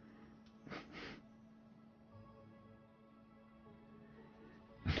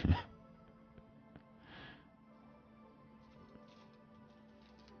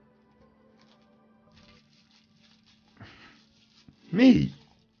 Me?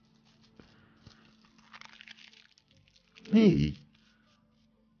 Me?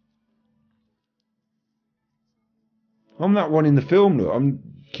 I'm that one in the film, look. I'm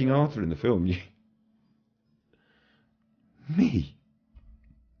King Arthur in the film. Me?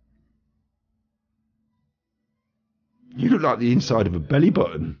 You look like the inside of a belly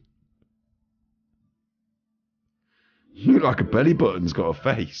button. You look like a belly button's got a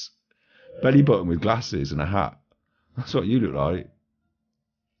face. Belly button with glasses and a hat. That's what you look like.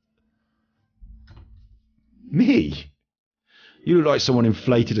 Me? You look like someone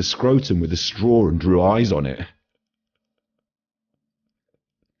inflated a scrotum with a straw and drew eyes on it.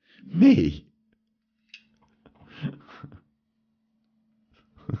 Me?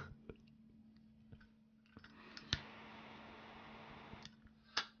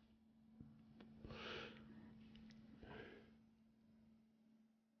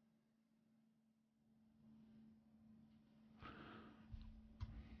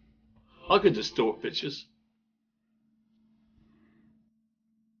 I could distort pictures.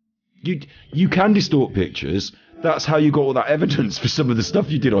 You can distort pictures. That's how you got all that evidence for some of the stuff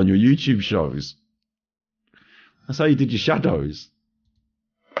you did on your YouTube shows. That's how you did your shadows.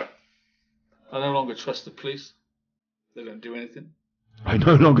 I no longer trust the police. They don't do anything. I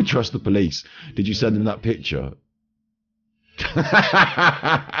no longer trust the police. Did you send them that picture?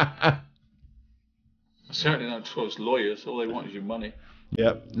 I certainly don't trust lawyers. All they want is your money.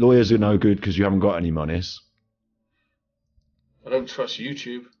 Yep, lawyers are no good because you haven't got any monies. I don't trust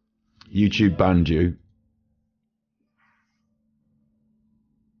YouTube. YouTube banned you.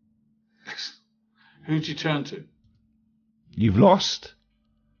 Who'd you turn to? You've lost.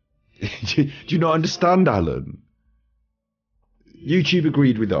 Do you not understand, Alan? YouTube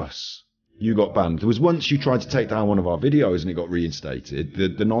agreed with us. You got banned. There was once you tried to take down one of our videos and it got reinstated.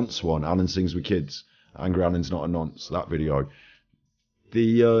 The nonce one, Alan Sings with Kids. Angry Alan's Not a Nonce, that video.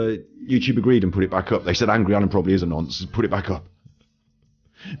 The YouTube agreed and put it back up. They said Angry Alan probably is a nonce. Put it back up.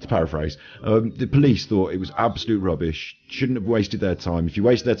 To paraphrase. The police thought it was absolute rubbish. Shouldn't have wasted their time. If you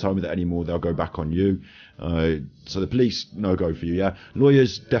waste their time with it anymore, they'll go back on you. So the police, no go for you, yeah.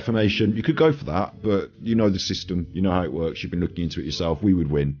 Lawyers, defamation, you could go for that, but you know the system. You know how it works. You've been looking into it yourself. We would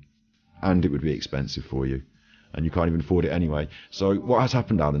win. And it would be expensive for you. And you can't even afford it anyway. So what has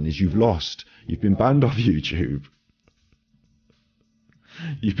happened, Alan, is you've lost. You've been banned off YouTube.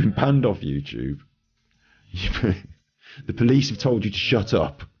 You've been banned off YouTube. The police have told you to shut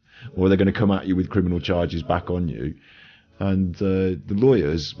up, or they're going to come at you with criminal charges back on you. And the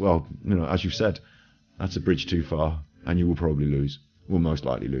lawyers, well, you know, as you've said, that's a bridge too far, and you will probably lose. Will most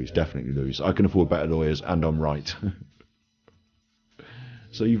likely lose, definitely lose. I can afford better lawyers, and I'm right.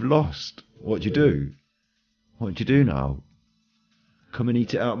 So you've lost. What do you do? What do you do now? Come and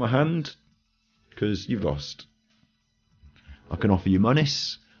eat it out of my hand? Because you've lost. I can offer you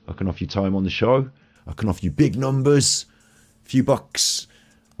monies. I can offer you time on the show. I can offer you big numbers, a few bucks,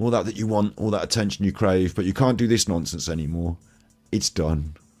 all that you want, all that attention you crave, but you can't do this nonsense anymore. It's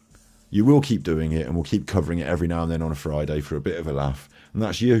done. You will keep doing it, and we'll keep covering it every now and then on a Friday for a bit of a laugh. And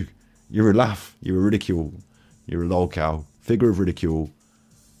that's you. You're a laugh. You're a ridicule. You're a lolcow. Figure of ridicule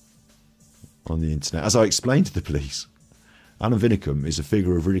on the internet. As I explained to the police, Alan Vinicum is a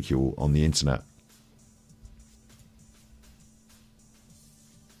figure of ridicule on the internet.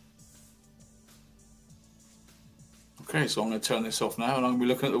 Okay, so I'm going to turn this off now and I'm going to be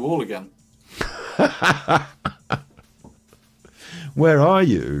looking at the wall again. Where are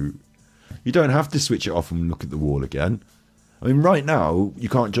you? You don't have to switch it off and look at the wall again. I mean, right now, you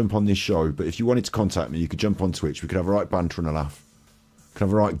can't jump on this show, but if you wanted to contact me, you could jump on Twitch. We could have a right banter and a laugh. We could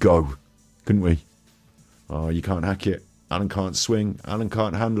have a right go, couldn't we? Oh, you can't hack it. Alan can't swing. Alan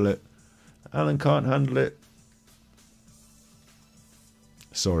can't handle it. Alan can't handle it.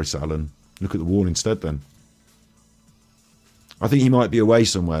 Sorry, Alan. Look at the wall instead, then. I think he might be away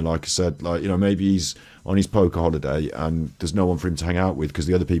somewhere, like I said. Like, you know, maybe he's on his poker holiday and there's no one for him to hang out with because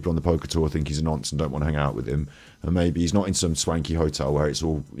the other people on the poker tour think he's a nonce and don't want to hang out with him. And maybe he's not in some swanky hotel where it's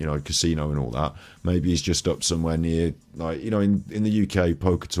all, you know, casino and all that. Maybe he's just up somewhere near, like, you know, in the UK,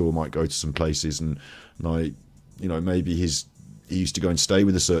 poker tour might go to some places and, like, you know, maybe he used to go and stay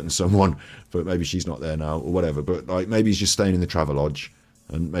with a certain someone, but maybe she's not there now or whatever. But, like, maybe he's just staying in the Travelodge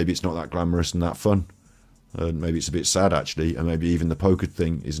and maybe it's not that glamorous and that fun. Maybe it's a bit sad, actually, and maybe even the poker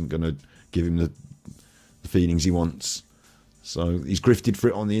thing isn't going to give him the feelings he wants. So he's grifted for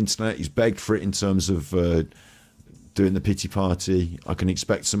it on the internet. He's begged for it in terms of doing the pity party. I can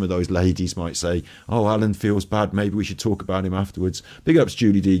expect some of those ladies might say, oh, Alan feels bad. Maybe we should talk about him afterwards. Big ups,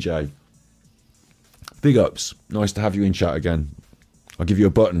 Julie DJ. Big ups. Nice to have you in chat again. I'll give you a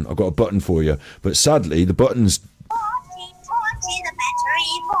button. I've got a button for you. But sadly, the button's...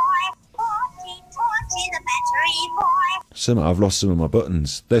 I've lost some of my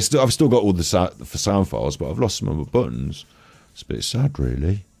buttons. I've still got all the sound files, but I've lost some of my buttons. It's a bit sad,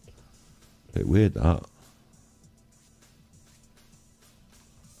 really. A bit weird, that.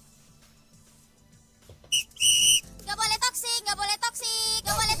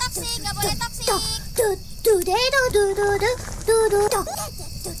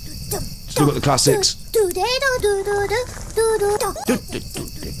 Still got the classics.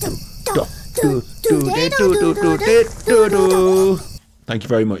 Thank you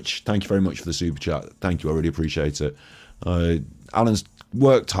very much. Thank you very much for the super chat. Thank you. I really appreciate it. Alan's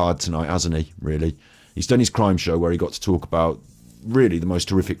worked hard tonight, hasn't he? Really. He's done his crime show where he got to talk about really the most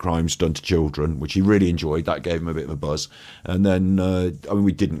horrific crimes done to children, which he really enjoyed. That gave him a bit of a buzz. And then, I mean,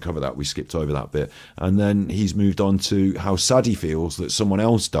 we didn't cover that. We skipped over that bit. And then he's moved on to how sad he feels that someone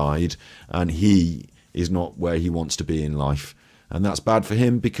else died and he is not where he wants to be in life. And that's bad for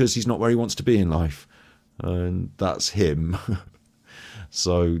him because he's not where he wants to be in life. And that's him.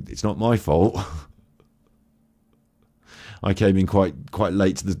 So it's not my fault. I came in quite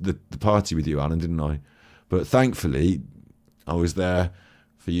late to the party with you, Alan, didn't I? But thankfully, I was there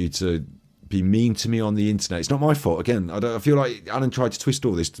for you to be mean to me on the internet. It's not my fault. Again, I feel like Alan tried to twist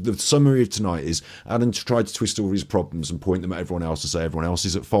all this. The summary of tonight is Alan tried to twist all his problems and point them at everyone else and say everyone else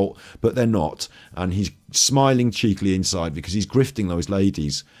is at fault, but they're not. And he's smiling cheekily inside because he's grifting those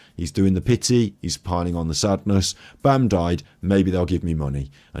ladies. He's doing the pity. He's piling on the sadness. Bam died. Maybe they'll give me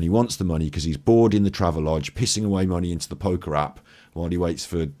money. And he wants the money because he's bored in the Travelodge, pissing away money into the poker app while he waits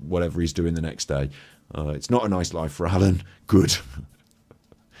for whatever he's doing the next day. It's not a nice life for Alan. Good.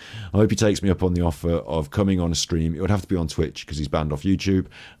 I hope he takes me up on the offer of coming on a stream. It would have to be on Twitch because he's banned off YouTube,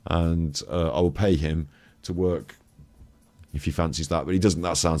 and I will pay him to work if he fancies that. But he doesn't.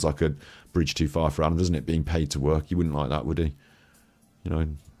 That sounds like a bridge too far for Alan, doesn't it? Being paid to work. He wouldn't like that, would he? You know.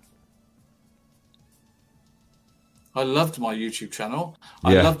 I loved my YouTube channel.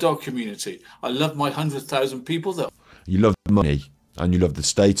 Yeah. I loved our community. I loved my 100,000 people that. You love the money. And you love the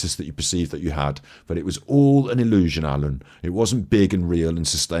status that you perceived that you had. But it was all an illusion, Alan. It wasn't big and real and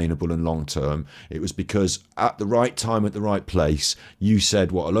sustainable and long-term. It was because at the right time, at the right place, you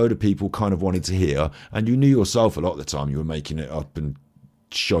said what a load of people kind of wanted to hear. And you knew yourself a lot of the time you were making it up and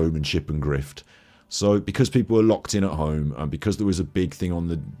showmanship and grift. So because people were locked in at home, and because there was a big thing on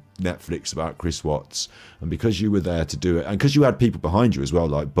the Netflix about Chris Watts, and because you were there to do it, and because you had people behind you as well,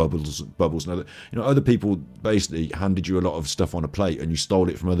 like Bubbles and other people basically handed you a lot of stuff on a plate, and you stole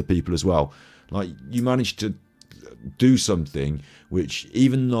it from other people as well. Like, you managed to do something which,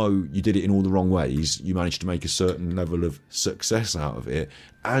 even though you did it in all the wrong ways, you managed to make a certain level of success out of it,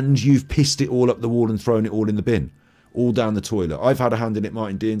 and you've pissed it all up the wall and thrown it all in the bin. All down the toilet. I've had a hand in it,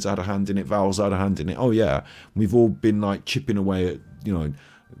 Martin Dean's had a hand in it, Val's had a hand in it. Oh yeah, we've all been like chipping away at, you know,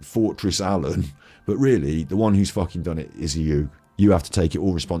 Fortress Alan. But really, the one who's fucking done it is you. You have to take it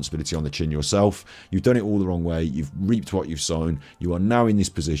all responsibility on the chin yourself. You've done it all the wrong way. You've reaped what you've sown. You are now in this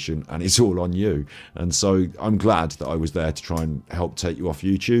position, and it's all on you. And so I'm glad that I was there to try and help take you off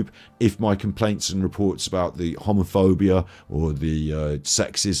YouTube. If my complaints and reports about the homophobia or the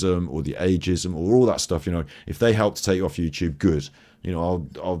sexism or the ageism or all that stuff, you know, if they help to take you off YouTube, good. You know,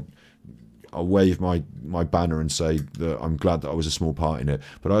 I'll wave my banner and say that I'm glad that I was a small part in it.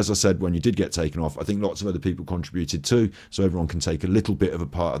 But as I said, when you did get taken off, I think lots of other people contributed too, so everyone can take a little bit of a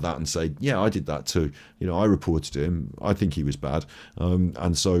part of that and say, yeah, I did that too. You know, I reported him. I think he was bad.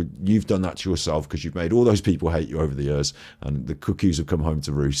 And so you've done that to yourself because you've made all those people hate you over the years, and the cuckoos have come home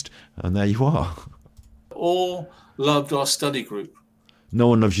to roost. And there you are. All loved our study group. No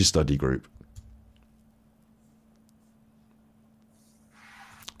one loves your study group.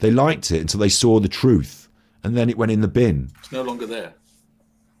 They liked it until they saw the truth, and then it went in the bin. It's no longer there.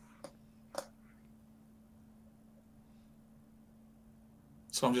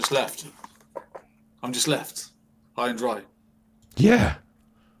 So I'm just left. I'm just left, high and dry. Yeah.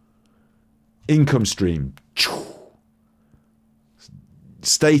 Income stream.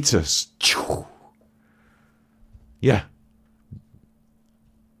 Status. Yeah.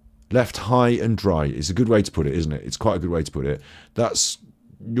 Left high and dry. It's a good way to put it, isn't it? It's quite a good way to put it. That's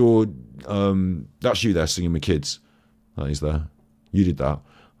you there singing with kids. That is there. You did that.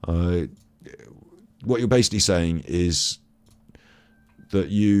 What you're basically saying is that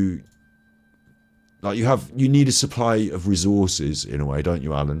you need a supply of resources in a way, don't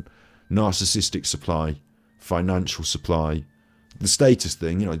you, Alan? Narcissistic supply, financial supply, the status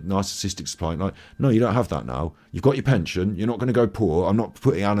thing, you know, narcissistic supply. Like, no, you don't have that now. You've got your pension. You're not going to go poor. I'm not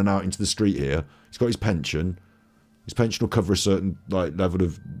putting Alan out into the street here. He's got his pension. His pension will cover a certain like level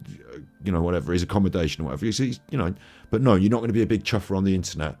of, you know, whatever, his accommodation or whatever. He's, you know, but no, you're not going to be a big chuffer on the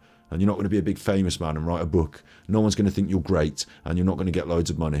internet, and you're not going to be a big famous man and write a book. No one's going to think you're great, and you're not going to get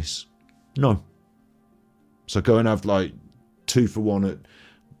loads of monies. No. So go and have like 2 for 1 at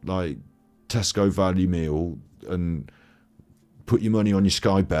like Tesco value meal and put your money on your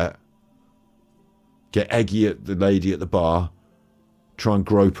Sky Bet. Get eggy at the lady at the bar. Try and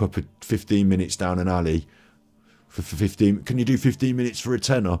grope up at 15 minutes down an alley. For 15, can you do 15 minutes for a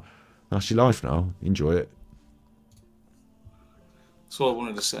tenner? That's your life now. Enjoy it. That's all I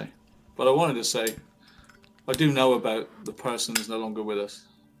wanted to say. But I wanted to say, I do know about the person who's no longer with us.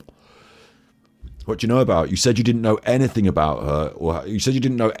 What do you know about? You said you didn't know anything about her, or you said you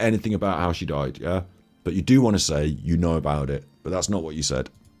didn't know anything about how she died, yeah? But you do want to say you know about it, but that's not what you said.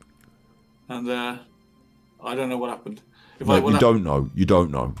 And I don't know what happened. If no, you don't know. You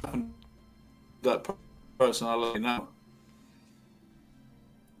don't know. That person, I'll let you know.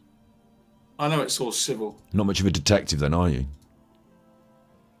 I know it's all civil. Not much of a detective then, are you?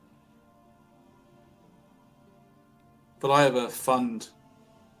 But I have a fund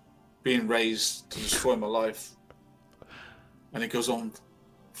being raised to destroy my life. And it goes on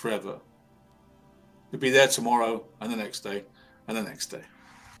forever. It'll be there tomorrow, and the next day, and the next day.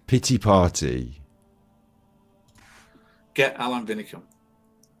 Pity party. Get Alan Vinicum.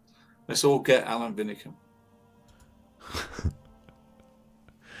 Let's all get Alan Vinicum.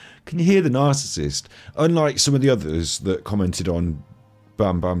 Can you hear the narcissist? Unlike some of the others that commented on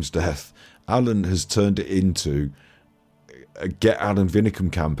Bam Bam's death, Alan has turned it into a Get Alan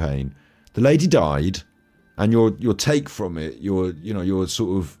Vinicum campaign. The lady died, and your take from it, your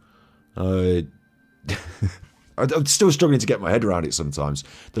sort of I'm still struggling to get my head around it sometimes.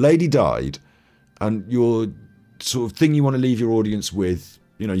 The lady died, and your sort of thing you want to leave your audience with,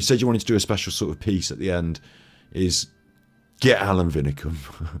 you said you wanted to do a special sort of piece at the end, is get Alan Vinicum.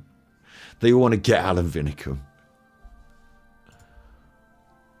 They all want to get Alan Vinicum.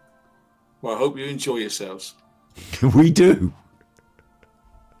 Well, I hope you enjoy yourselves. We do.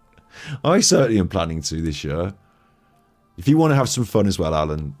 I certainly am planning to this year. If you want to have some fun as well,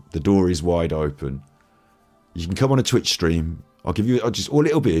 Alan, the door is wide open. You can come on a Twitch stream. All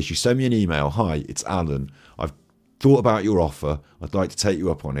it'll be is you send me an email. Hi, it's Alan. I've thought about your offer. I'd like to take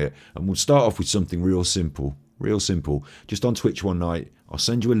you up on it. And we'll start off with something real simple. Real simple. Just on Twitch one night. I'll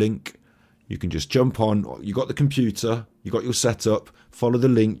send you a link. You can just jump on. You got the computer. You got your setup. Follow the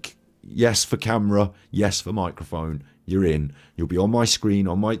link. Yes for camera. Yes for microphone. You're in. You'll be on my screen.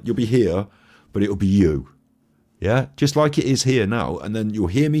 You'll be here. But it'll be you. Yeah? Just like it is here now. And then you'll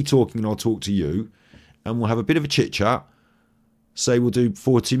hear me talking and I'll talk to you. And we'll have a bit of a chit chat. Say we'll do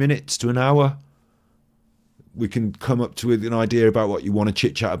 40 minutes to an hour. We can come up to an idea about what you want to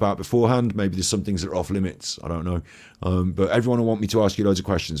chit chat about beforehand. Maybe there's some things that are off limits. I don't know. But everyone will want me to ask you loads of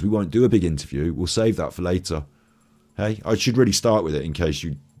questions. We won't do a big interview. We'll save that for later. Hey, I should really start with it in case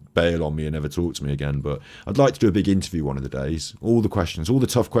you bail on me and never talk to me again. But I'd like to do a big interview one of the days. All the questions, all the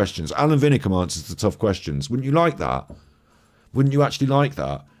tough questions. Alan Vinicum answers the tough questions. Wouldn't you like that? Wouldn't you actually like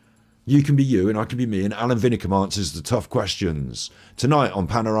that? You can be you and I can be me, and Alan Vinicum answers the tough questions. Tonight on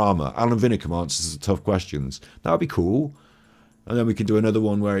Panorama, Alan Vinicum answers the tough questions. That would be cool. And then we can do another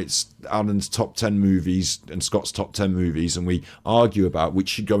one where it's Alan's top 10 movies and Scott's top 10 movies, and we argue about which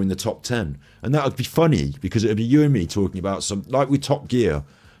should go in the top 10. And that would be funny, because it would be you and me talking about some, like with Top Gear.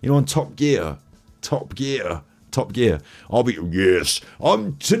 On Top Gear. I'm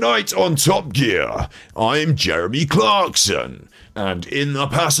tonight on Top Gear. I'm Jeremy Clarkson. And in the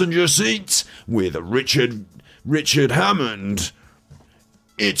passenger seat with Richard Hammond,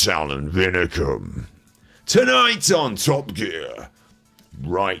 it's Alan Vinicum. Tonight on Top Gear.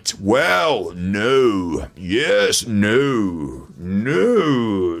 Right, well, no. Yes, no.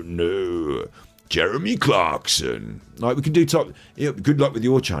 Jeremy Clarkson. Like, we can do top... Good luck with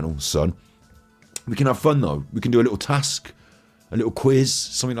your channel, son. We can have fun, though. We can do a little task, a little quiz,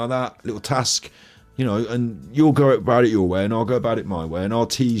 something like that. A little task. And you'll go about it your way, and I'll go about it my way, and I'll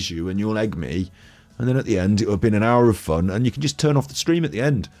tease you, and you'll egg me, and then at the end, it'll have been an hour of fun, and you can just turn off the stream at the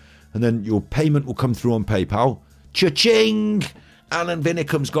end, and then your payment will come through on PayPal. Cha-ching! Alan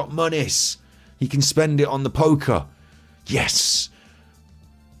Vinicum's got monies. He can spend it on the poker. Yes!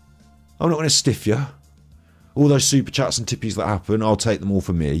 I'm not going to stiff you. All those super chats and tippies that happen, I'll take them all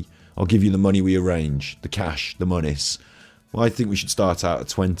for me. I'll give you the money we arrange, the cash, the monies. Well, I think we should start out at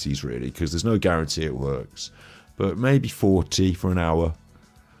 20s, really, because there's no guarantee it works. But maybe 40 for an hour.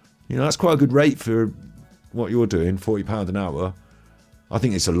 That's quite a good rate for what you're doing, £40 an hour. I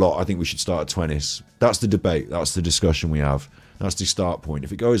think it's a lot. I think we should start at 20s. That's the debate. That's the discussion we have. That's the start point.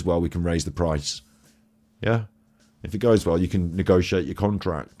 If it goes well, we can raise the price. Yeah? If it goes well, you can negotiate your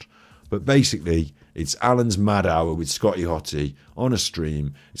contract. But basically, it's Alan's Mad Hour with Scotty Hottie on a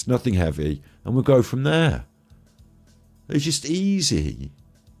stream. It's nothing heavy. And we'll go from there. It's just easy.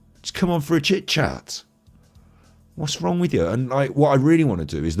 Just come on for a chit chat. What's wrong with you? And what I really want to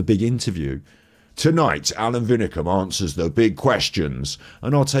do is the big interview. Tonight, Alan Vinicum answers the big questions,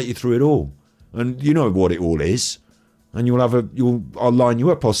 and I'll take you through it all. And you know what it all is. And I'll line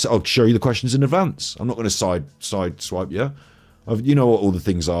you up. I'll show you the questions in advance. I'm not going to side swipe you. You know what all the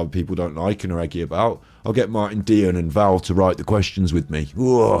things are people don't like and are eggy about. I'll get Martin Dean and Val to write the questions with me.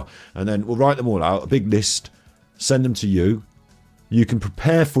 Whoa. And then we'll write them all out, a big list, send them to you. You can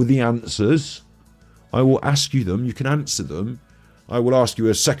prepare for the answers. I will ask you them. You can answer them. I will ask you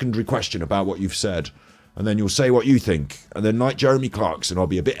a secondary question about what you've said. And then you'll say what you think. And then like Jeremy Clarkson, I'll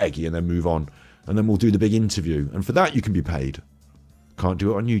be a bit eggy and then move on. And then we'll do the big interview. And for that, you can be paid. Can't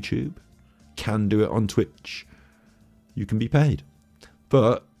do it on YouTube. Can do it on Twitch. You can be paid.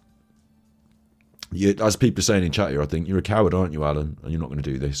 But, as people are saying in chat here, I think, you're a coward, aren't you, Alan? And you're not going to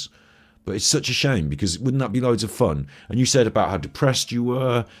do this. But it's such a shame, because wouldn't that be loads of fun? And you said about how depressed you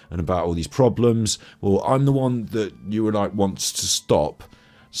were and about all these problems. Well, I'm the one that you were like wants to stop.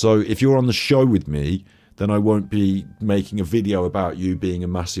 So if you're on the show with me, then I won't be making a video about you being a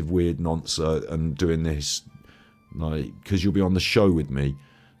massive weird noncer and doing this, like, because you'll be on the show with me.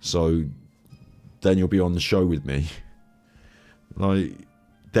 So then you'll be on the show with me. Like,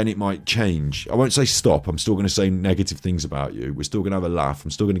 then it might change. I won't say stop. I'm still going to say negative things about you. We're still going to have a laugh.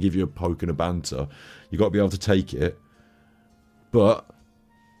 I'm still going to give you a poke and a banter. You got to be able to take it. But,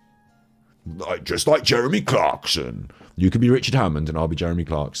 like, just like Jeremy Clarkson, you can be Richard Hammond and I'll be Jeremy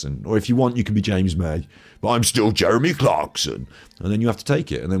Clarkson. Or if you want, you can be James May. But I'm still Jeremy Clarkson. And then you have to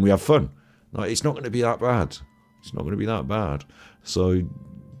take it. And then we have fun. Like, it's not going to be that bad. It's not going to be that bad. So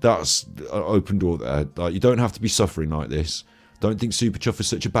that's an open door there. Like, you don't have to be suffering like this. Don't think Super Chuffer's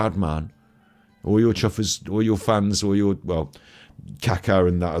such a bad man. All your chuffers, all your fans, all your, well, Kaka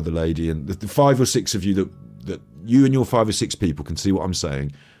and that other lady, and the 5 or 6 of you that you and your 5 or 6 people can see what I'm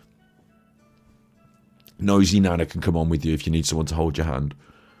saying. Nosy Nana can come on with you if you need someone to hold your hand.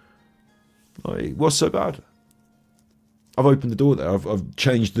 Like, what's so bad? I've opened the door there. I've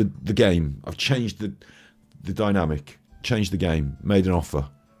changed the game. I've changed the dynamic. Changed the game. Made an offer.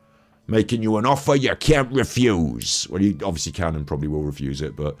 Making you an offer you can't refuse. Well, you obviously can and probably will refuse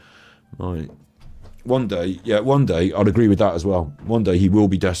it, but like, one day I'd agree with that as well. One day he will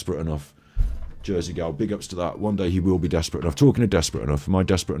be desperate enough. Jersey Gal, big ups to that. One day he will be desperate enough. Talking of desperate enough, am I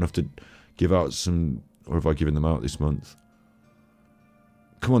desperate enough to give out some, or have I given them out this month?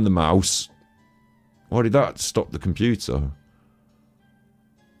 Come on, the mouse. Why did that stop the computer?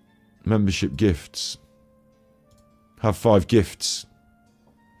 Membership gifts. Have 5 gifts.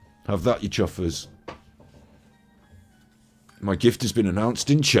 Have that, you chuffers. My gift has been announced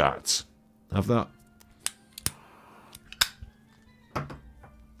in chat. Have that.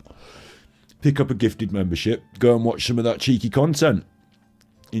 Pick up a gifted membership. Go and watch some of that cheeky content.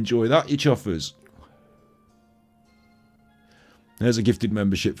 Enjoy that, you chuffers. There's a gifted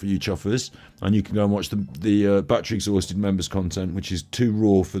membership for you chuffers. And you can go and watch the battery exhausted members content, which is too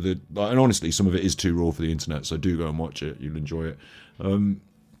raw for the... and honestly, some of it is too raw for the internet, so do go and watch it. You'll enjoy it.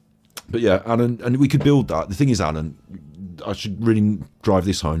 But yeah, Alan, and we could build that. The thing is, Alan, I should really drive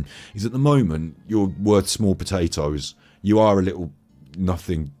this home, is at the moment, you're worth small potatoes. You are a little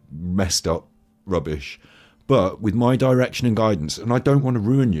nothing, messed up rubbish. But with my direction and guidance, and I don't want to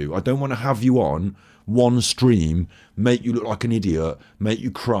ruin you, I don't want to have you on one stream, make you look like an idiot, make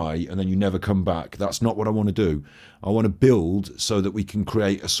you cry, and then you never come back. That's not what I want to do. I want to build so that we can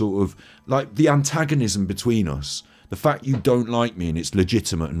create a sort of, like, the antagonism between us. The fact you don't like me and it's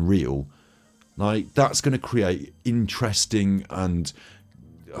legitimate and real, like, that's going to create interesting and,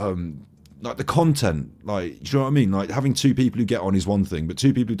 like, the content. Like, do you know what I mean? Like, having 2 people who get on is one thing, but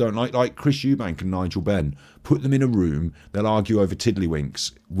 2 people who don't like Chris Eubank and Nigel Benn, put them in a room, they'll argue over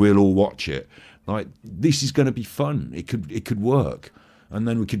tiddlywinks, we'll all watch it. Like, this is going to be fun. It could work. And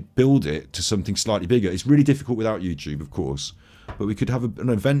then we could build it to something slightly bigger. It's really difficult without YouTube, of course, but we could have an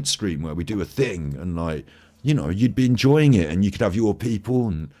event stream where we do a thing and, like, you know, you'd be enjoying it and you could have your people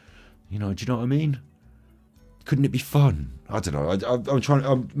and, you know, do you know what I mean? Couldn't it be fun? I don't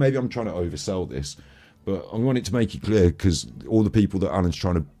know. Maybe I'm trying to oversell this, but I want it to make it clear, because all the people that Alan's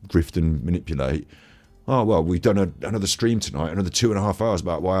trying to grift and manipulate, oh, well, we've done another stream tonight, another 2.5 hours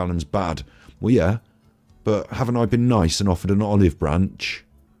about why Alan's bad. Well, yeah, but haven't I been nice and offered an olive branch?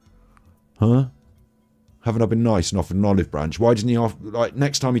 Huh? Haven't I been nice and offered an olive branch? Why doesn't he offer, like,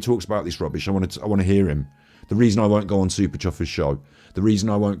 next time he talks about this rubbish, I want to hear him. The reason I won't go on Super Chuffer's show, the reason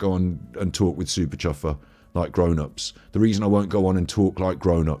I won't go on and talk with Super Chuffer like grown-ups, the reason I won't go on and talk like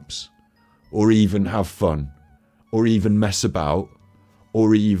grown-ups, or even have fun, or even mess about,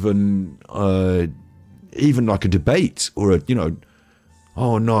 or even like a debate, or a, you know,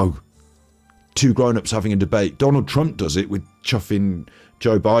 oh no, 2 grown-ups having a debate. Donald Trump does it with chuffing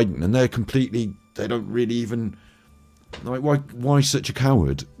Joe Biden, and they're completely, they don't really even, like, why such a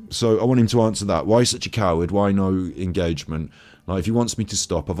coward? So I want him to answer that. Why such a coward? Why no engagement? Like, if he wants me to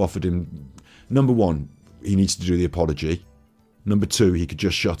stop, I've offered him, number 1, he needs to do the apology. Number 2, he could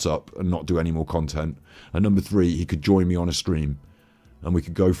just shut up and not do any more content. And number 3, he could join me on a stream. And we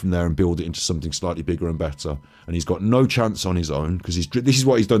could go from there and build it into something slightly bigger and better. And he's got no chance on his own, because this is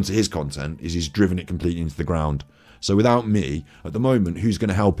what he's done to his content, is he's driven it completely into the ground. So without me, at the moment, who's going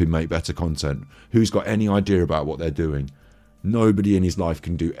to help him make better content? Who's got any idea about what they're doing? Nobody in his life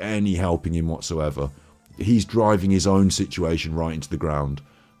can do any helping him whatsoever. He's driving his own situation right into the ground.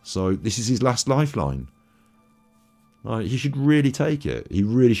 So this is his last lifeline. He should really take it. He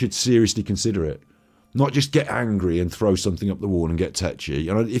really should seriously consider it. Not just get angry and throw something up the wall and get tetchy.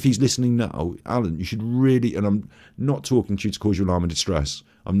 And if he's listening now, Alan, you should really, and I'm not talking to you to cause you alarm and distress.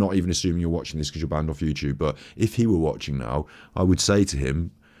 I'm not even assuming you're watching this because you're banned off YouTube. But if he were watching now, I would say to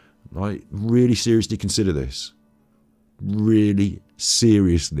him, really seriously consider this. Really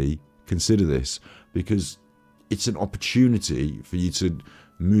seriously consider this. Because it's an opportunity for you to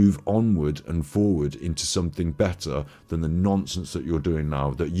move onward and forward into something better than the nonsense that you're doing now,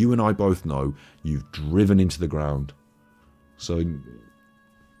 that you and I both know you've driven into the ground. So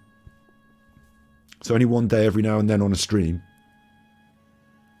only one day every now and then on a stream.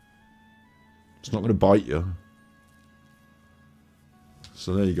 It's not going to bite you.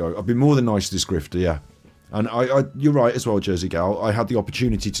 So there you go. I've been more than nice to this grifter, yeah. And you're right as well, Jersey Gal. I had the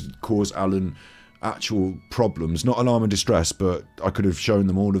opportunity to cause Alan actual problems, not alarm and distress, but I could have shown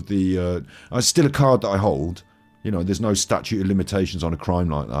them all of the it's still a card that I hold, you know, there's no statute of limitations on a crime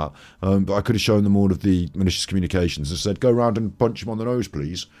like that, but I could have shown them all of the malicious communications and said, go around and punch him on the nose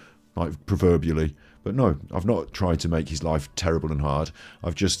please, like proverbially. But no, I've not tried to make his life terrible and hard.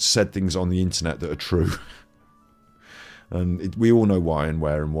 I've just said things on the internet that are true. And we all know why and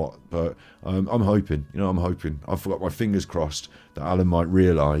where and what, but I'm hoping, I've got my fingers crossed that Alan might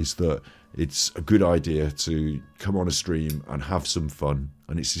realise that it's a good idea to come on a stream and have some fun.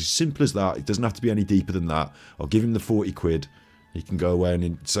 And it's as simple as that. It doesn't have to be any deeper than that. I'll give him the 40 quid. He can go away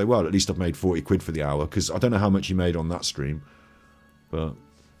and say, well, at least I've made 40 quid for the hour, because I don't know how much he made on that stream. But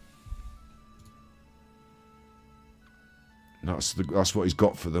that's what he's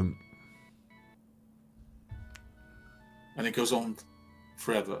got for them. And it goes on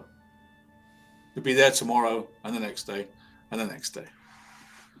forever. He'll be there tomorrow and the next day and the next day.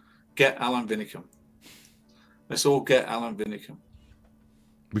 Get Alan Vinicum. Let's all get Alan Vinicum.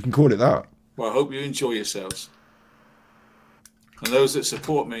 We can call it that. Well, I hope you enjoy yourselves. And those that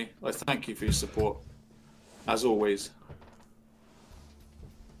support me, I thank you for your support, as always.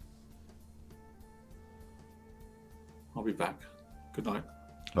 I'll be back. Good night.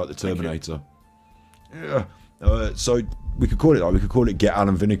 Like the Terminator. Yeah. So we could call it that. We could call it Get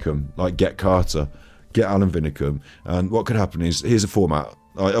Alan Vinicum, like Get Carter. Get Alan Vinicum. And what could happen is, here's a format.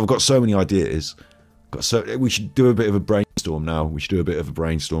 I've got so many ideas. We should do a bit of a brainstorm now. We should do a bit of a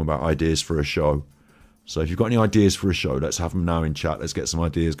brainstorm about ideas for a show. So if you've got any ideas for a show, let's have them now in chat. Let's get some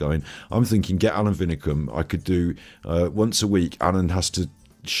ideas going. I'm thinking Get Alan Vinicum. I could do once a week. Alan has to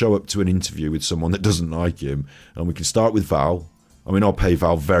show up to an interview with someone that doesn't like him. And we can start with Val. I mean, I'll pay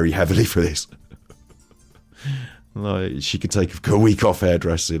Val very heavily for this. Like, she could take a week off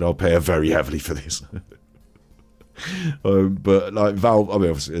hairdressing. I'll pay her very heavily for this. But like Val, I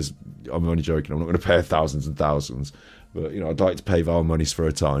mean, obviously, I'm only joking. I'm not going to pay her thousands and thousands, but I'd like to pay Val monies for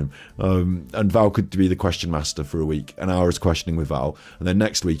her time. And Val could be the question master for a week, an hour is questioning with Val, and then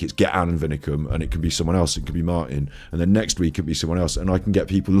next week it's Get Alan Vinicum, and it could be someone else. It could be Martin, and then next week it could be someone else, and I can get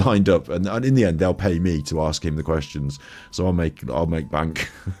people lined up, and in the end they'll pay me to ask him the questions. So I'll make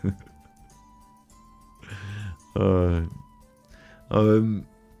bank.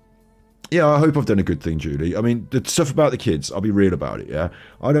 Yeah, I hope I've done a good thing, Julie. I mean, the stuff about the kids, I'll be real about it, yeah?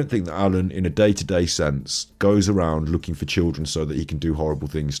 I don't think that Alan, in a day-to-day sense, goes around looking for children so that he can do horrible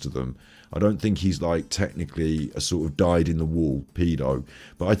things to them. I don't think he's, like, technically a sort of dyed-in-the-wall pedo.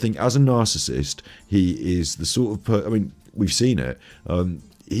 But I think as a narcissist, he is the sort of... I mean, we've seen it.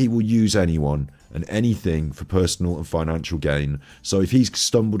 He will use anyone and anything for personal and financial gain. So if he's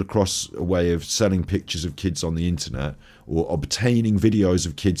stumbled across a way of selling pictures of kids on the internet, or obtaining videos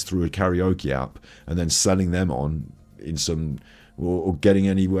of kids through a karaoke app and then selling them on in some, or getting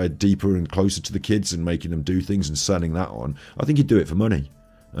anywhere deeper and closer to the kids and making them do things and selling that on, I think he'd do it for money.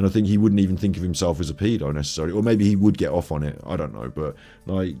 And I think he wouldn't even think of himself as a pedo necessarily, or maybe he would get off on it, I don't know, but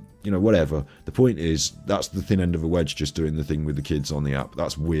like, whatever. The point is, that's the thin end of a wedge, just doing the thing with the kids on the app.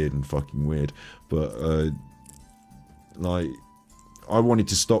 That's weird and fucking weird. But like, I wanted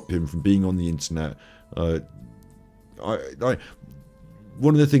to stop him from being on the internet.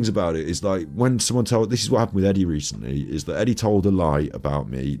 One of the things about it is, like, when someone told, this is what happened with Eddie recently, is that Eddie told a lie about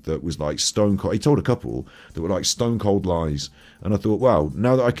me that was like stone cold. He told a couple that were like stone cold lies, and I thought, wow,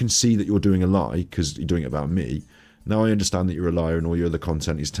 now that I can see that you're doing a lie because you're doing it about me, Now I understand that you're a liar and all your other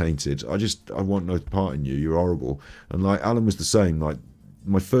content is tainted. I want no part in you. You're horrible. And like Alan was the same. Like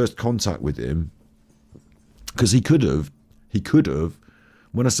my first contact with him, because he could have,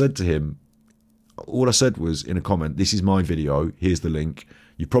 when I said to him, all I said was in a comment, this is my video, here's the link.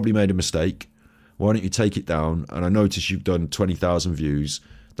 You probably made a mistake. Why don't you take it down? And I notice you've done 20,000 views.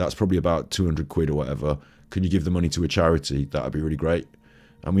 That's probably about 200 quid or whatever. Can you give the money to a charity? That'd be really great.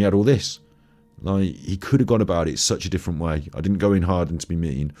 And we had all this. Like, he could have gone about it such a different way. I didn't go in hard and to be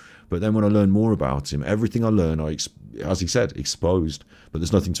mean. But then when I learned more about him, everything I learned, as he said, exposed. But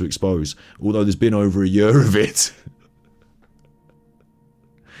there's nothing to expose. Although there's been over a year of it.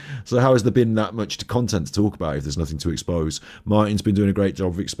 So how has there been that much content to talk about if there's nothing to expose? Martin's been doing a great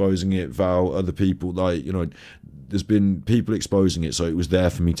job of exposing it. Val, other people, like, you know, there's been people exposing it, so it was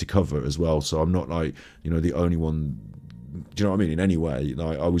there for me to cover as well. So I'm not like, you know, the only one. Do you know what I mean? In any way,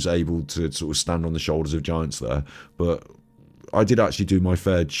 like, I was able to sort of stand on the shoulders of giants there, but I did actually do my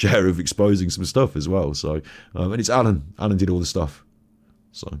fair share of exposing some stuff as well. So, and it's Alan. Alan did all the stuff.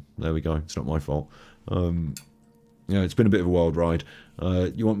 So there we go. It's not my fault. Yeah, it's been a bit of a wild ride.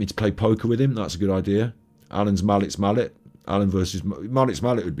 You want me to play poker with him? That's a good idea. Alan's Mallet's Mallet. Alan versus Mallet's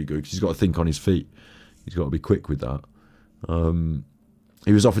Mallet would be good because he's got to think on his feet. He's got to be quick with that.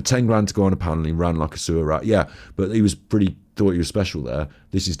 He was offered 10 grand to go on a panel. He ran like a sewer rat. Yeah, but he was thought he was special there.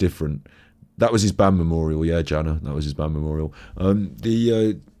 This is different. That was his band memorial. Yeah, Jana, that was his band memorial.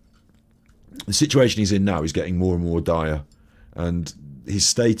 The situation he's in now is getting more and more dire. And his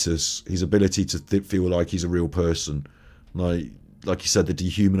status, his ability to feel like he's a real person, like you said, the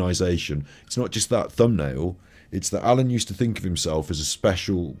dehumanization. It's not just that thumbnail. It's that Alan used to think of himself as a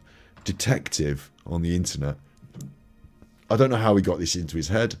special detective on the internet. I don't know how he got this into his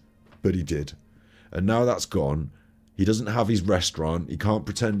head, but he did. And now that's gone. He doesn't have his restaurant. He can't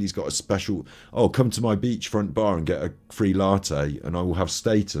pretend he's got a special, oh, come to my beachfront bar and get a free latte and I will have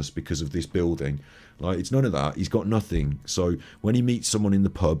status because of this building. Like, it's none of that. He's got nothing. So when he meets someone in the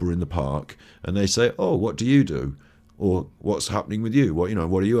pub or in the park and they say, oh, what do you do? Or what's happening with you? What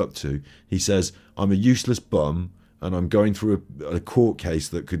are you up to? He says, I'm a useless bum and I'm going through a court case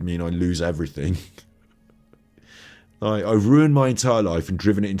that could mean I lose everything. I've ruined my entire life and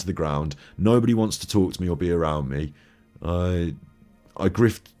driven it into the ground. Nobody wants to talk to me or be around me. I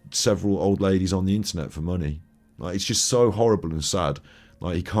grift several old ladies on the internet for money. Like, it's just so horrible and sad.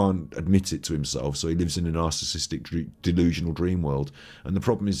 Like, he can't admit it to himself, so he lives in a narcissistic, delusional dream world. And the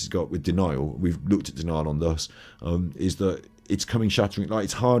problem he's got with denial, we've looked at denial on this, is that it's coming shattering. Like,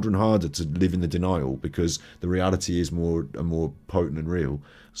 it's harder and harder to live in the denial because the reality is more and more potent and real.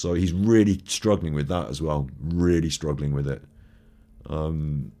 So he's really struggling with that as well. Really struggling with it.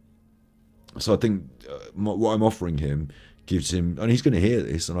 So I think what I'm offering him gives him, and he's going to hear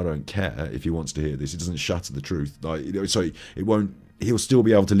this, and I don't care if he wants to hear this. It doesn't shatter the truth. Like, so it won't. He'll still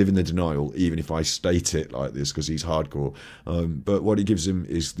be able to live in the denial, even if I state it like this, because he's hardcore. But what it gives him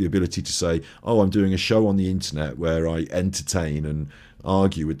is the ability to say, oh, I'm doing a show on the internet where I entertain and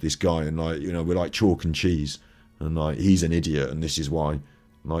argue with this guy, and we're like chalk and cheese, and like he's an idiot, and this is why.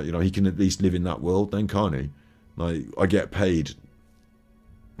 Like, he can at least live in that world, then, can't he? Like, I get paid.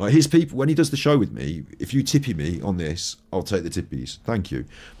 Like, his people, when he does the show with me, if you tippy me on this, I'll take the tippies. Thank you.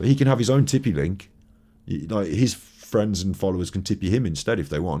 But he can have his own tippy link. Like, his friends and followers can tippy him instead if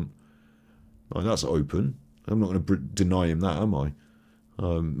they want. Like, that's open. I'm not going to deny him that, am I?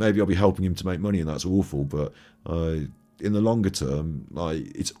 Maybe I'll be helping him to make money, and that's awful. But in the longer term,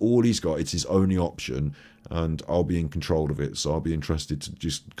 like, it's all he's got. It's his only option, and I'll be in control of it. So I'll be interested to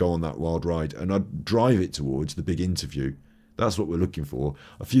just go on that wild ride, and I'd drive it towards the big interview. That's what we're looking for.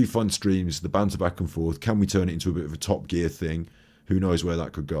 A few fun streams, the banter back and forth. Can we turn it into a bit of a Top Gear thing? Who knows where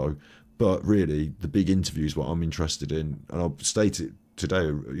that could go? But really, the big interview is what I'm interested in, and I'll state it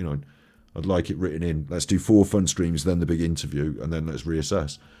today. I'd like it written in. Let's do 4 fun streams, then the big interview, and then let's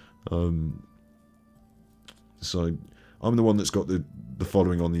reassess. So I'm the one that's got the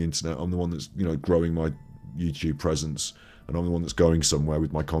following on the internet. I'm the one that's growing my YouTube presence, and I'm the one that's going somewhere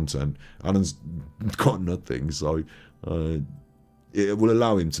with my content. Alan's got nothing, so it will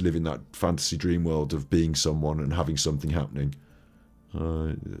allow him to live in that fantasy dream world of being someone and having something happening.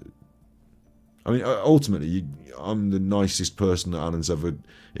 I mean, ultimately, I'm the nicest person that Alan's ever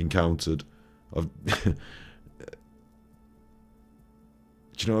encountered. Do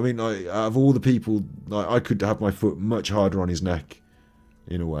you know what I mean? Like, out of all the people, like, I could have my foot much harder on his neck,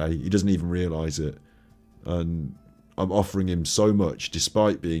 in a way. He doesn't even realise it. And I'm offering him so much,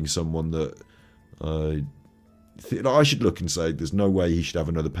 despite being someone that I should look and say, there's no way he should have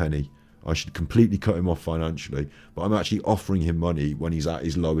another penny. I should completely cut him off financially. But I'm actually offering him money when he's at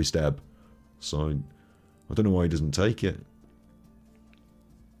his lowest ebb. So I don't know why he doesn't take it.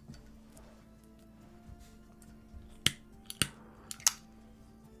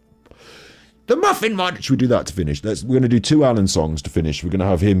 The Muffin Man! Should we do that to finish? We're going to do 2 Alan songs to finish. We're going to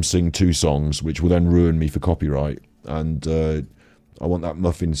have him sing 2 songs, which will then ruin me for copyright. And I want that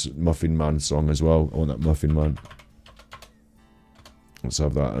Muffin Man song as well. I want that Muffin Man. Let's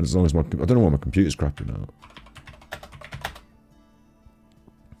have that. And as long as I don't know why my computer's crapping out.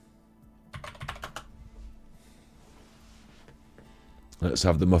 Let's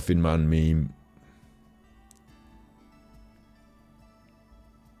have the Muffin Man meme.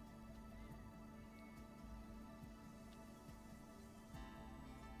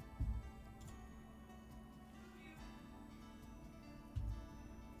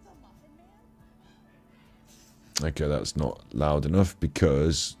 Okay, that's not loud enough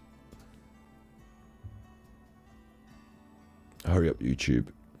because... Hurry up, YouTube.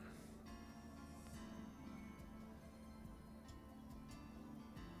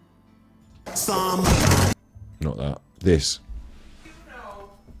 Not that. This.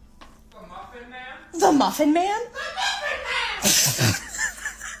 The Muffin Man?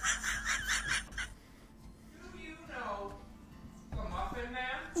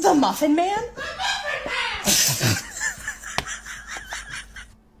 The Muffin Man?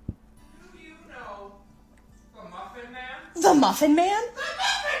 The Muffin Man?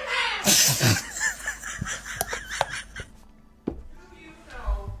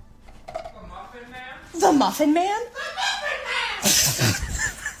 The Muffin Man?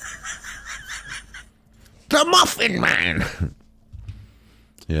 The Muffin Man!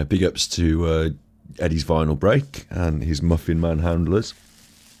 Yeah, big ups to Eddie's Vinyl Break and his Muffin Man handlers.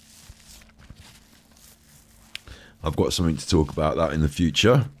 I've got something to talk about that in the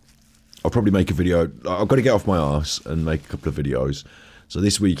future. I'll probably make a video. I've got to get off my arse and make a couple of videos. So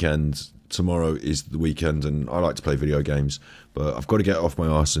this weekend, tomorrow is the weekend, and I like to play video games, but I've got to get off my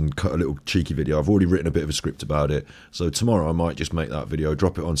arse and cut a little cheeky video. I've already written a bit of a script about it. So tomorrow I might just make that video,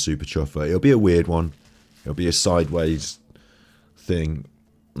 drop it on Super Chuffer. It'll be a weird one. It'll be a sideways thing.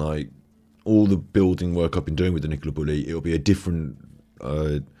 Like all the building work I've been doing with the Nicola Bully, it'll be a different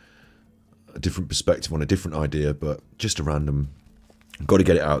perspective on a different idea, but just a random... Got to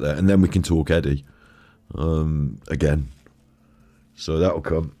get it out there, and then we can talk Eddie again. So that'll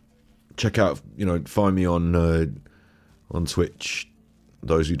come. Check out, find me on Twitch.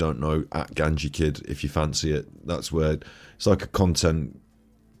 Those who don't know, at Ganji Kid, if you fancy it. That's where it's like a content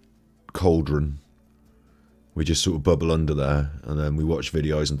cauldron. We just sort of bubble under there, and then we watch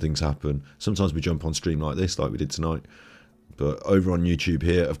videos and things happen. Sometimes we jump on stream like this, like we did tonight. But over on YouTube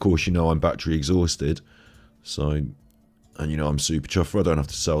here, of course, I'm battery exhausted. So... And I'm Super Chuffer. I don't have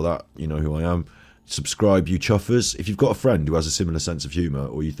to sell that. You know who I am. Subscribe, you chuffers. If you've got a friend who has a similar sense of humour,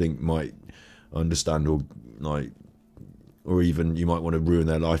 or you think might understand, or even you might want to ruin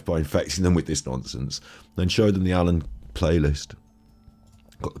their life by infecting them with this nonsense, then show them the Alan playlist.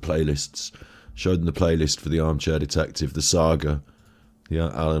 Got the playlists. Show them the playlist for the Armchair Detective, the saga, the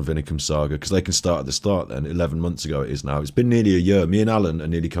Alan Vinicum saga, because they can start at the start then. 11 months ago it is now. It's been nearly a year. Me and Alan are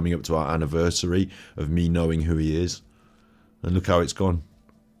nearly coming up to our anniversary of me knowing who he is. And look how it's gone.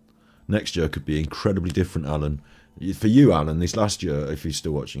 Next year could be incredibly different, Alan. For you, Alan, this last year, if you're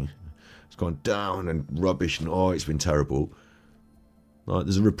still watching, it's gone down and rubbish and it's been terrible. Like,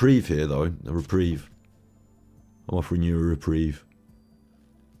 there's a reprieve here, though. A reprieve. I'm offering you a reprieve.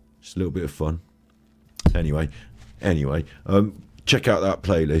 Just a little bit of fun. Anyway, check out that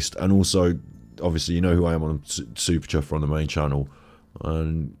playlist. And also, obviously, you know who I am on Super Chuffer on the main channel.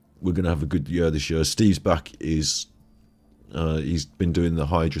 And we're going to have a good year this year. Steve's back is... he's been doing the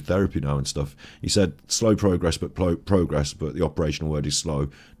hydrotherapy now and stuff. He said slow progress, but progress, but the operational word is slow.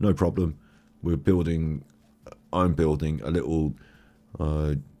 No problem. I'm building a little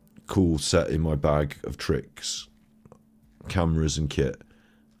cool set in my bag of tricks, cameras and kit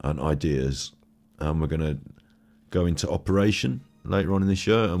and ideas. And we're going to go into operation later on in this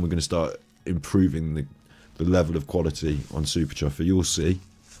year, and we're going to start improving the level of quality on Super Chuffer. You'll see.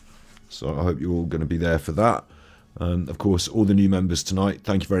 So I hope you're all going to be there for that. Of course, all the new members tonight,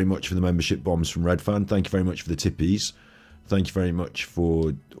 thank you very much for the membership bombs from Redfan. Thank you very much for the tippies. Thank you very much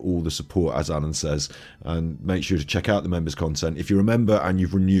for all the support, as Alan says. And make sure to check out the members' content. If you're a member and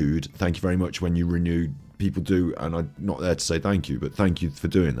you've renewed, thank you very much when you renewed. People do, and I'm not there to say thank you, but thank you for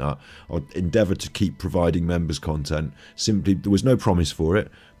doing that. I'll endeavour to keep providing members' content. Simply, there was no promise for it,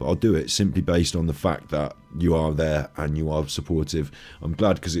 but I'll do it simply based on the fact that you are there and you are supportive. I'm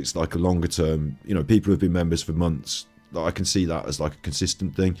glad because it's like a longer term, people who've been members for months I can see that as like a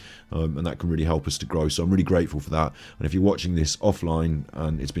consistent thing, and that can really help us to grow. So I'm really grateful for that. And if you're watching this offline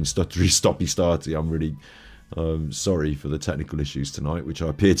and it's been stuttery, stoppy, starty, I'm really sorry for the technical issues tonight, which I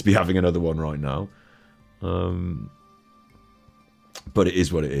appear to be having another one right now. But it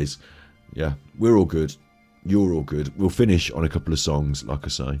is what it is. Yeah, we're all good. You're all good. We'll finish on a couple of songs, like I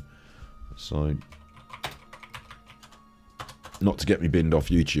say. So, not to get me binned off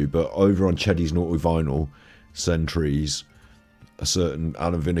YouTube, but over on Cheddy's Naughty Vinyl, Sentries, a certain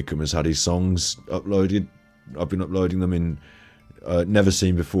Alan Vinicum has had his songs uploaded. I've been uploading them in never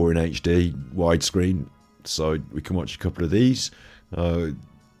seen before in HD, widescreen. So we can watch a couple of these.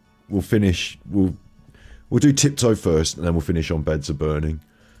 We'll finish. We'll do Tiptoe first, and then we'll finish on Beds Are Burning.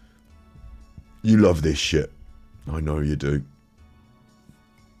 You love this shit. I know you do.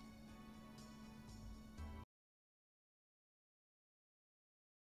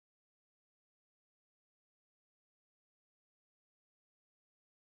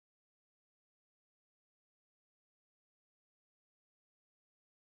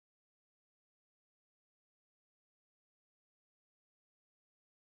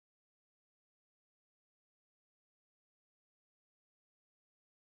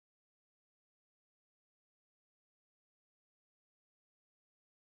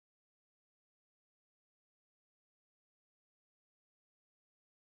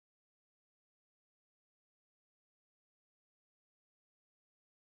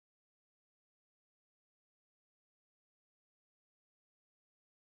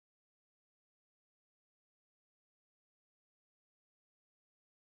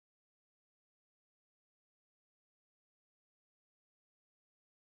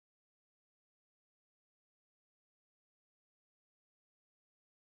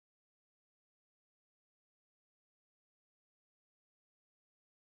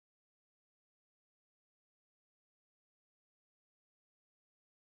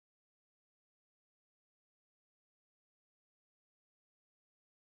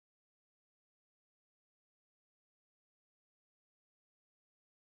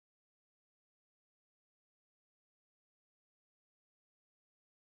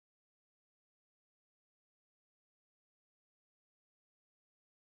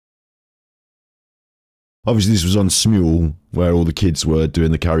 Obviously, this was on Smule, where all the kids were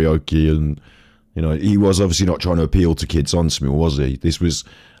doing the karaoke, and you know, he was obviously not trying to appeal to kids on Smule, was he? This was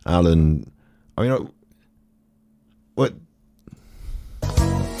Alan. I mean, what? If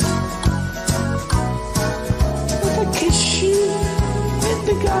I kiss you in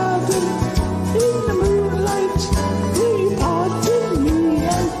the garden, in the moonlight, will you pardon me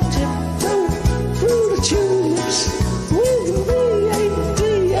and tiptoe through the tulips with me?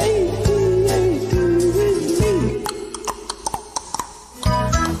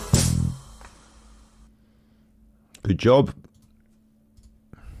 Good job.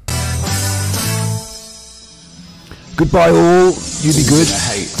 Goodbye all. You be good.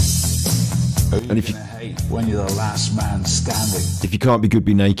 And if you hate when you're the last man standing. If you can't be good,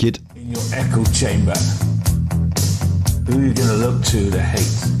 be naked. In your echo chamber. Who are you gonna look to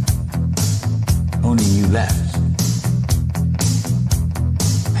hate? Only you left.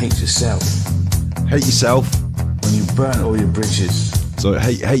 Hate yourself. Hate yourself. When you burn all your bridges. So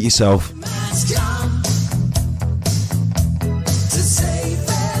hate yourself.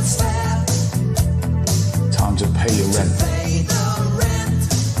 Time to pay your rent.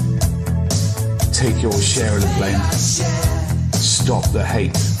 Take your share of the blame. Stop the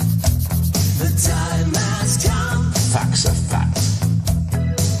hate. Facts are fact.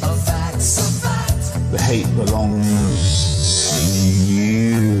 The hate belongs to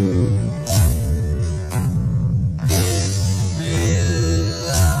you.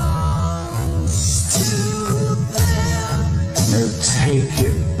 No, take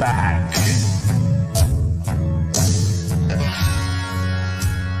it back.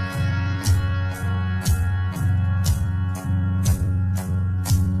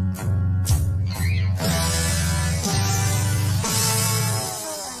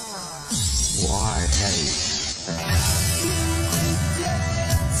 Why hate?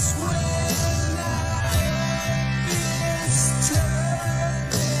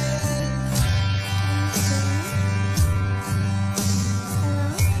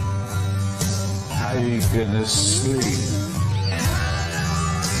 How are you gonna sleep?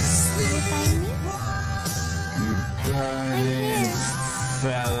 You burning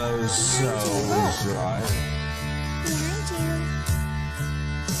fellow souls, right?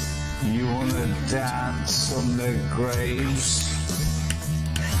 You wanna dance on their graves?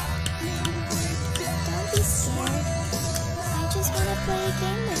 Don't be scared. I just wanna play a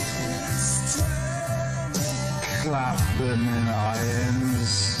game with you. clapping in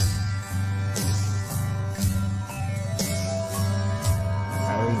irons.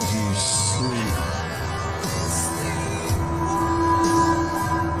 How do you sleep?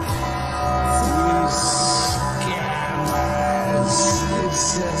 These scammers, it's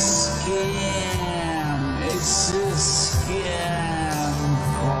a scam, it's a scam,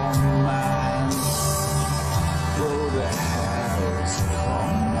 command. Go to hell,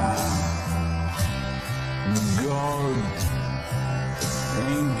 command. God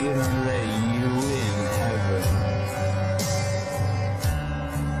ain't gonna let you in heaven.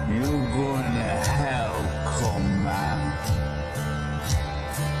 You're going to hell, command.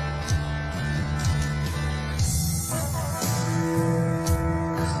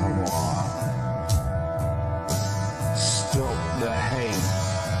 Come on. Stop the hate.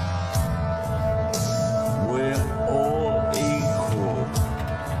 We're all equal.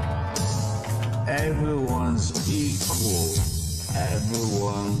 Everyone's equal.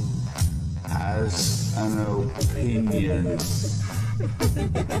 Everyone has an opinion.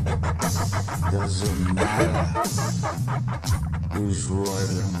 Doesn't matter who's right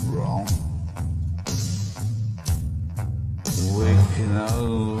and wrong. We can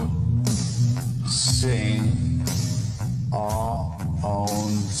all sing our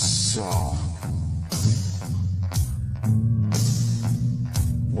own song.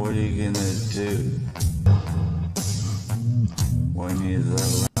 What are you gonna do when you're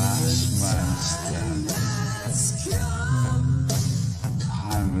the last man standing?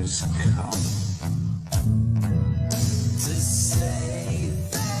 Time has come to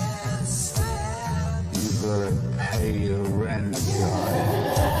save and you gotta pay your rent, guy.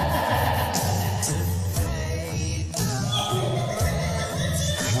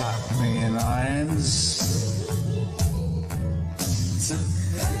 Clap me in irons.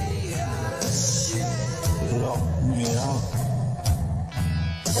 Lock me up.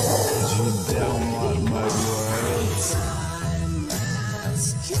 'Cause you don't like my words.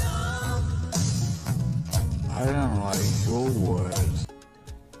 I don't like your words.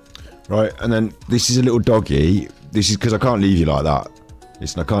 Right, and then this is a little doggy. This is because I can't leave you like that.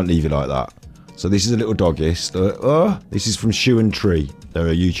 Listen, I can't leave you like that. So this is a little doggist. This is from Shoe and Tree. They're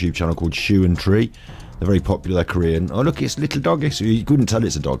a YouTube channel called Shoe and Tree. They're very popular. They're Korean. Oh, look, it's little doggist. You couldn't tell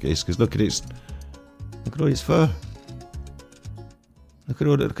it's a doggist because look at its fur. Look at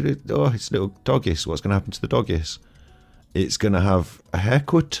it. Oh, it's a little doggist. What's going to happen to the doggist? It's going to have a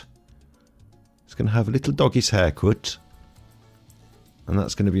haircut. It's going to have a little doggist haircut. And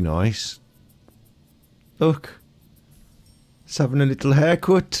that's going to be nice. Look. It's having a little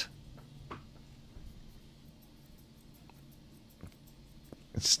haircut.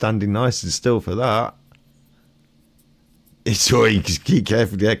 It's standing nice and still for that. It's all you just keep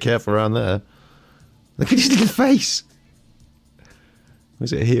careful, get careful around there. Look at his little face.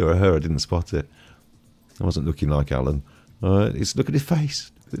 Was it he or her? I didn't spot it. I wasn't looking like Alan. Look at his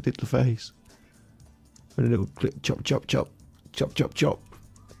face. Look at the little face. And a little clip, chop, chop, chop, chop, chop, chop.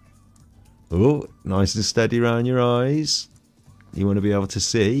 Oh, nice and steady around your eyes. You want to be able to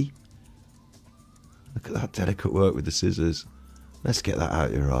see. Look at that delicate work with the scissors. Let's get that out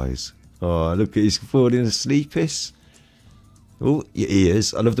of your eyes. Oh, look at he's falling asleep. Oh, your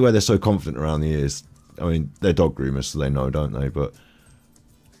ears. I love the way they're so confident around the ears. I mean, they're dog groomers, so they know, don't they? But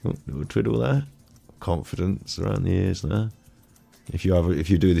oh, little twiddle there. Confidence around the ears there. If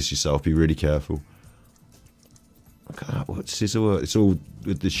you do this yourself, be really careful. Look at that. What scissor work? It's all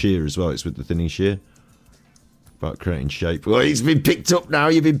with the shear as well. It's with the thinning shear. About creating shape. Oh, he's been picked up now.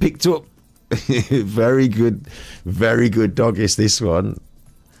 You've been picked up. Very good doggist, this one.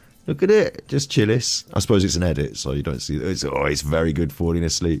 Look at it, just chillis. I suppose it's an edit, so you don't see it. It's very good falling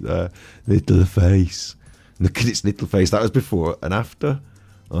asleep there. Little face. Look at its little face. That was before and after.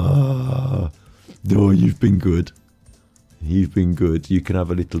 Oh, you've been good. You've been good. You can have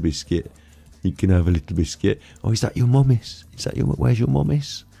a little biscuit. You can have a little biscuit. Oh, is that your mummies? Where's your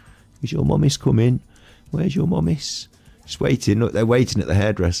mummies? Is your mummies coming? Where's your mummies? Just waiting. Look, they're waiting at the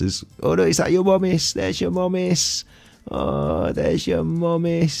hairdressers. Oh, no, is that your mummies? There's your mummies. Oh, there's your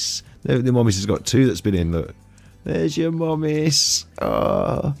mummies. The mummies has got two that's been in. Look, there's your mummies.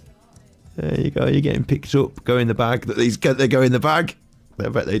 Oh, there you go. You're getting picked up. Go in the bag. They go in the bag. I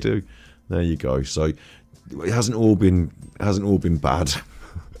bet they do. There you go. So it hasn't all been bad.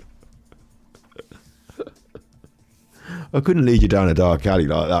 I couldn't lead you down a dark alley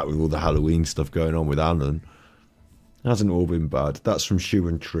like that with all the Halloween stuff going on with Alan. It hasn't all been bad. That's from Shoe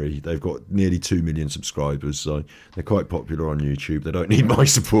and Tree. They've got nearly 2 million subscribers, so they're quite popular on YouTube. They don't need my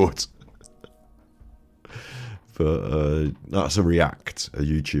support. But that's a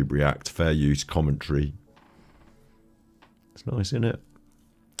YouTube React, fair use commentary. It's nice, isn't it?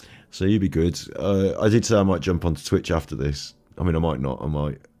 So you'd be good. I did say I might jump onto Twitch after this. I mean, I might not. I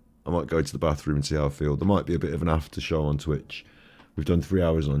might go to the bathroom and see how I feel. There might be a bit of an after show on Twitch. We've done 3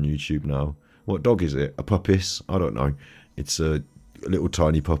 hours on YouTube now. What dog is it? A puppis? I don't know. It's a little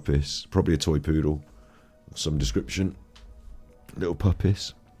tiny puppis. Probably a toy poodle of some description. Little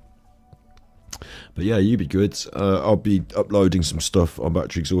puppis. But yeah, you'd be good. I'll be uploading some stuff on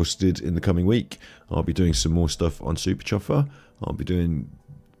Battery Exhausted in the coming week. I'll be doing some more stuff on Super Chuffer. I'll be doing,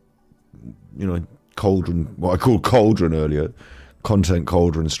 you know, Cauldron, what I called Cauldron earlier. Content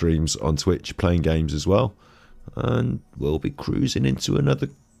Cauldron streams on Twitch, playing games as well. And we'll be cruising into another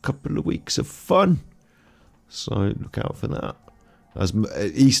couple of weeks of fun. So look out for that. As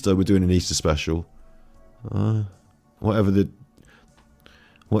Easter, we're doing an Easter special. Whatever the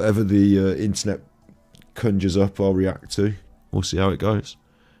internet conjures up, I'll react to. We'll see how it goes.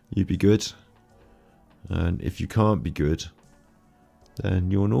 You'd be good. And if you can't be good, then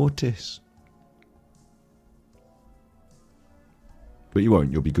you're an autist. But you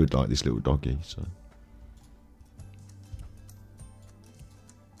won't. You'll be good like this little doggy. So.